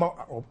ama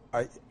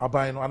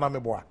aban no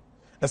anameboa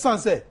esan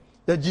say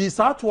the G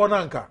Sato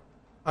nanka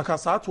aka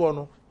Sato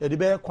no ye de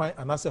be kwan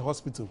anase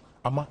hospital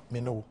ama me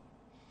no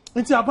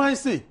nti aban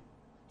se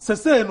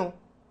no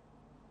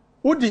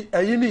wodi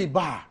eyini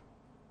ba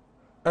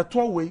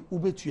eto we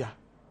ubetua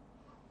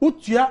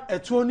utua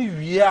eto ni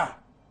wie a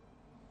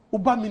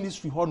uba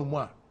ministry ho no mu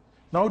a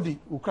na wodi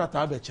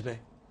ukrata aba kire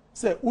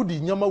se wodi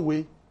nyama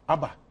we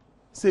aba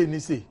se ni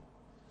se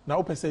na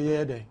wo pese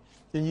ye den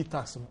yenyi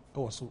tax no e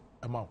wo so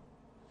ema wo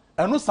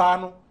eno saa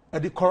no e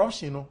di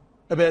corruption no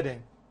ebe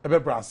den ebe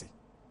brasi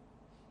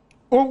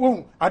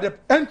at the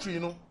entry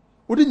no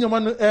odi nyama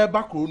no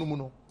back kro no mu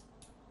no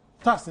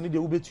tax ni de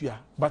wo betua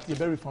but the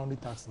very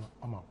found tax no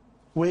ama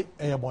we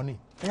boni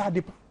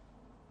adipa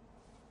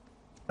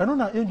eno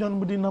na enjo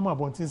no di nam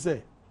abontin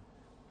say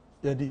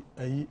ye di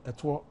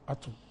eto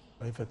ato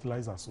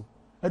fertilizer so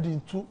e di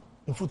ntu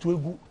mfutu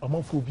egu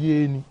amanfo bi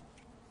eni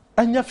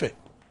anya fe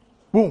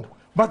boom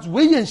but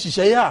we ye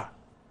nhihye ya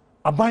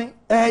aban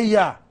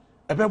ya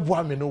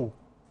ebeboa me no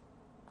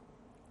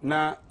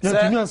na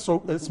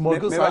small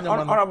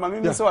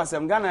mami so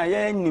asem Ghana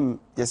ye nim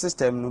the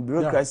system no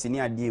bureaucracy ni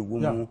ade ewo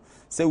mu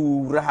se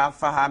wura ha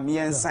fa ha me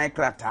ensan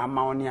krata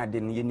ma oni ade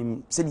no ye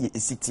nim se de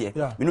esitie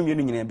menum ye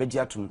no nyina be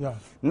giatum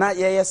na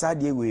ye sa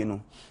ade ewe no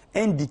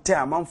en detail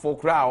amanfo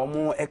kra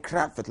omo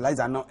ekra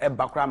fertilizer no e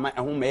ba kra ma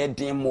ehun me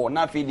den mo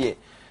na fe de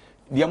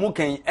mo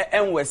kan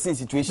en worsen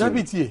situation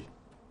bitie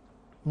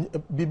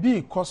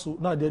bibi koso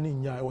na ade ni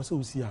nya e wo se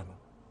usia no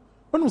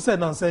when we say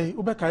Nancy,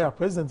 Ubekaya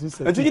president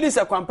is a judy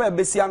say compare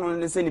Bessiano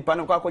and the same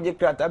Panaco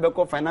Krata,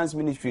 Beco Finance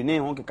Ministry,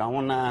 name on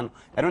Kikawana,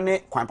 I don't know,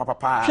 Quan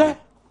Papa.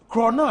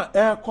 Crona,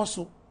 air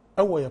coso,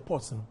 a way a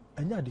person,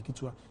 and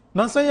Yadikitua.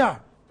 Nancy,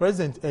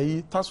 president,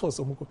 a task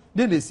force,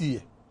 then they see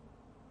ye.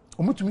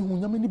 Omutumi, who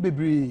yamini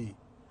baby,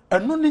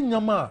 and no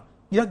Yama,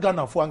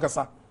 Yagana for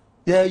Angasa,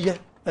 yeah,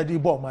 a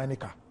debor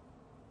minica.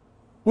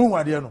 Who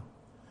are there no?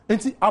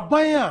 enti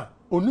aban a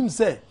onum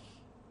sɛ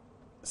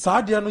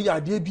saa deɛ no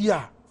yɛ adeɛ bi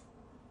a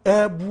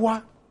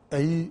ɛboa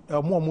ɛyi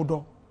ɔmo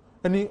dɔ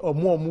ɛne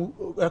ɔmo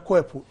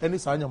ɛkɔ ɛpo ɛne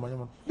saa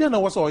nyamanyama deɛ na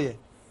wɔsɛ ɔyɛ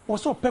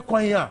wɔsɛ ɔpɛ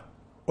kwan a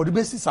ɔde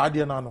bɛsi saa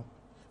deɛ no ano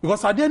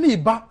because adeɛ no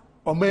iba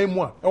ɔman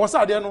mu a ɛwɔ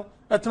sɛ adeɛ no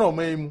ɛtena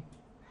ɔman mu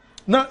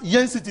na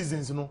yɛn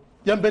citizens no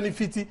yɛn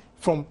benefit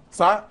from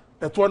saa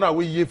ɛtoɔ no a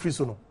wɔyie firi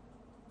so no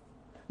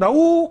na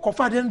wo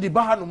kɔfa adeɛ no de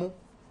ba ha no mu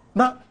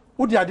na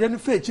wode adeɛ no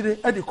fa akyire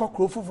ɛde kɔ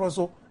kuro foforɔ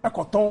so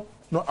ɛkɔtɔn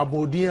no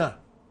abɔɔden a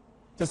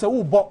kyɛ sɛ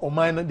wobɔ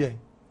ɔman no deɛ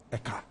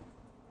ɛka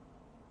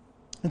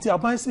nti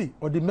aban si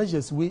ɔde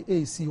measures wei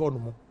ɛɛsi hɔ no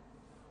mu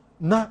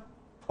na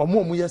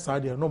ɔmo yɛ saa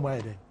deɛ no ɔmo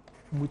ayɛ dɛ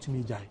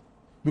ɔmotumi gyae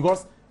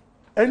because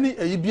ɛne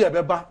ɛyi bi a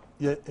ɛbɛba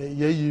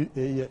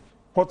yɛ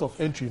port of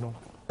entry no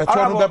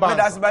ɛtoɔ no bɛba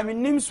that's by me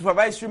name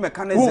supervisory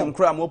mechanism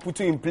kura mo put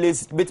in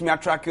place bet me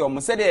attract you mo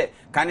say de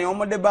kan e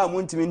omo de ba mo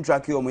ntimi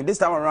track you this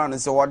time around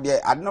say what there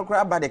ade no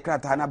kura ba de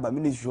krata na ba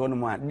ministry ho no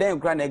mo a then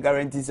kura na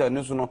guarantee say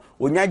no so no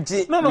onya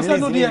je no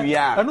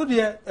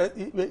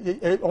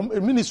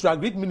ministry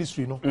agreed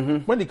ministry no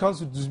when it comes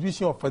to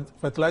distribution of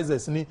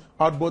fertilizers ni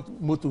outboard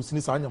motors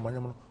ni sa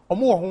anyamanyam no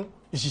omo wo ho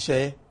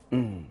nhihye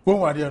wo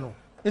ho ade no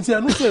nti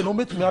anu say no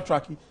metumi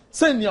attract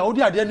say nia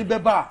odi ade ni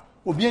beba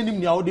obi anim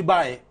nia odi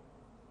baaye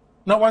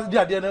na wa di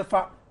ade na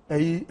fa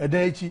eyi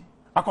edan echi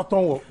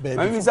akoton wo baabi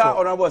mami sa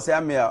honorable say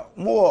am ya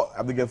mo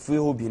abedwafue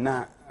ho bi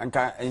na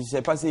anka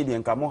nhye pa say di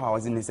nka mo ha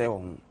wazi ni say wo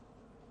ho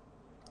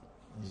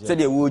say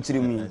de wo chiri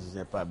mu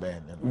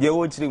de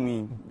wo chiri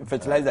mu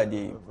fertilizer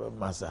de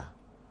masa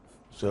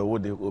so wo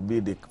de obi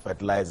de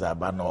fertilizer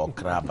ba na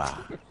okraba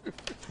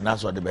na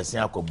so de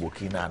besia akọ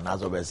na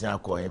so besia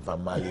akọ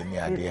infamali ni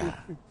ade a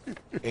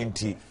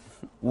enti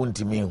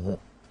wuntimi hu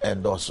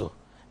endoso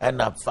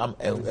na farm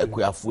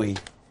ekuafue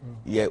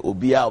ye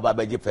obi a oba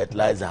beje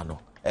fertilizer no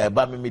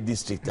eba me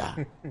district a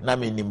na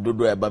me nim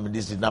dodo eba me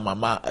district na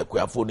mama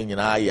ekuafo no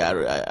nyina ya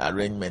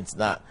arrangements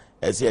na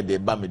ese de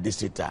eba me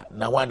district a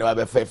na one de ba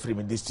be free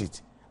me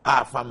district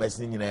a farmers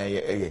ni nyina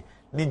ye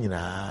ni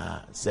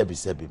nyina sebi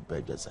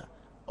mpejasa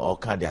o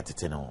kan de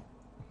atete no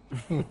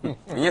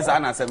yes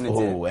ana 70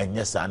 oh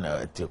yes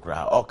ana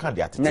tekra o kan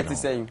de atete no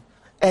say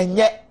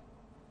enye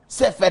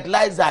se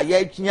fertilizer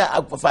ye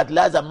twa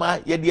fertilizer ma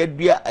ye de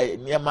adua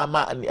ne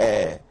mama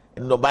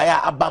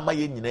nobaya abama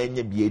ye nyina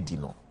enye bi edi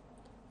no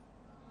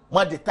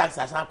mo de tax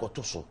asan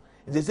koto so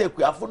nze se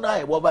kuafo na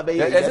e wo ba be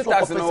ye so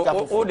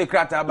o de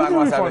krata aba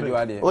no asabe de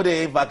wade o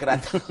de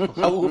vakrata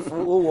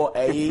wo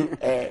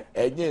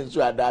enye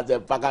nsu ada ze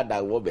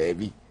pakada wo ba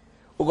bi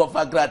o ko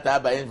fakrata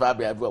aba en fa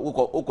ba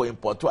o ko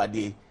import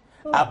ade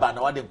aba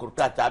na wade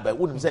krata aba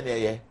wo nim se ne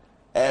ye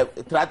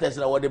tratters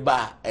na wode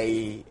ba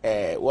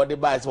wode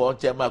ba se won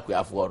chema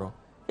kuafo no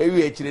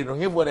ewi echire no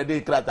hifo na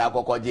de krata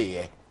akokoje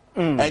ye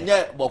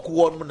enye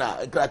bokuwo mu na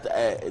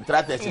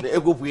tratters na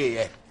egopue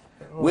ye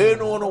we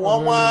no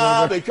won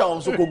wa be twa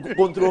on so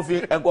control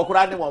fi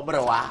enkokora ne mo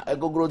mrewa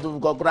egogoro tu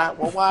kokora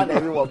won wa na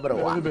bi mo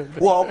mrewa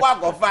wo kwa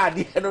kofa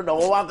ade no na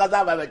won wa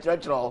kaza ba be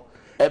chrochro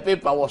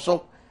paper wo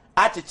so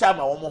achicha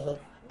ma won ho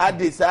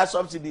ade sa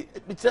subsidy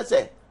bi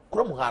tse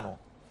krom ha no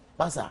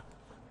masa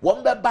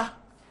won be ba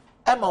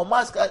ema o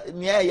maska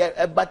nia ye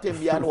ebatem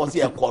bia no wo se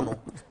ekọ no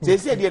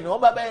se de no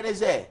ba ba ne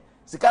se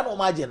sika no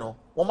ma je no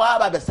wo ma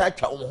ba be sa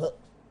twa wo ho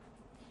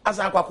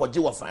asa akwa koje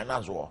wo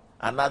finance wo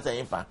anasa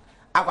infa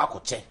akwa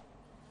koche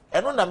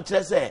eno nam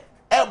kire se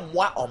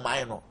emwa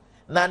oman no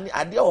na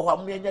ade wo ho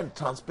amenya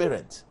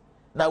transparent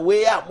na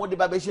we a mo de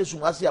ba be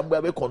hyesu ase am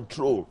ba be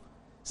control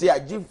se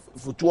agi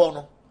futuo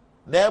no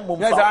na emum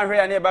fa yes anhwe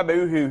ya ne ba ba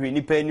hwehwe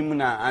nipa anim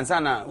na ansa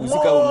na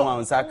usika wo mu a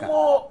unsaka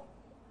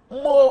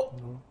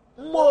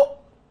mo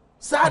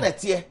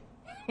sanete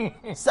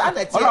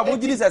ora bo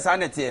gidi se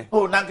sanete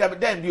oh na nka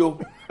dem bio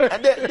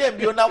dem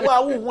bio na wa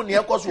hu ne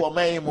ekoso o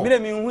man mu mi na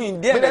mi hu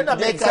inde na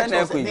be ka ne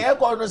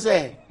ekọ no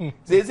se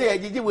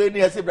agigi we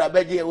ni ase bra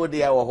beje wo de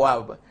ya wo ho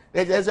aba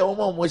ne je se wo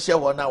mo hye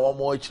ho na wo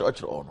mo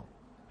chiro no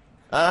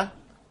ha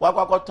wa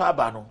kwakọtọ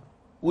aba no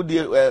wo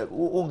de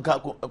wo nka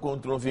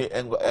control fi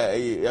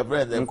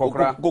friend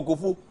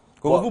kokofu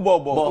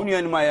bobo unu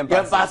anu ma ya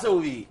pass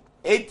owi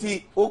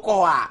eti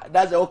ukọ a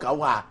that's o ka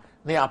wa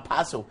na ya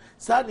pass o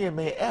sa ne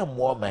me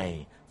emwo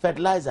man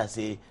fertilizer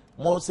say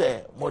mo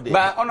say mo de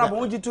ba ona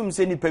bo jitum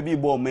se nipa bi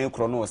bo me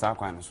kro no sa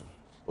kwan so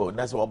oh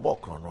na se wo bo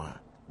kro no a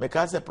me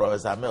ka say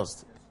Professor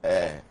Mills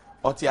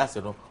oti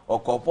ase no o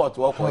comport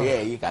wo ko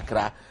ye yi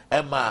kakra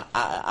e ma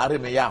are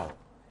me ya ho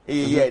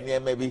ye ni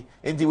e bi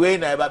nti we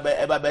na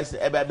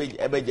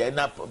eba je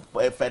na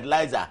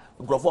fertilizer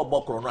nkrofo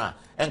bo kro no a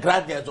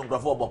enkrante enso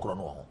nkrofo bo kro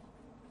no ho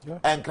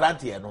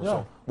enkrante no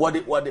so what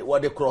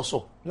the cross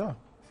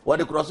what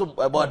the cross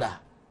border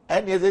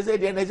and yes say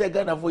dey na say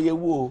Ghana for ye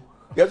wo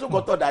yeso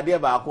koto dade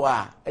ba ko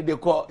a e de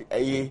ko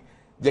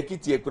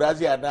jakiti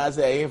ekurasi ana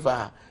say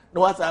infa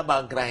no wasa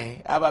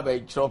bankran aba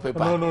be chro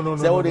paper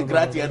say what the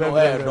grant here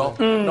no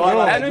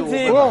no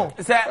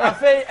anti say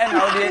afei e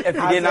na ode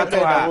afide na to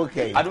ha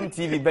Adom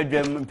TV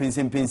Badwam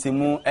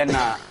pinsem e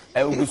na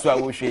ugusu a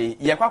wo hwe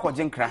ye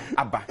kwakọje nkra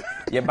aba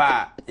ye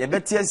ba ye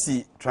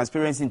betiasi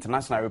Transparency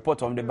International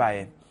report on the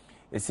buy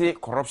say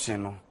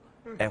corruption no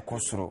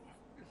ekosoro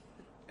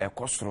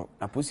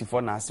na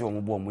posifo na ase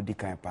omo bo omo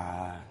dikan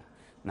pa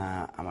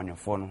na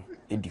amanyofo no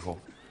edi ho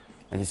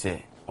na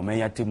say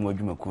omeya temu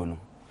adwumakuo no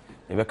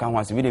ebe ka ho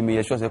ase we dey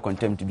me sure say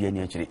contempt bi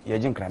ani akire ye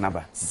gye nkra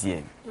naba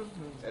sisi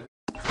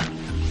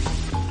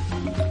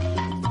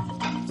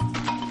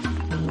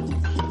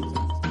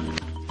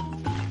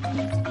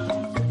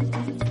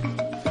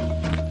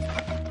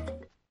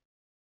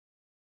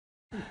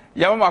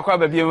ya mama kwa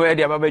babie we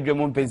dia babadwa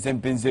mo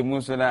pensem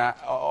mu so na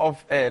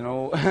off air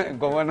no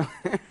go no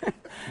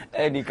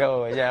edika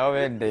o ya o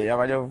be ya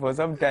bajo for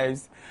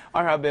sometimes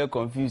I have be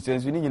confused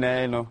so ni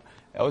nyina no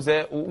I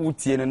say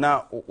utie no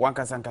na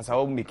wankasa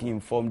o making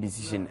informed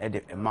decision e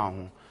de ma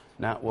ho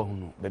na wa hu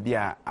no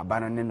babia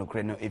abano ne no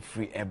kre no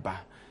free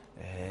eba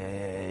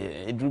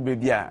edru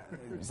babia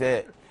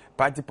say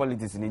party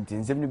politics ni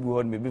nsem ni bi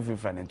ho no be free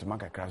friend to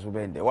makakra so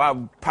be de wa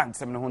pant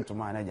sem no ho to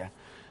ma na ja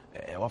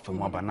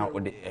wafamu abana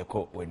ode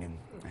eko wenim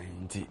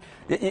nti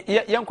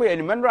yanko ye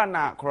ni menra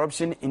na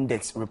corruption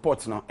index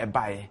report no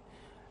ebae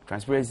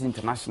Transparency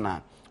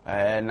International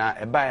na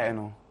ebae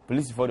no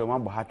police for the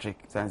one hat-trick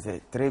say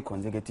 3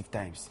 consecutive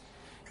times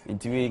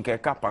nti we nke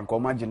cap and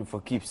imagine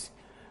for keeps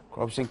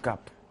corruption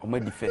cap o ma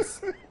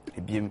defense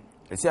ebiem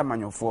esi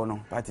amanyofo no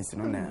parties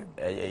no na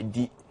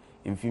di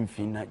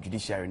infimfin na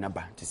judiciary na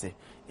ba to say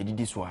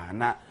edidi so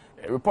na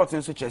report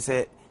no so che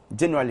say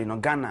generally no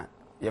Ghana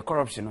your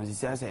corruption no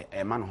say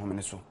man home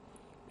so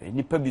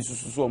nipa bi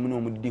susu omo na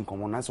omo didi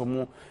nkomo na so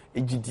mo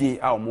ejidie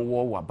a omo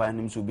wo wa ban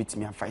nim so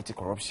betimi fight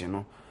corruption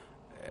no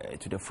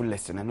to the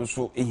fullest na no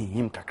so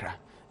ehihim kakra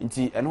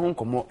nti eno ho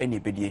nkomo ene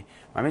bedie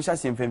ma me sha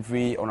sem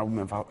free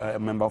honorable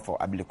member for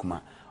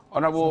Abilikuma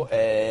honorable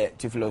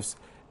Tiflos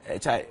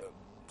chai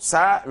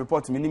sa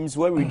report minim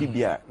so we read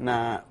bia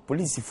na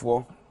police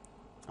for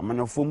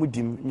amanofo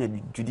mudim na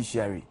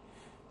judiciary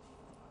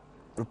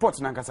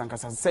report na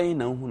nkasa say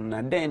na hu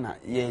na den na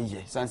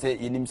ye sanse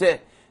yenim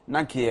se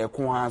na ke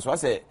ekon ha so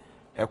ase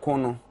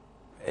ekon no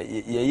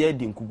ye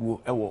di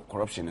nkuguo ewo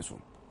corruption so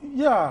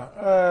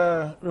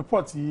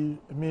report yi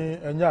me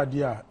enya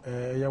ade a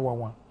ye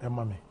wanwa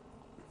ema me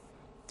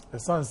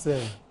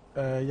sanse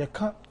ye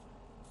ka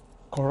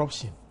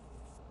corruption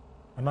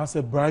and I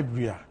say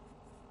bribery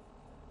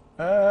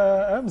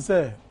am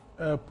say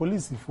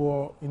police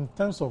for in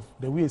terms of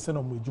the way say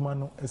no adwuma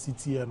no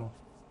SCTA no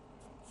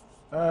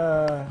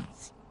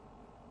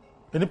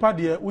enipa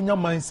de unya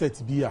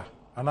mindset bi a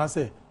ana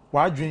say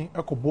wadwen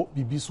ekobo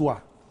bibi so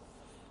a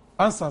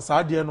ansa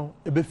saa de no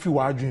ebe fi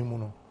wadwen mu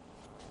no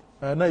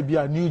na bi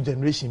a new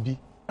generation bi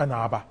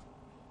ana aba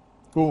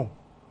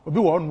obi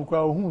wo onu kwa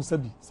ohun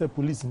sabi say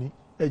police ni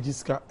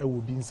ejiska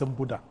ewo bi nsem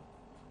boda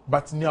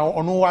but ni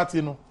onu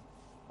wati no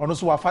onu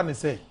so wafa ne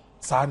say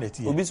saa na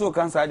tie obi so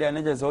kan saa de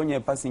na je say onye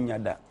passing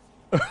da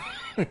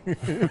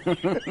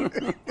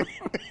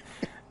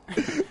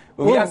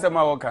obi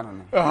asema wo kan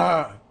no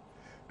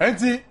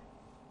enti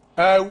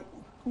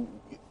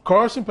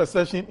corruption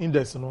perception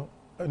index no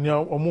ni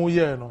omo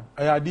ye no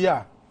ayade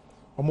a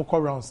omo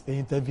call rounds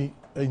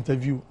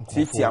interview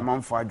titi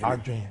amanfo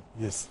adwen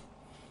yes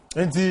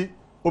enti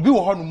obi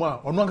wo honum a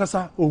ono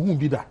ankasa ohun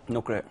bi da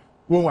no correct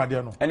wo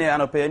wade no ene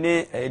anope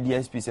ne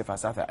DSP se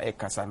fasafa e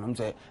kasa no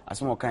mse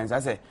asemo kan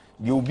say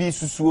de obi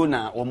susuo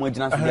na omo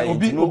agina so bia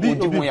enti no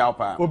obi ho ya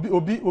opa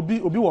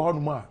obi wo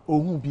honum a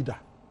ohun bi da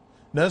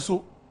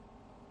nanso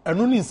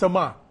eno ni nsem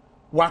a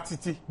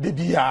watiti de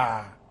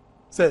bia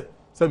say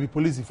be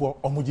police for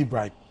omoji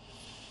bribe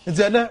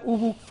enti ene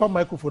ubu fa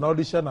microphone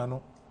audition na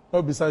no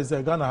no besides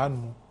say Ghana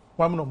hanu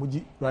one no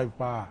omoji bribe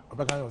pa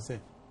obeka yo say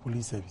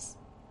police service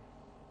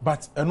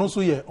but eno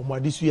so ye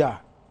omadisu ya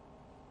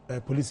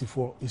police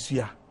for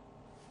isua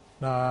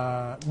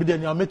na bide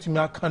ni ametumi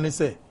aka ne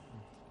say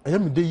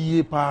ayam de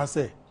yie pa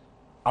say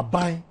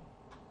aban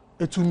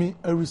etumi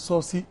a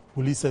resource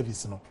police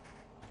service no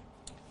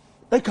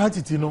e kan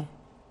titi no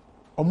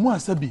omo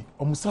asabi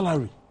omo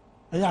salary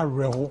eya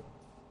reho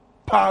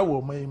pa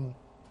wo maimu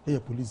e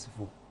police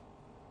for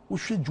wo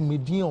hwe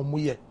dwumedin omo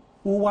ye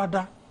wo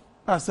wada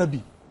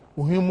asabi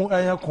ohimu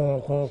eya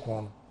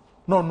kon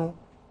no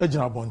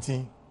ejina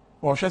bontin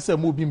o hwe se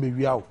mo bi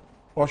mewia o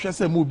hwe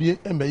se mo bi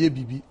emeye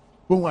bibi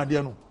wo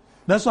ade no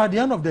na so at the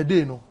end of the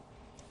day no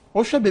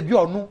o hwe bebi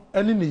onu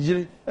eni ni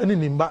yire eni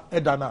ni mba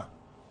eda na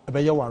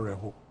ebeye wa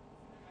reho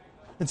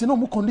it's no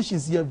more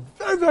conditions here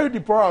very very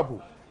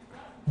deplorable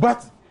but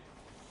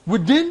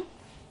within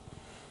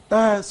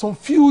some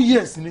few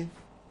years ni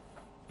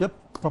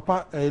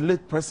papa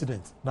late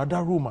president na da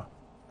Roma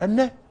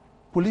ene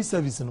police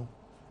service no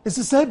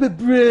esi say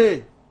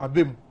bebre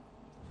abem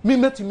me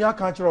metumi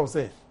aka kire o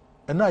say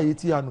ena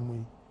yeti anu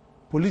yi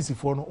police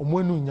for no omo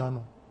enu nya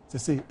no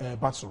say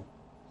basoro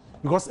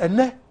because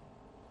ene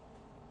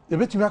e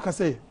betumi aka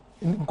say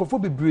nkofo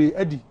bebre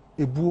edi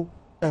ebuo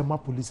ma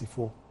police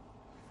for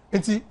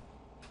enti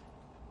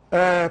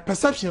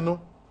perception no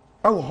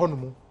awo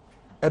hono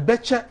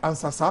ebeche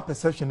ansasa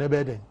perception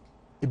ebeden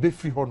ebe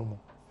free hono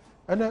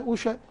ene wo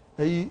hwe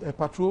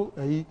patrol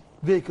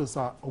vehicles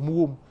are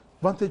omuwom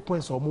vantage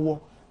points omuwo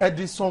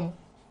edi some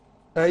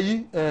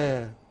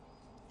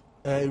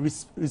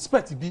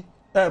respect bi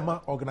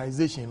ma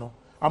organization no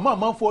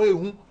ama for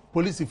ehu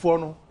police for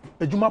no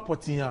adwuma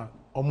potin a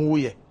omo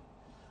ye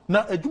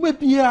na adwuma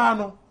bia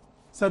no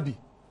sabi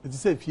eti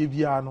say fie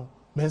bia no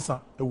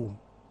mensa ewom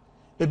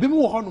ebi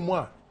mu wo ho no mu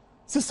a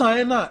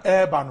sisan na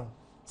eba no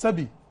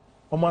sabi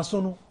omo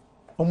aso no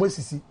omo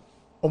asisi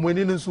omo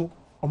eni nso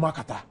omo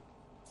akata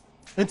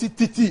enti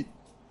titi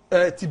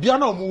tibia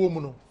na omo wo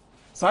mu no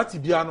saa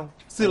tibia no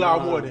sila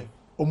omo de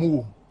omo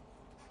wo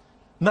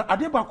na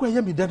ade ba ko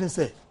eye mi dane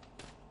say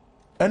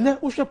ene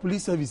wo hwe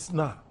police service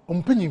na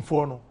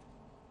ompanyinfo no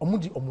omo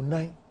di omo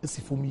nan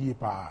asifom yie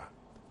pa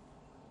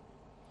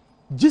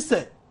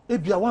gise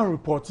ebia wan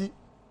reporti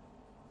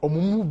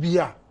omo mu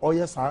bia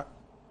oye sa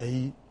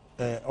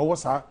owo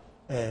sa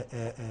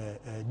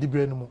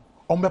dibre no mu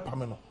ombe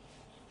pame no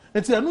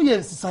enti enu ye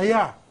nsisaye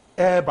a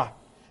eba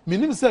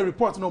minim say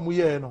report no mu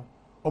ye no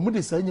omo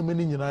de sa nyema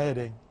ni nyina ye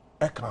den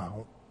e kan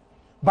ho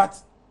but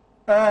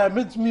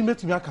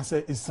metumi aka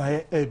say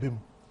nsisaye ebem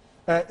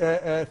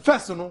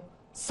first no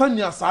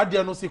sanya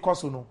saade no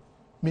sikoso no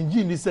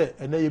menji ni say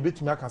ena ye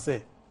betumi aka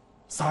say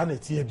sa na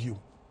tie bio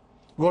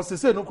because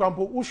say no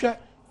kwampo wo hwe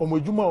omo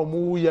adwuma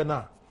omo ye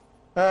na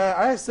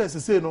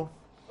ISS say no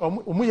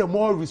omo ye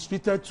more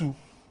restricted to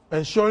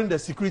ensuring the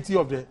security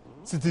of the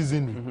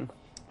citizenry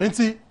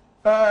enti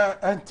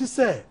anti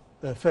say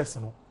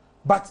first no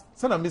but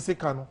sana me say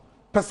kan no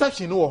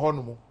perception no wo ho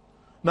no mo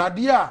na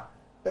ade a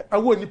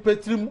awo ni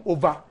petrim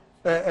over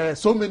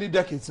so many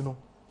decades no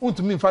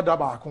untumi mfa da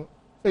ba ako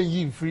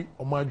enyi free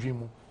omo adwin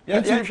mu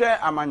enti hwe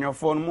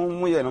amanyofo no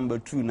mu ye number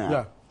 2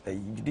 na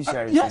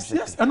judiciary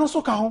yes and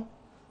also ka ho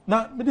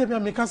na me dey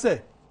me ka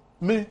say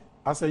me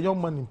as a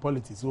young man in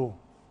politics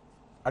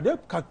ade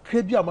ka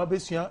krebi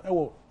amabesua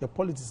ewo the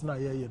politics na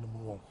ye no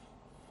mo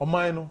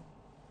oman no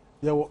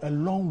there was a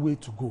long way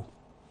to go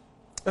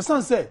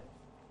esan say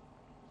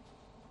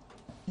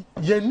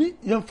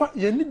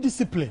yeni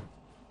discipline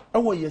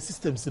ewo ye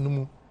systems no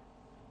mu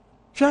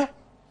hwe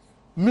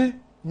me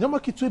nyama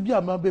kitwe bi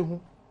amabehu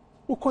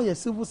ukọ ye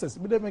civil service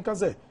me dey me ka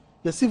say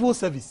ye civil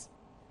service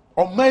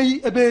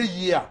omai ebe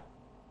yi a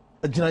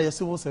agina ye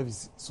civil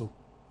service so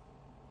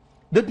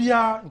de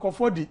bia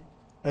nkofo di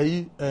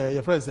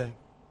your friend say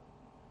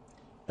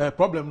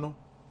problem no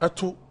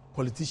eto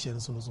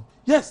politicians so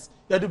yes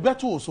you the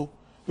better also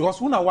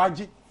because una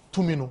waji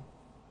to me no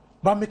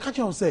but me catch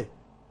you say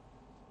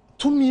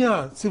to me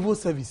civil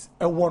service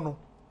no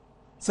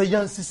say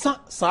yansisa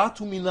saa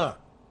to me na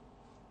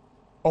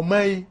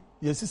omai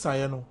yansisa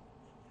ye no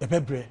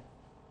ebebre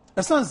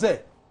esan say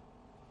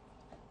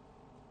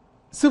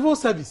civil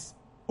service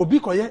obi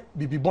koye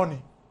bibi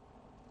boni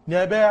ni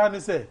ebe ya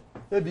ni say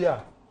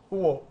ebia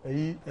wo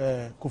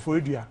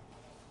koforedua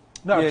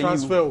na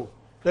transfer o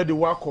let the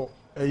work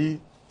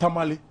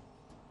tamale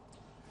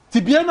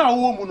tibia na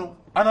wo mu no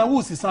ana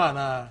wo sisa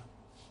na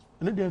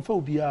ene de mfa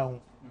obi a ho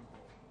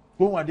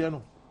wo ade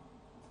no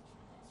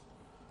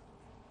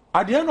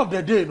at the end of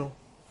the day no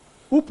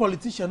who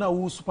politician na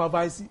who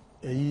supervise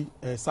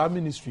sa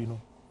ministry no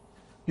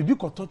bibi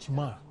ko touch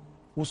ma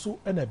wo so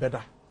ene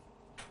beda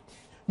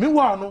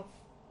meanwhile no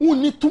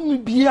unni tumi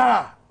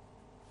bia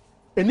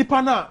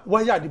enipa na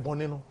wa ya de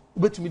bone no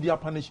obetumi dia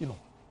punish no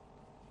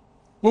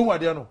wo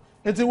ade no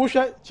enti wo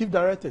hwe chief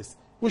directors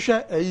wo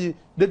hwe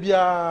de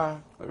bia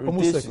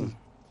almost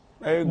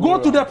go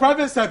to the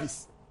private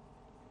service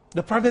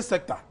the private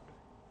sector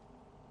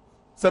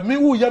se me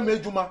wo ya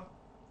mejuma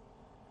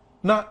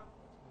na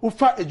wo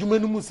fa ejuma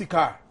no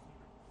musika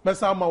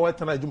mesa ma wa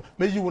tana ejuma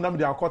me yi wo na me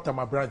de akota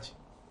ma branch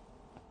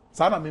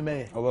sa na me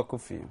me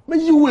obakofi me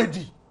yi wo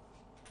edi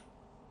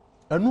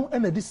anu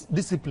ena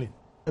discipline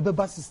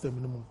ebeba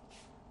system no mu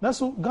na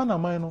so Ghana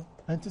man no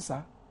anti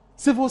sa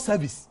civil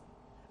service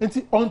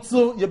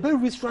until you be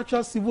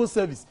restructure civil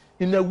service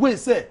in a way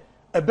say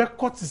ebe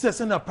court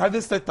say na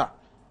private sector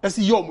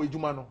esi yo mo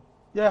ejuma no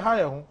ye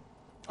hire ho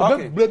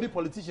okay baby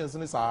politicians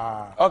ni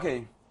sa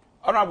okay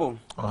honorable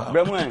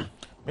Bremwen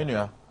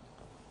menua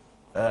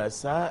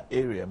sa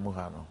area mu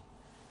ha no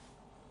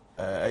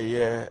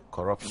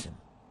corruption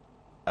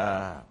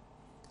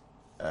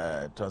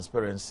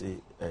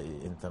transparency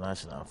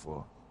international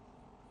for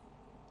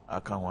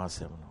aka ho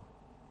asem no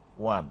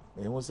one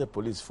me say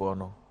police for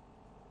no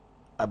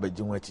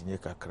abejinwa tinye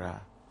kakra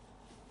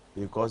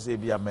because e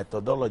bia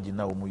methodology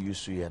na wo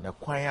use ye na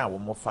kwan a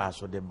wo fa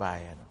so de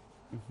baaye no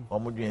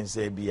wo dwen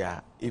say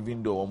bia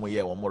even though wo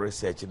ye wo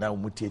research na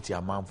wo tieti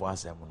amanfo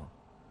asem no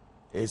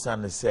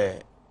esan say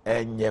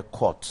enye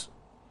court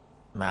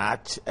na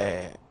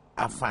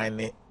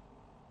afine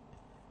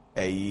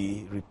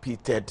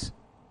repeated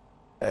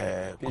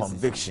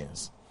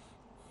convictions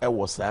e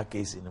was a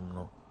case in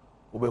no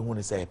wo be hu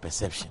ni say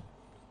perception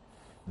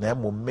na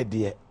mo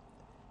medie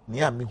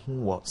ni a me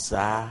hu wo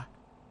saa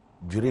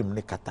dwurem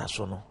ne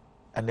kataso no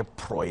ene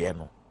proye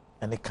no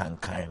ene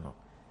kankan no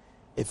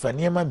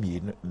efaniema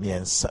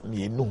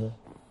mienu hu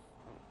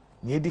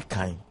ni edi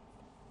kan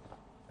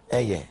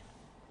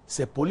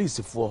se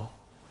police for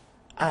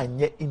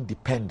anye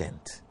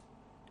independent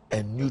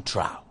and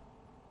neutral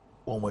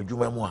o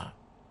madwuma mu a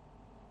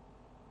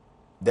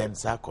then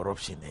sa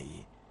corruption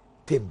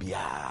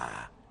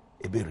tembia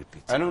ebe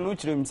repeat. I don't know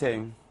what you're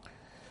saying.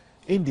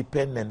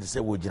 Independent say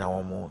wo gina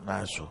womo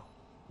na so.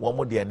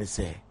 Womo de ne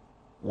say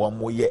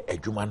womo ye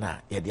adwuma na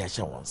ye de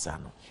ahye wonsa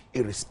no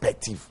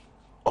irrespective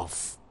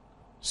of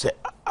say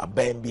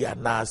aban bia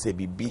na say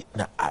bibi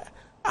na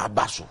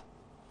abaso.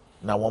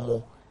 Na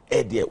womo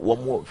e de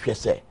womo hwe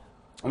say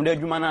De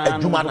adwuma na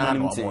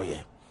womo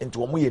ye. Enti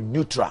womo ye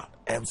neutral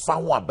and fa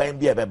ho aban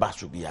bia be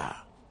baso bia.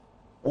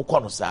 Wo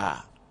kono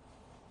saa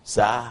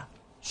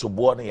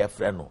subo no ye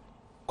frɛ no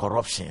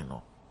corruption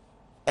no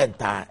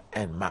enta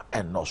and ma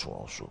and no so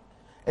also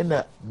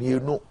ena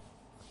mienu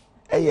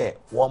eye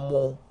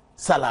one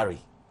salary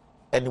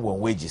anyone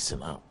wages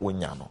na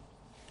wonya no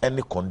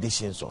any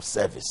conditions of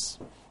service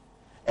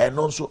and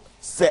also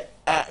se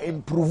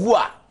improve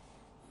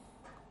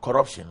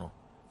corruption no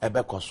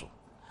ebe koso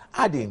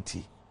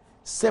adenti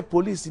se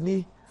police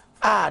ni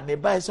ne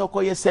buy se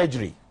okoye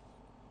surgery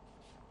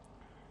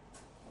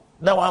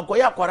na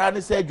wankoya kwara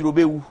ni surgery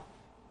obewu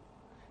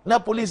na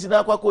police na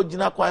akwa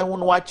gina kwan ho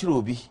no wa kire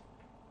obi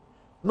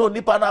no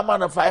nipa na ma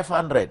na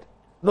 500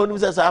 no ni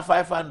say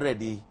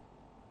 500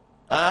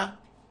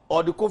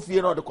 or the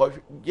coffee no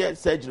the get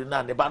surgery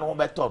na ne ba no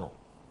beto no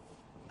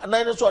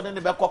na ni so ne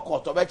be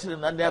court o be kire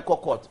na ne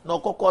court no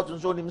court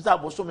nso ni misa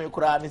boso me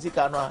kura ni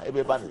sika no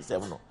ebe ba ne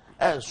sem no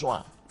enso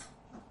a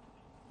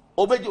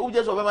obeje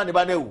uje so be ma ne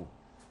ba na ewu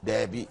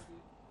there be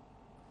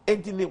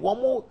entini wo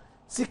mo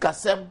sika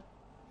sem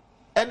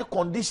any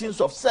conditions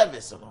of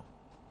service no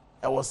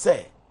I was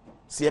say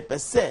si e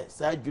pese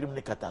sa adwirim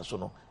ne kata so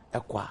no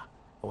ekwa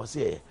I was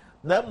say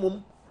na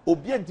mum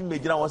obi anti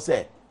megina wo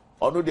say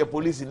ono de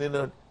police ni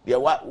no de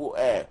wa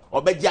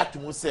obeji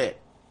atum say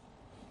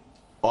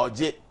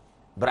oje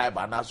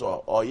bribe na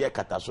so oye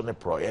kata so ne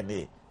pro ye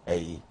ne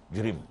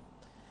dwirim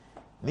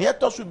ne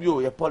etoso bi o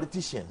ye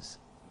politicians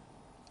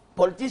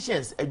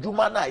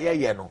adwuma na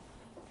ye no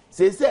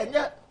say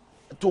enya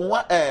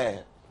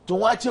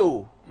tunwa che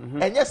o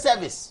enya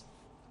service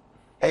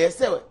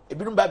say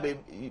ebinum ba be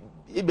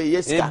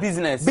yeska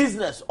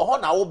business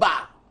na wo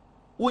ba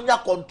unya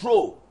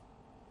control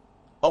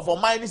of a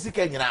mine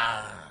sika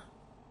nyina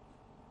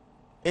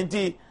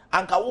enti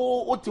anka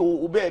wo te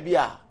wo ba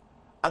bia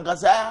anka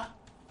sa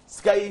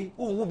sky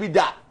wu bi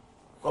da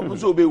ko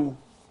so obewu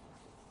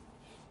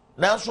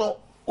nanso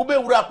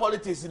ubewura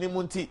politics ni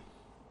munti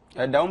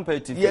down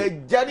petty ye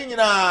jani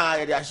nyina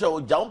ye dia show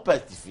down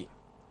petty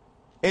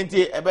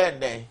enti ebe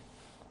nden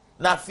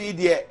na fi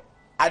de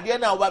ade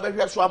na wo ba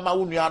hwɛ so ama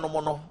wo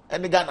nuanom no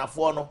ene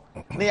ganafo no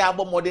ne ya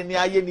abomode ne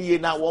aye ne ye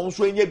na wo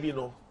nso enye bi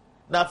no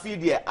na fi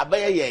de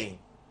abaye yen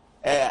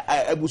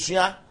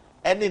abusua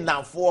ene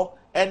namfo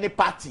ene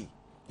party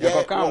ye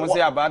kokan mo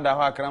se abada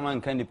ho akrama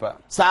nka nipa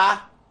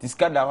sa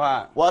diska da ho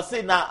a wo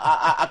se na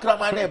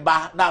akrama ne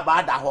ba na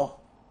abada ho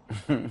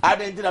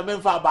ade nti na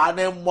memfa ba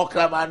na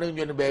mokrama no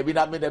nyo ne ba bi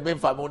na me de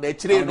memfa mo na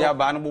chire no ya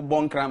ba no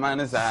bobon krama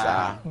ne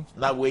sa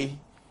na we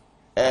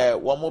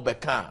wo mo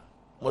beka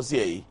mo se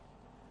yi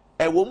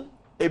ewom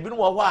ebinu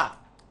wo ho a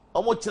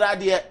omo kira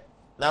de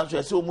na nso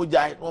ese omu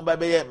jai no ba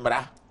beye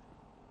mra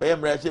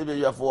che be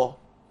yefo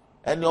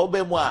ene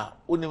obemu a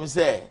unim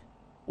se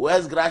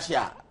West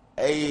Gracia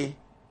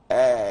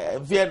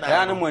Vienna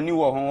ya no mani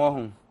wo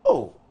ho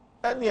oh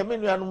ene e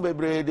menu anu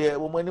bebre de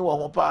wo mani wo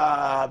ho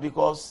pa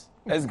because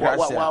West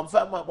Gracia wa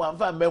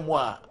fa memu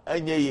a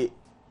enye ye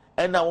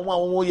ena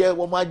wo ye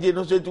wo ma je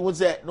no so tu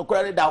se no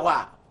kura da ho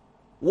a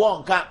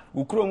wonka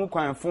ukuro mu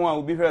kwanfo a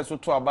obi hwɛ so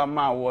to aba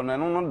ma wo na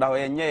no da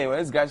ye nye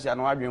West Gracia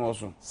no adwen wo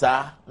so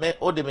sa me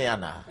ode me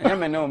yana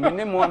me no me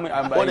ne mo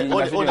aba ode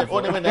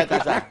me na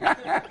kasa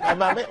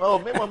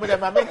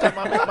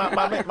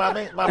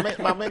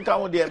me ka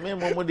wo de me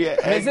mo de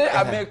me say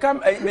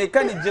me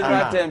can in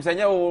general terms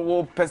enye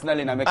wo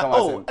personally na me ka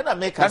wo na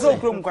me ka so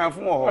ukuro mu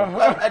kwanfo wo ho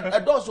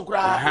edoso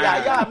kura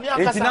ya mi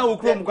akasa etina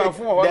ukuro mu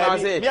kwanfo wo na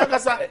say mi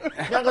akasa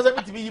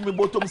mitimi yi me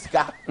botom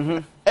sika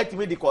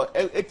etimi de ko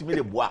etimi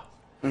de boa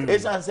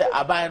esan se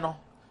aban no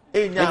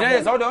enya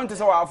enya so don te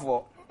se wa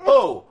afo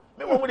oh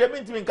me mo de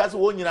mintimi nkase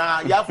wo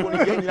nyina ya afo ni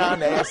ye nyina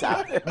na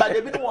esa ba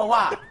de bi no wo ho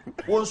a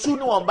won su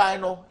ni won ban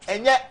no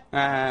enye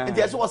nti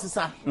ese wo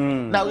sesa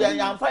na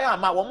ya amfa ya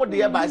ma wo mo de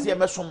ye ba se ye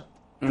mesom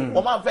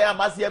wo ma amfa ya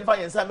ma se ye mfa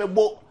yensa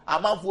mebo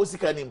amanfo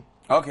sika nim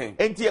okay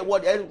enti wo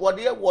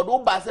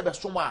de ba se be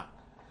som a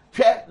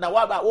hwe na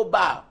wa ba wo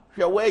ba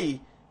hwe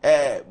wayi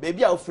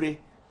bebi a ofre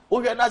wo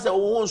hwe na se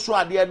wo nso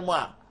ade no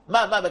a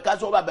ma be ka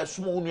se wo ba be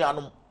som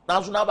unuanom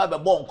nanso na ba be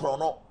bon kron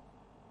no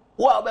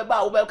wo be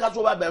ba wo be ka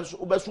so ba be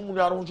sum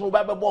nuanu so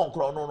ba be bon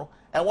kron no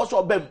en wo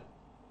so bem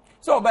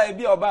so ba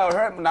bi oba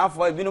her na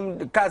afọ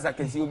ebinum kaza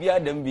kesi obi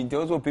adam bi nte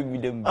wo so pe bi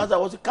dem as I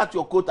was cut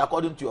your coat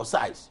according to your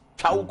size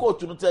chawo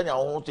coat no tell ya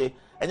wo te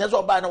enye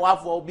so ba na wa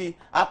afọ obi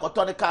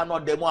akoto ne ka no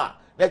dem a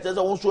na tell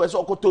say wo so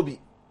eso okoto bi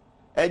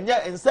enye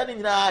nsani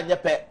nyina nye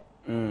pe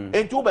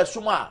enti wo be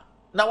sum a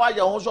na wa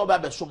ya wo so ba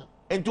be sum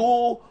enti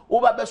wo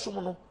ba be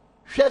sum no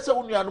hwe se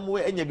wo nuanu mu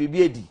enye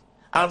bibi edi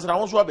answer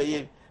won so be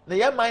ye na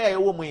ye man ya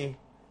wo mu ye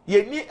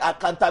ni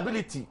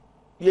accountability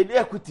ye ni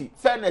equity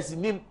fairness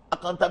nim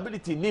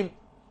accountability nim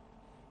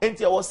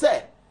enti e wo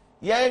say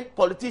ye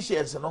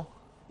politicians no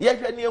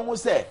yɛhwɛ ne ehu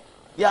sɛ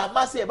ya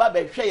mase eba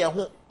bɛhwɛ yɛn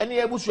ho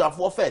ɛne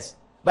ebusuafo first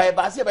ba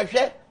ba se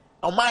bɛhwɛ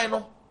ɔman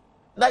no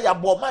na ya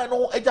bɔ ɔman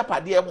no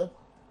agyapadeɛ ho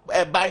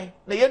ɛban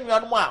na yɛn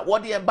nuanom a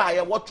wɔde yɛn ba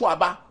yɛ wɔto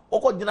aba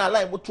wɔkɔ gyina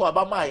line mo to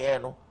aba ma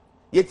yɛn no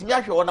yɛtumi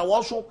ahwɛ wɔn na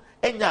wɔn so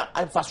enya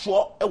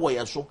mfasoɔ ɛwɔ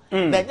yɛn so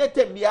na nyɛ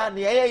tɛm bia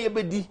ne yɛyɛ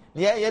yɛbɛdi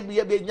ne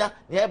yɛyɛ bɛnya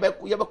ne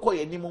yɛbɛkɔ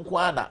yɛn nim nko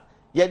ana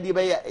yɛde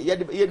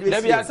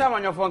Debi asa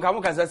manyofo nka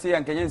mo kasa se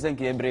yankenye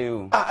nsenke ebre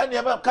o.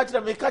 Ene ma ka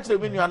kire me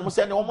nuanu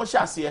se ne wo mo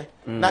hyase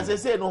na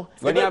sese no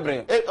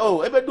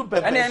ebedu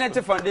pepe. Ene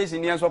te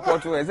foundation ni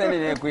support o se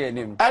ne ko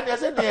yenim. Ene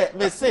se ne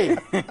me say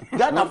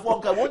Ghana fo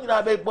nka wo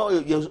nyina be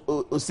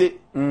o se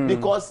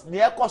because ne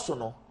ekoso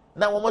no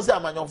na wo mo se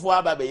amanyofo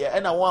aba be ye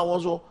na wo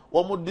so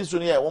wo mo diso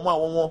ne ye wo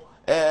mo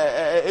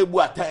ebu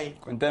atan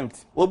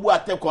contempt. Wo bu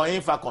atan kon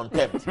infa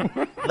contempt.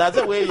 Na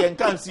se we ye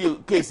nkan si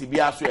case bi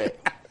aso e.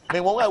 Me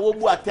won wo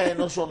bu aten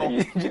no so no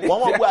won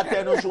bu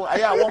aten no so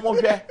aya won mo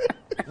hwe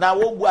na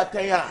wo bu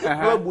aten a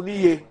wo bu ni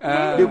ye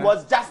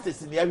because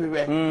justice in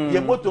everywhere ye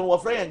moto wo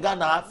frɛ yɛn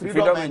Ghana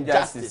freedom and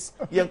justice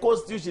ye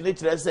constitution it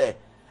say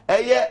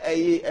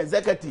eye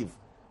executive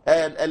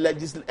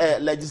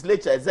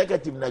legislature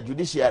executive na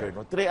judiciary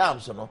no three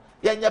arms no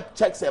ye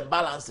checks and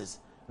balances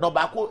no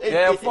bako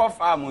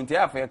fourth arm unti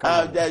afa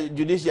the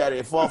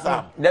judiciary fourth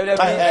arm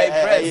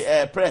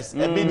press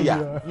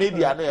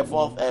media no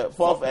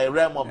fourth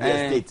realm of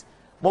the state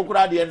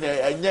mokura de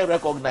enye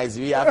recognize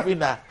we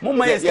afina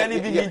mumma yeskani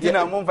bi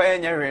na mumfa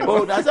enye hwe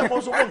oh na se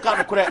mo so nka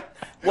no kore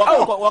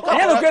waka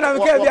na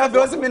meka bi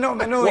adosi me no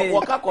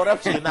waka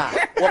corruption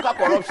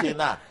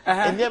na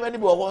enye mani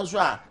bi wo nso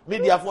a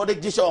media for the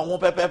gisha on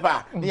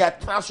pepepa na ya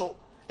traso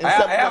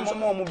aya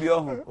mo bi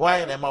ohu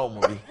why na ma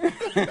mo bi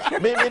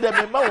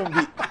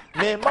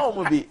me ma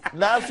mo bi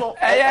na so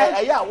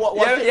aya wo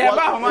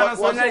ba ho ma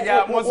so na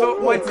ja mo so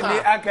watini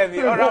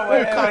akabi ora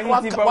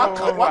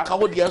waka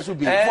wo dia so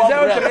bi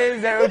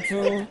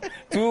 0302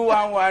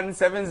 211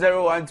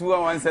 701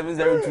 211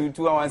 702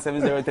 211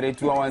 703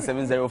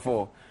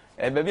 211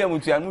 baby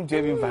amutu anu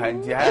tu bi fa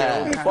nti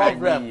ha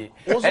problem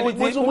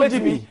wo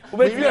dibi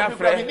ubetumi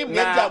afre ni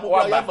meja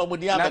mo ya fa mo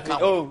dia meka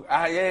oh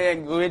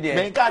we dey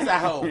me nka sa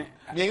ha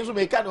me nso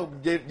me ka no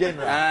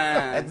general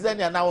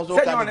edzania na wo so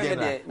ka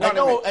general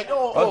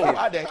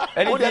ade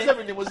o de se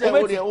me ni mo se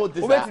o de o de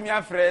sa ubetumi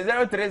afre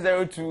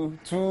 0302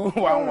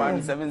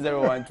 211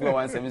 701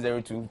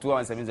 21702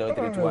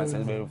 21703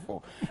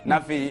 21704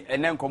 na fe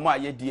enen komo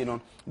ayedie no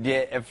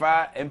de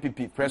efa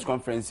MPP press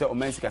conference o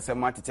man sika se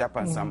matete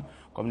apansam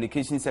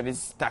communication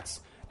service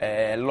tax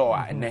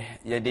law ene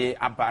yede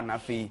aba na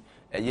fe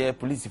ye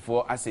police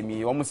for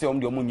asemi o mo se o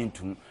de o mo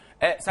nyintum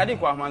sadi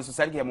kwa hwan so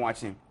sadi ke mo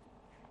achi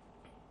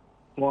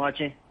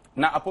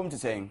na apom te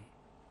saying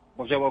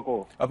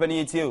bojabako opani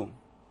yetie o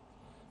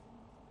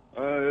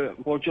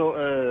bojo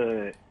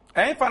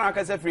fana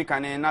ka se free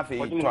kan na fe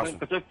twaso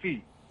ka se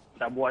free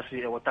da boase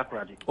e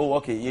watakrade oh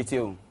okay yetie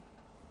o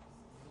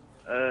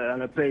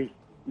ana pay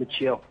me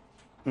chiel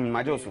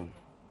majoso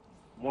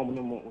mo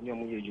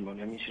yejuma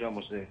na mi shira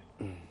mo se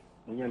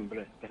onye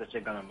mbre ka se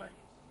Ghana mai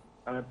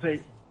ana pay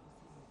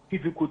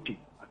difficulty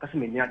akase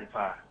me nya de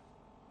fa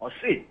o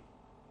say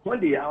one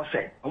day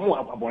outside omo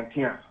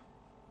abontia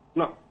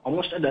no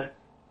omo sada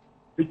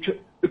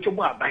echo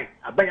bo aban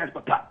ya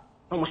papa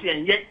no mo se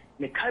enye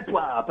me kai po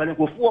aban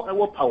ko fo e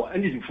wo power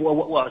and this fo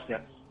wo ase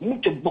mu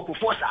to boko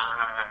fo sa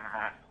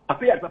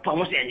papa ya papa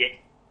mo se enye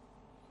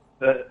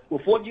o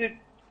fo di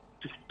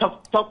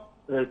top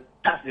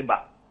tax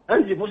ba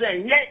and this fo se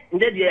enye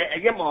nde de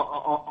eye mo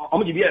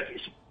omo di bi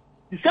afis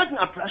the certain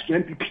approach to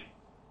MPP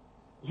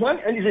one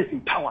and this is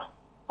in power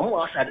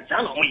omo outside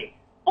say no mo ye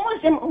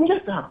omo se omo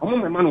just omo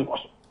me man nko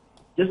so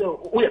just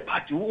we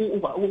party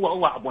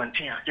wo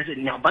abonten a just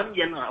nya ban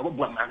ye na wo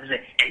bo man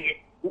say enye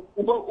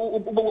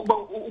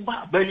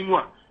uba burning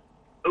one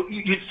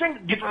you sing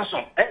different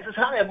song it's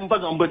how you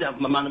put on but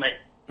man me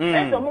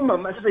and the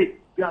mama say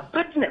you are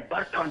building a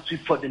bad country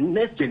for the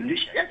next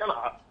generation yes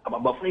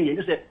about friend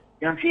you say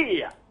you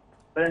here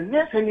but the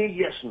next any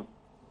years no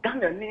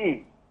Ghana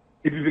ni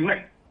it be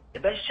nice the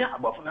best share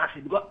about for us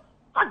because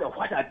other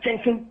what are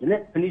thinking the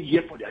next any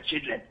year for their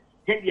children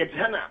then the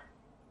Ghana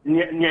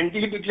Nyandi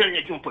be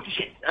in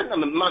position. And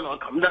I'm a man or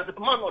come down the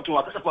man or to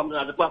work from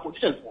the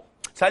position.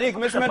 Sadiq,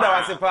 Miss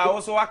Medawasipa,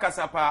 also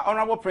Wakasapa,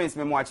 Honorable Prince,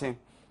 me watching.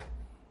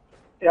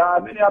 Yeah,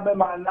 many of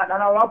them are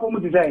not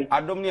going to say. I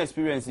don't need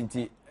experience in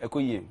tea, a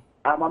queen.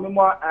 I'm a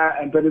more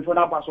and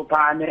Penifona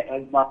Pasopane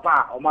and my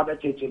pa or mother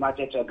church in my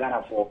church of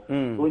Ghana for.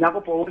 We never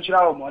for which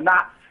now.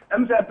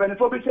 I'm saying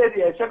Penifo said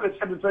the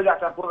second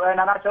project and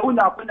I said, when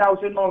I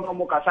say no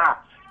Mokasa.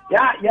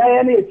 Yeah,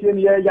 any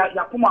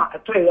Yakuma a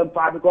tray and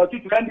part because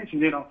it's trendy,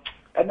 you know.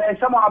 And then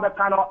some other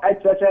kind of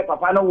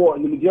Papa no war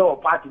in the middle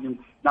of party in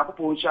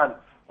Napo Shan.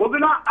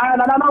 Obina,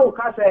 and another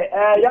can say,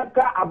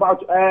 Yaka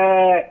about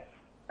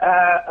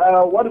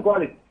what do you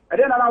call it? And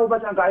then another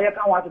person I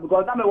can't watch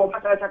because I'm a woman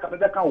I can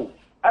the cow.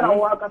 And I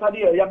want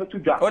Casadia, Yabu to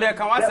jump. Oh, there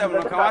can was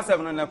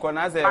seven on the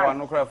Conaze or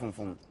no craft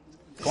from.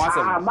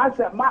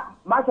 Master,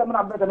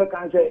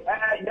 can say,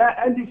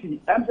 NDC,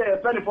 I'm saying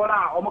 24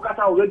 hours,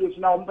 Omokata radio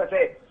now,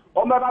 say.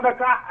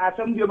 Omabaka,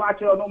 assembly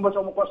match or numbers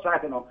of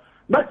Costratino.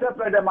 Mr.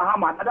 President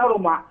Mahama,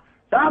 Adaruma,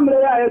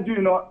 Samre,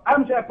 you know,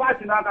 I'm a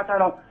party now,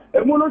 Catano, a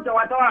Mulu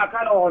Tawata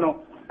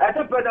Cano. I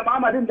said, President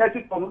Mahama didn't get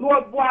it from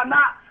Lord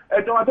Buana.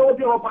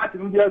 Tomato party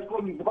in the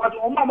school because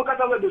Omama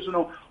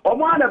Catano,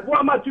 Omana,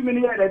 Buama, 2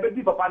 million, a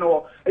baby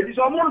papano. It is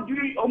almost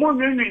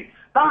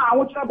now I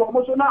want to have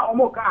almost now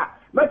Omoka.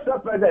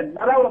 Mr. President,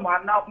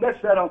 Adaruma, now,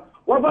 let's settle.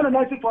 What about the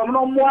next from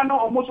no one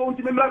almost want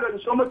to remember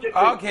so much?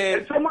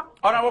 Okay,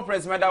 Honorable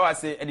President, I was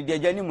saying, and the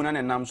genuine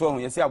and I'm so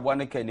you see, I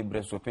want to carry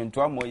breast open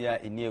to a moya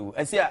in you.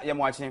 I see, I'm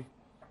watching.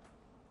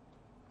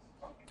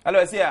 Hello,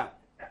 I see.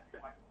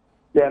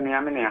 Yeah, me,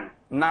 I'm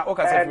now,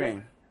 okay,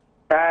 suffering.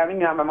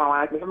 Mamma,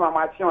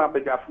 watching a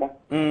big afro.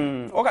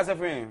 Okay,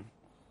 suffering.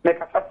 Make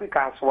a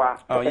Africa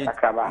swap. Oh,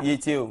 you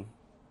too.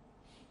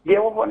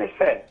 You want to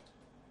say,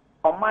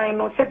 or mine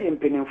no setting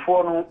penny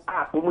for no,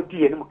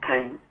 Mudi and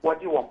kind, what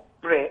you want.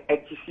 Pray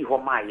at see for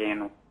my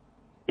yen.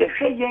 If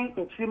she yank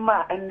in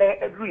Sima and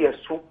there agree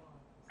so,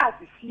 as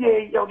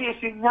you your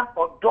dissing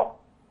or dog,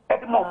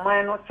 at the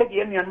moment, no said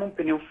the Indian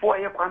penny for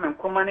your crime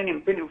commanding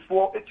in penny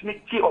for it's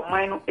me tea or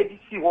mine,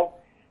 ADC war,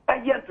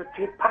 a year to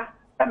take pass,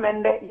 a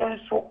man there, young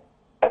so,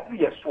 every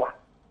year swap.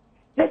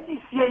 Let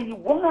me see you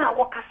won't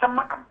walk a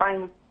summer a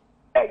buying,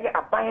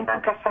 a buying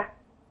and cassa,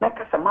 like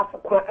a summer for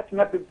quite at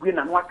me green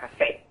and what I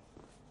say.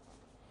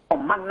 Oh,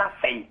 man,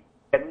 nothing,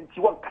 and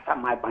you won't cassa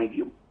my by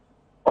you.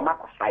 Or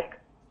Marcus like.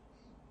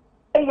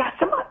 Hey,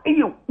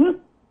 you.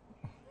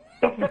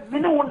 It's a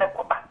minimum.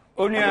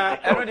 Onya,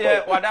 every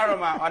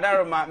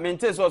Wadaroma,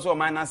 maintains also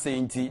minus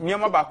saying, near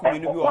my back,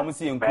 you will almost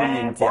see in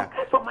Queen.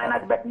 So,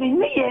 minus, but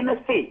Nini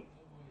say.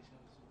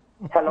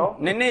 Hello?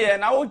 Nini,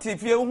 and I won't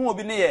if you won't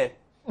be near.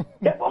 What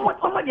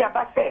the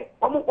other say?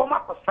 One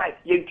Marcus like,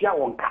 you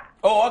won't.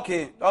 Oh,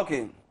 okay.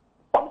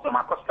 Also,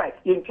 Marcus like,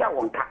 you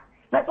won't.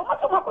 Na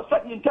tomato mako so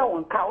di ntia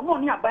won ka no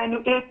ni aban no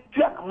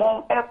etua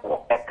amon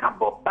eko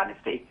ekabo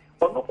banise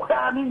ono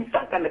kwa ni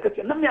sanka na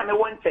kete na me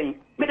won chen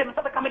me dem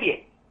sa ka me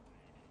de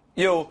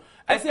yo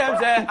asi am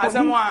say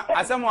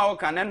asamwa wo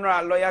kan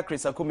enra lawyer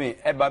Chris Akume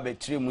eba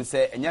betri mu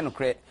say enye no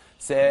kre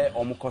say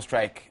omo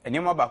strike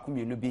enyema ba ku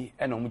mienu bi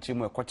e na omo chi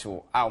mu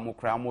ekochewo a omo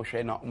kra mo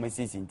hwe na omo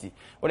sisinti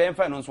wo dem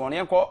fa no so on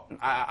yenko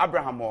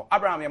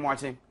Abraham ye mo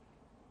achi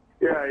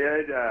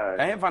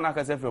fa na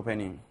ka se fro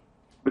pani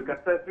because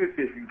every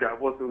fish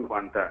was in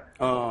Quanta.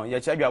 Oh, yeah,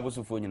 check your boss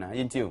phone,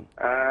 you.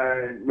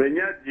 When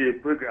you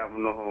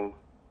program no,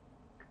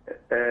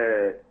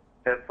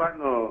 a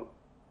funnel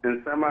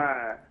in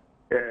summer,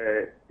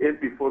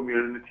 MP4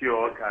 community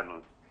or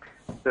canon.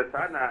 The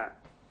Sana,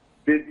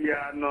 baby,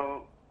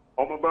 no,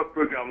 all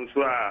programs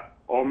were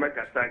all make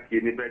a sack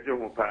in the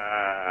bedroom.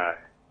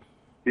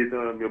 Is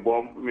me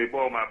bomb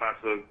my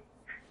basket.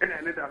 And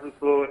I need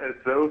also a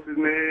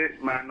salesman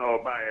man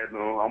or buyer,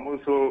 no, I'm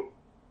also.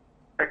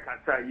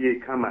 Kata ye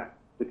kama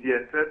ti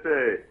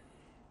esese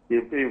ye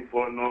pay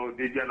for no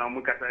de dia na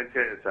mu kata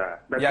chesa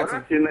da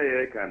kwati na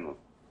ye ka no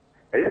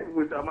eye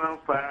bu sama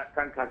fa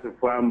tankase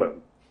fo amba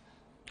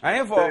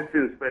aye for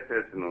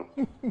inspectors no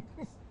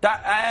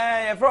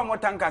ta from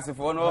what tankase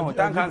fo no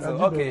tankase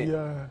okay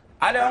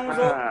ada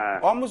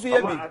omuso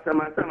ye bi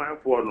sama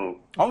fo no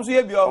omuso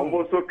ye bi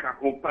omuso ka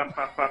ho pa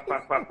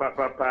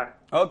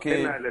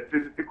okay na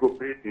electricity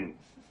cooperating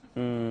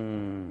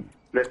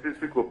Let's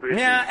see cooperation.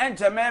 Yeah, and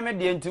Jamaica,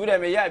 the into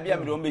them, yeah, be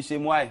able to be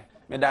shame why.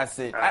 Me that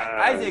say,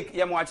 Isaac,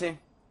 you're watching.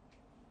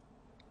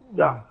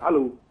 Yeah,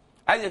 hello.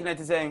 Isaac, net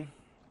is saying,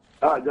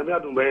 Jamaica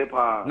don't be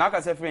pa. Naka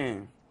say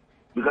friend.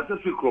 Because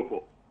it's free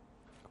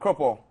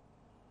Cropo.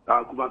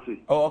 Kumasi.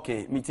 Oh,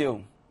 okay, me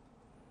too.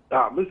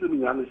 Mr.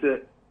 Minyane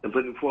said, and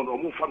when you phone or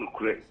move from the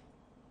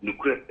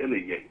correct any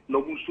year. No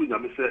one soon, I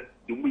said,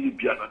 you will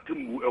be at a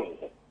team.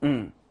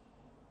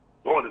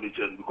 All the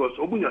mission because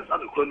Obunya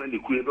started calling the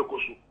Queen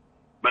Bekosu.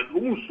 But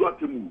almost what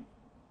him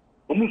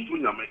almost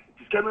soon, I mean,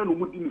 it's kind of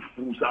moving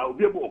fools. I'll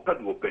be able to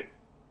cut your pay.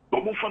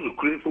 But more fun to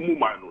create for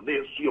Mumano, they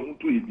see you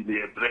to eat in the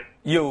air.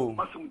 Yo,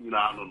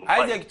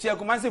 Isaac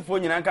Chiakumasi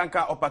phone and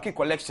Kanka or Paki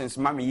collections,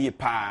 Mammy ye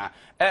pa.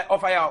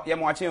 Offer out, you're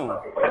watching.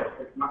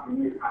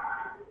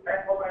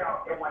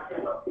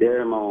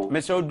 Yeah, Mom.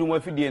 Mr. Doom,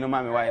 if you didn't know,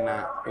 Mammy, why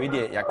now? We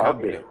did, your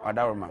copy or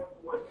Daruma.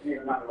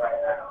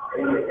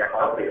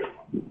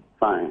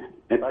 Fine.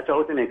 If I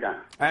told you,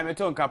 I'm a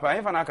tone kappa,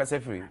 if I can say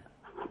free.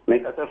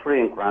 Make us a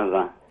free in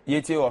Kranza.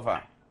 Ye too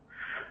offer.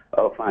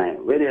 Oh,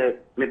 fine. Where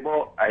me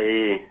bought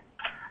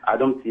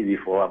Adom TV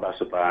for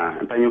Abasupa,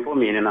 and paying for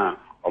me now,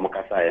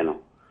 Omakasayano.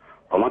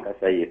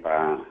 Omakasay,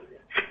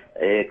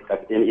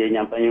 Captain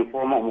Yampaying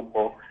for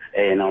Momoko,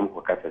 and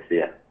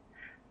Omcocasia.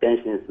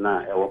 Pensions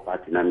now, our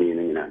party, na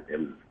meaning and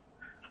them.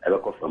 I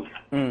look from.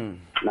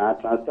 Now,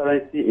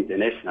 Transparency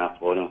International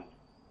for them.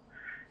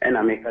 And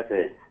I make us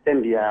say,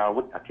 send me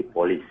what a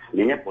police,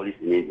 many police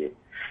in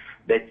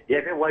but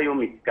everywhere you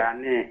meet,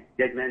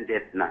 judgment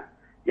death now.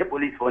 Your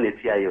police phone is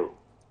here,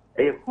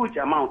 a huge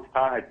amount,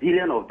 $1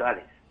 billion.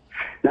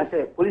 Now,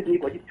 say, police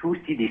need 2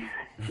 cities.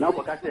 Now,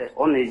 because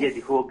only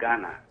the whole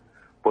Ghana,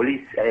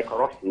 police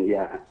corruption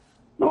there.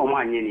 No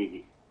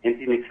money, and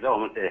see me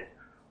slow, say,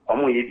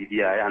 Omo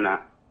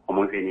Yediana,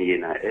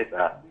 na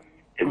esa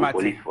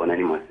police for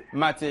anonymous.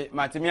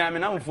 Mate me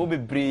na mfo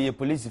bebre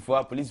police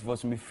for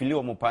so me fili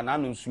o mo pa na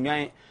no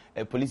nsuan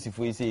police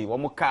for yi sei wo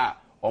mo ka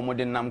o mo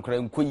de nam kra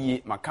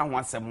nkoyie maka ho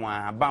asem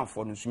a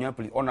banfo no nsuan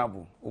police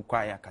honorable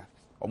okwa yaka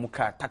o mo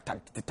ka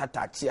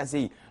tata chia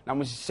sei na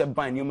mo hye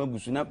ban ni o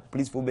magusu na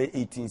police for be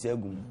 18 say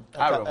agum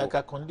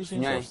aka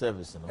conditions of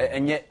service no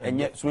enye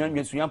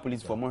nsuan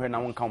police for mo hwe na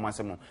won ka ho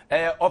asem no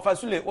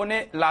ofasule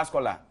one last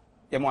caller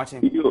ye mo ache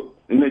yo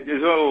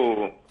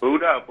nejezo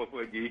owura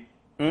popoji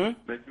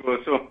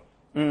mejoso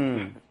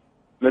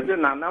mete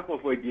na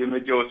popoji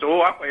mejoso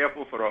wa kwaye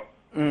foforo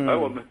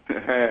awo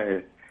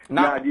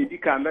na di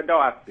kan be da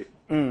wase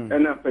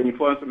na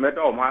panifo nso me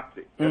da o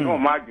mase na o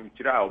ma adwum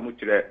kira o mu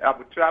kire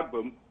abutra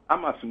bam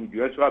ama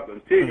sumdua so abam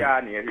te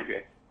ya na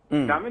yehwe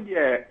na me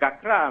de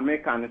kakra me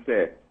kan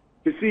se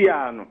sisi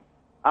ya no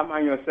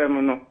amanyo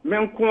sem no me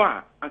nko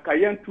a anka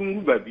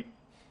yentungu babi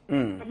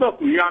ba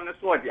ku ya no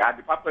so de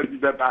ade papa bi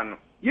be ba no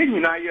ye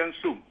nyina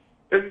yenso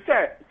ezi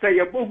se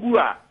ye bogu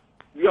a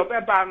yo be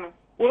ba no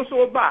wo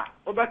so ba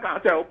o be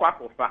kan se o kwa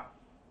kofa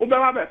o be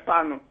wa be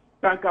fa no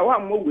tanka wa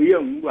mo we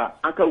yanwu a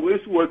anka we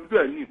su wa tu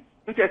ani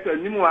nke se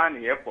ni mu a na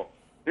ye ko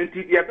nti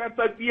ye be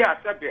pa bi a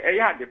se be e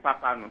ya de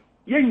papa no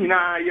ye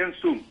nyina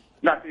yenso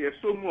na se ye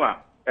so mu a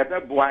e be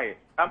boae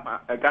ama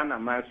Ghana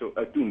man so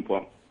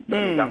atumpom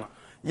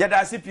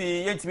yada sipi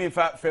yentimi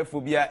fa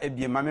frefobia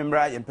ebie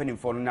mamembra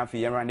yempanimfo no na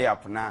fe yenrande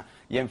apona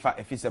yemfa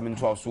efisem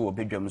nto so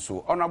obedwam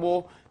so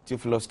honorable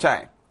Theophilus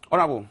Chai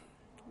honorable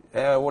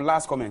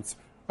last comment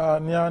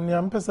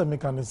nia mpesa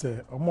mekane se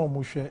omo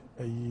hwe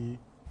ayi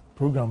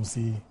program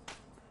si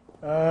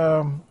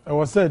I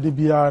was said the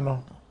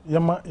biano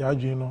yama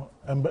yadwi no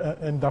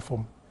enda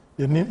form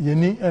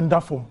yeni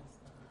enda form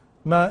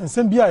na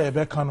nsem bia ye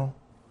beka no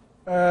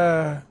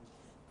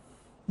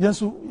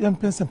yenso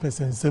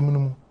yempesa nsem no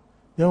mu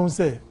yɛn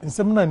sɛ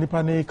nsɛm na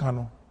nipa ne ka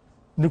no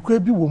ne kwa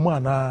bi wɔ mu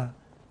ana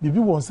bibi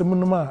wɔ nsɛm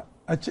no ma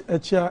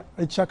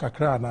achia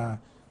kakra ana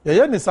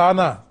yɛyɛ ne saa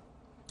na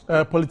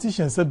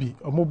politicians sabi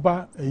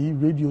ɔmoba ayi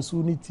radio so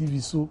ni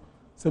TV so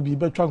sabi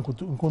betwa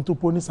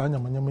nkontopo ni saa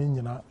nyamanyama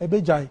nyina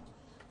ebegyae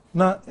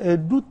na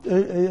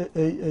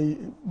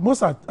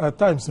most at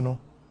times no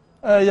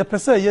yɛ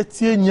pɛsɛ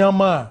yɛtie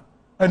nyama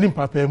ani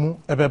papa mu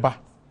ebeba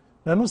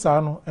na no saa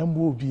no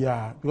embo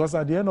obia because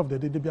at the end of the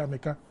day de bia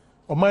meka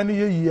ɔman ne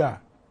yɛ a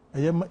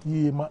ayema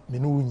yema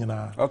menu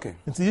nyina okay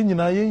nti ye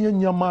nyina ye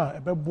nyama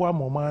ebeboa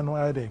moman no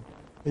ayde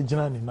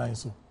egina ni nan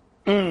so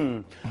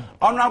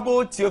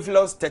honorable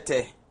Theophilus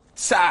Tete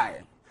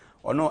Chai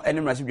ono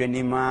eni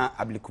mrashidwani ma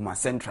Ablikuma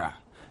Central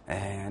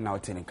na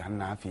oteni kan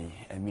na afi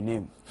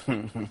eminem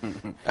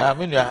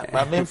menua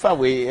ma memfa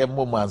we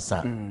emom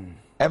ansa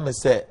em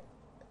se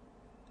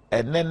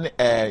enen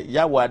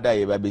yawada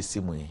ye ba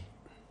besimu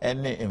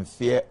ene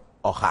mfie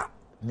oha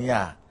ni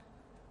a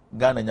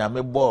Ghana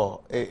nyame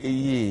bo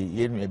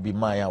yenu bi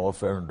ma ya wo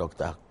friend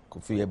Dr.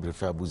 Kofi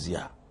Ebrefa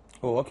Buzia.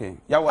 Oh okay.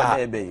 Ya wa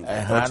dey be.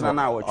 Ochina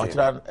na wo che.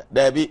 Ochina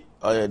there be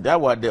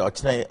that wa dey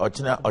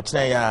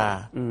ochina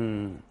ya.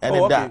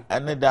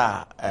 Ene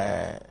da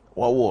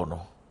wo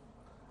no.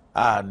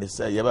 They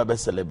say you be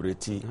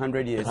celebrate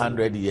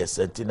 100 years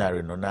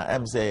centenary no na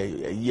em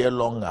say a year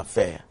long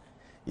affair.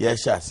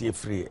 Yes, sha see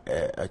free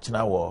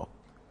ochina wo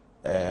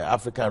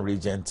African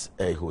Regent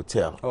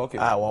hotel. Okay.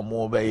 One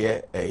more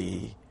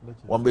be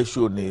one be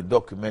show ni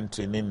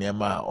documentary ni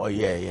nema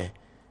oyeye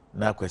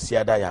na kwesi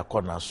ada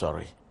yakọ na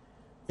sorry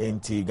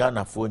enti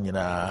Ghana fo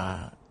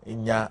nyina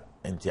nya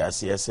enti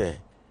asese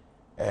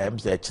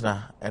mse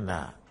china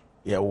na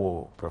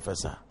yewo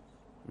professor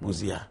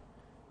Buzia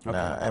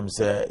na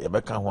mse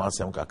yebeka ho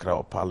asem kakra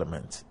o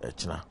parliament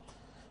china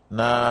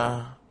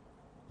na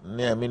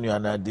ne aminu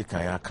ana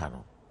dikan aka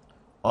no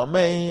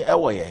omen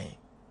ewo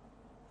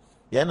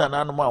yen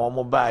nananu a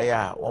wo ba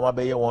ya wo ma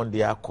be ye won de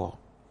akọ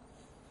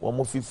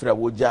womo fifira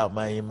woja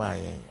aman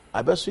mayen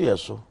abeso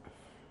yeso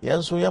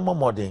yenso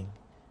yemomoden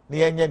ne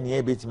yenya ne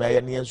ebetimi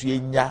aye ne yenso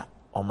yenya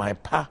oman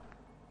pa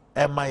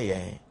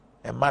emayen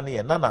ema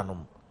ne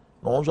nananom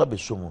no wonso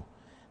abesomu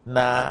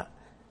na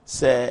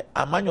se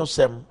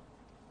amanyosem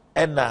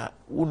ena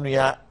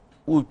unua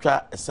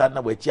utwa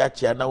sana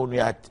wachiachia na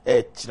unua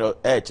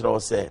echiro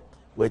se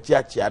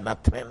wachiachia na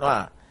treno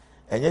a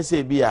enye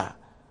se bia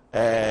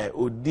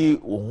odi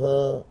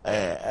wo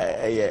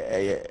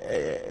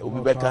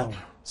obibeka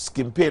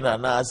skimpain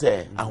na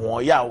say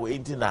ahoya we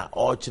enti na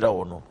o kire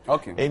wo no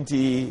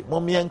enti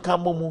momien ka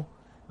momu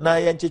na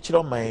ye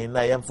nchechiro man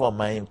na ye mfa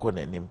man ko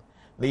nanim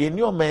na ye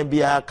ni o man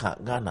bia ka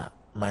Ghana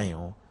man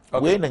ho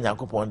we na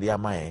Yakopon dia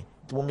man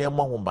enti momien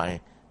mo ho ban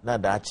na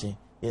daachi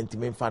ye enti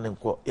memfa ne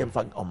nko ye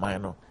mfa o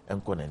man no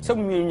enko nanim se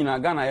momien nyina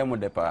Ghana ye mo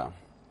de pa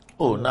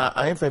oh na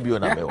ayefa bi o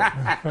na me wo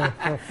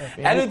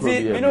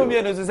enti me no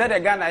mi no so say de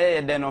Ghana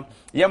ye de no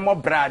ye mo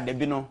bra de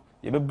bi no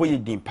ye be boye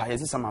din pa ye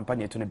sesa mampa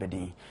ne to ne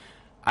bedin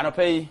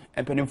anopei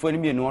empanimfo ni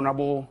mienu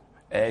honorable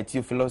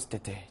Theophilus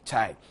Tete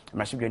Chai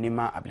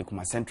Mashibyanima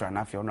Ablikuma Central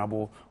na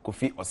Honorable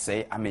Kofi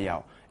Osei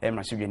Ameyao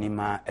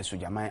Mashibyanima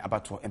Esujamai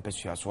Abato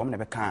Empesua so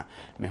Nebeka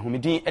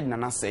Mehumidi Edna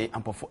Nasei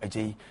Ampofo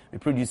Ejei the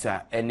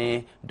producer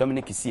ene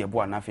Dominic Isi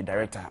Eboa Nafi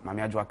director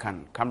Mami Adwa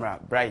Kan camera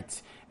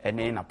bright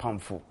ene na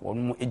pamfo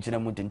wonu ejina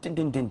mu din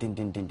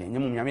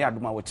nyemu nyame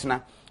adoma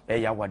wotena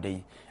ya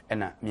wadai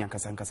ena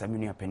miankasa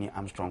minu apani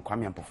Armstrong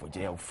Kwame Ampofo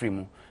je ya free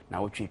mu na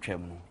wotwetwa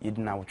mu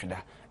yidina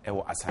wotweda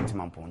ewo Asante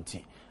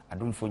Mamponti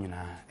adomfo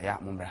nyina ya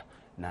momra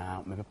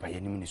na mepepa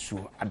yanim ne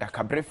suo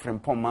adakabre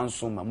frempom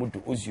manso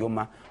mamudu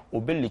ozioma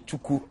obele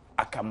tuku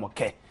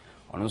akamoke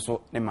ono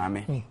nso ne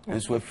maame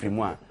nso afiri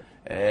mu a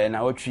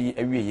na wotwi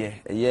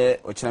awieye eye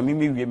okina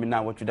mimi wie mi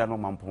na wotweda no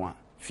mampo a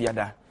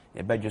fiada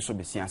ye badwe so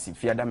besiase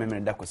fiada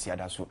memene da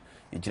kosiada so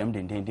egiram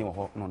dendenden wo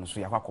ho no so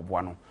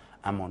yakwakoboa no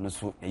ama no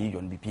so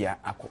eyiyo no bibia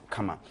akọ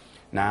kama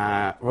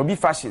na Robbie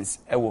Fashions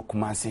ewo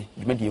Kumasi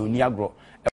dwumadi oni agro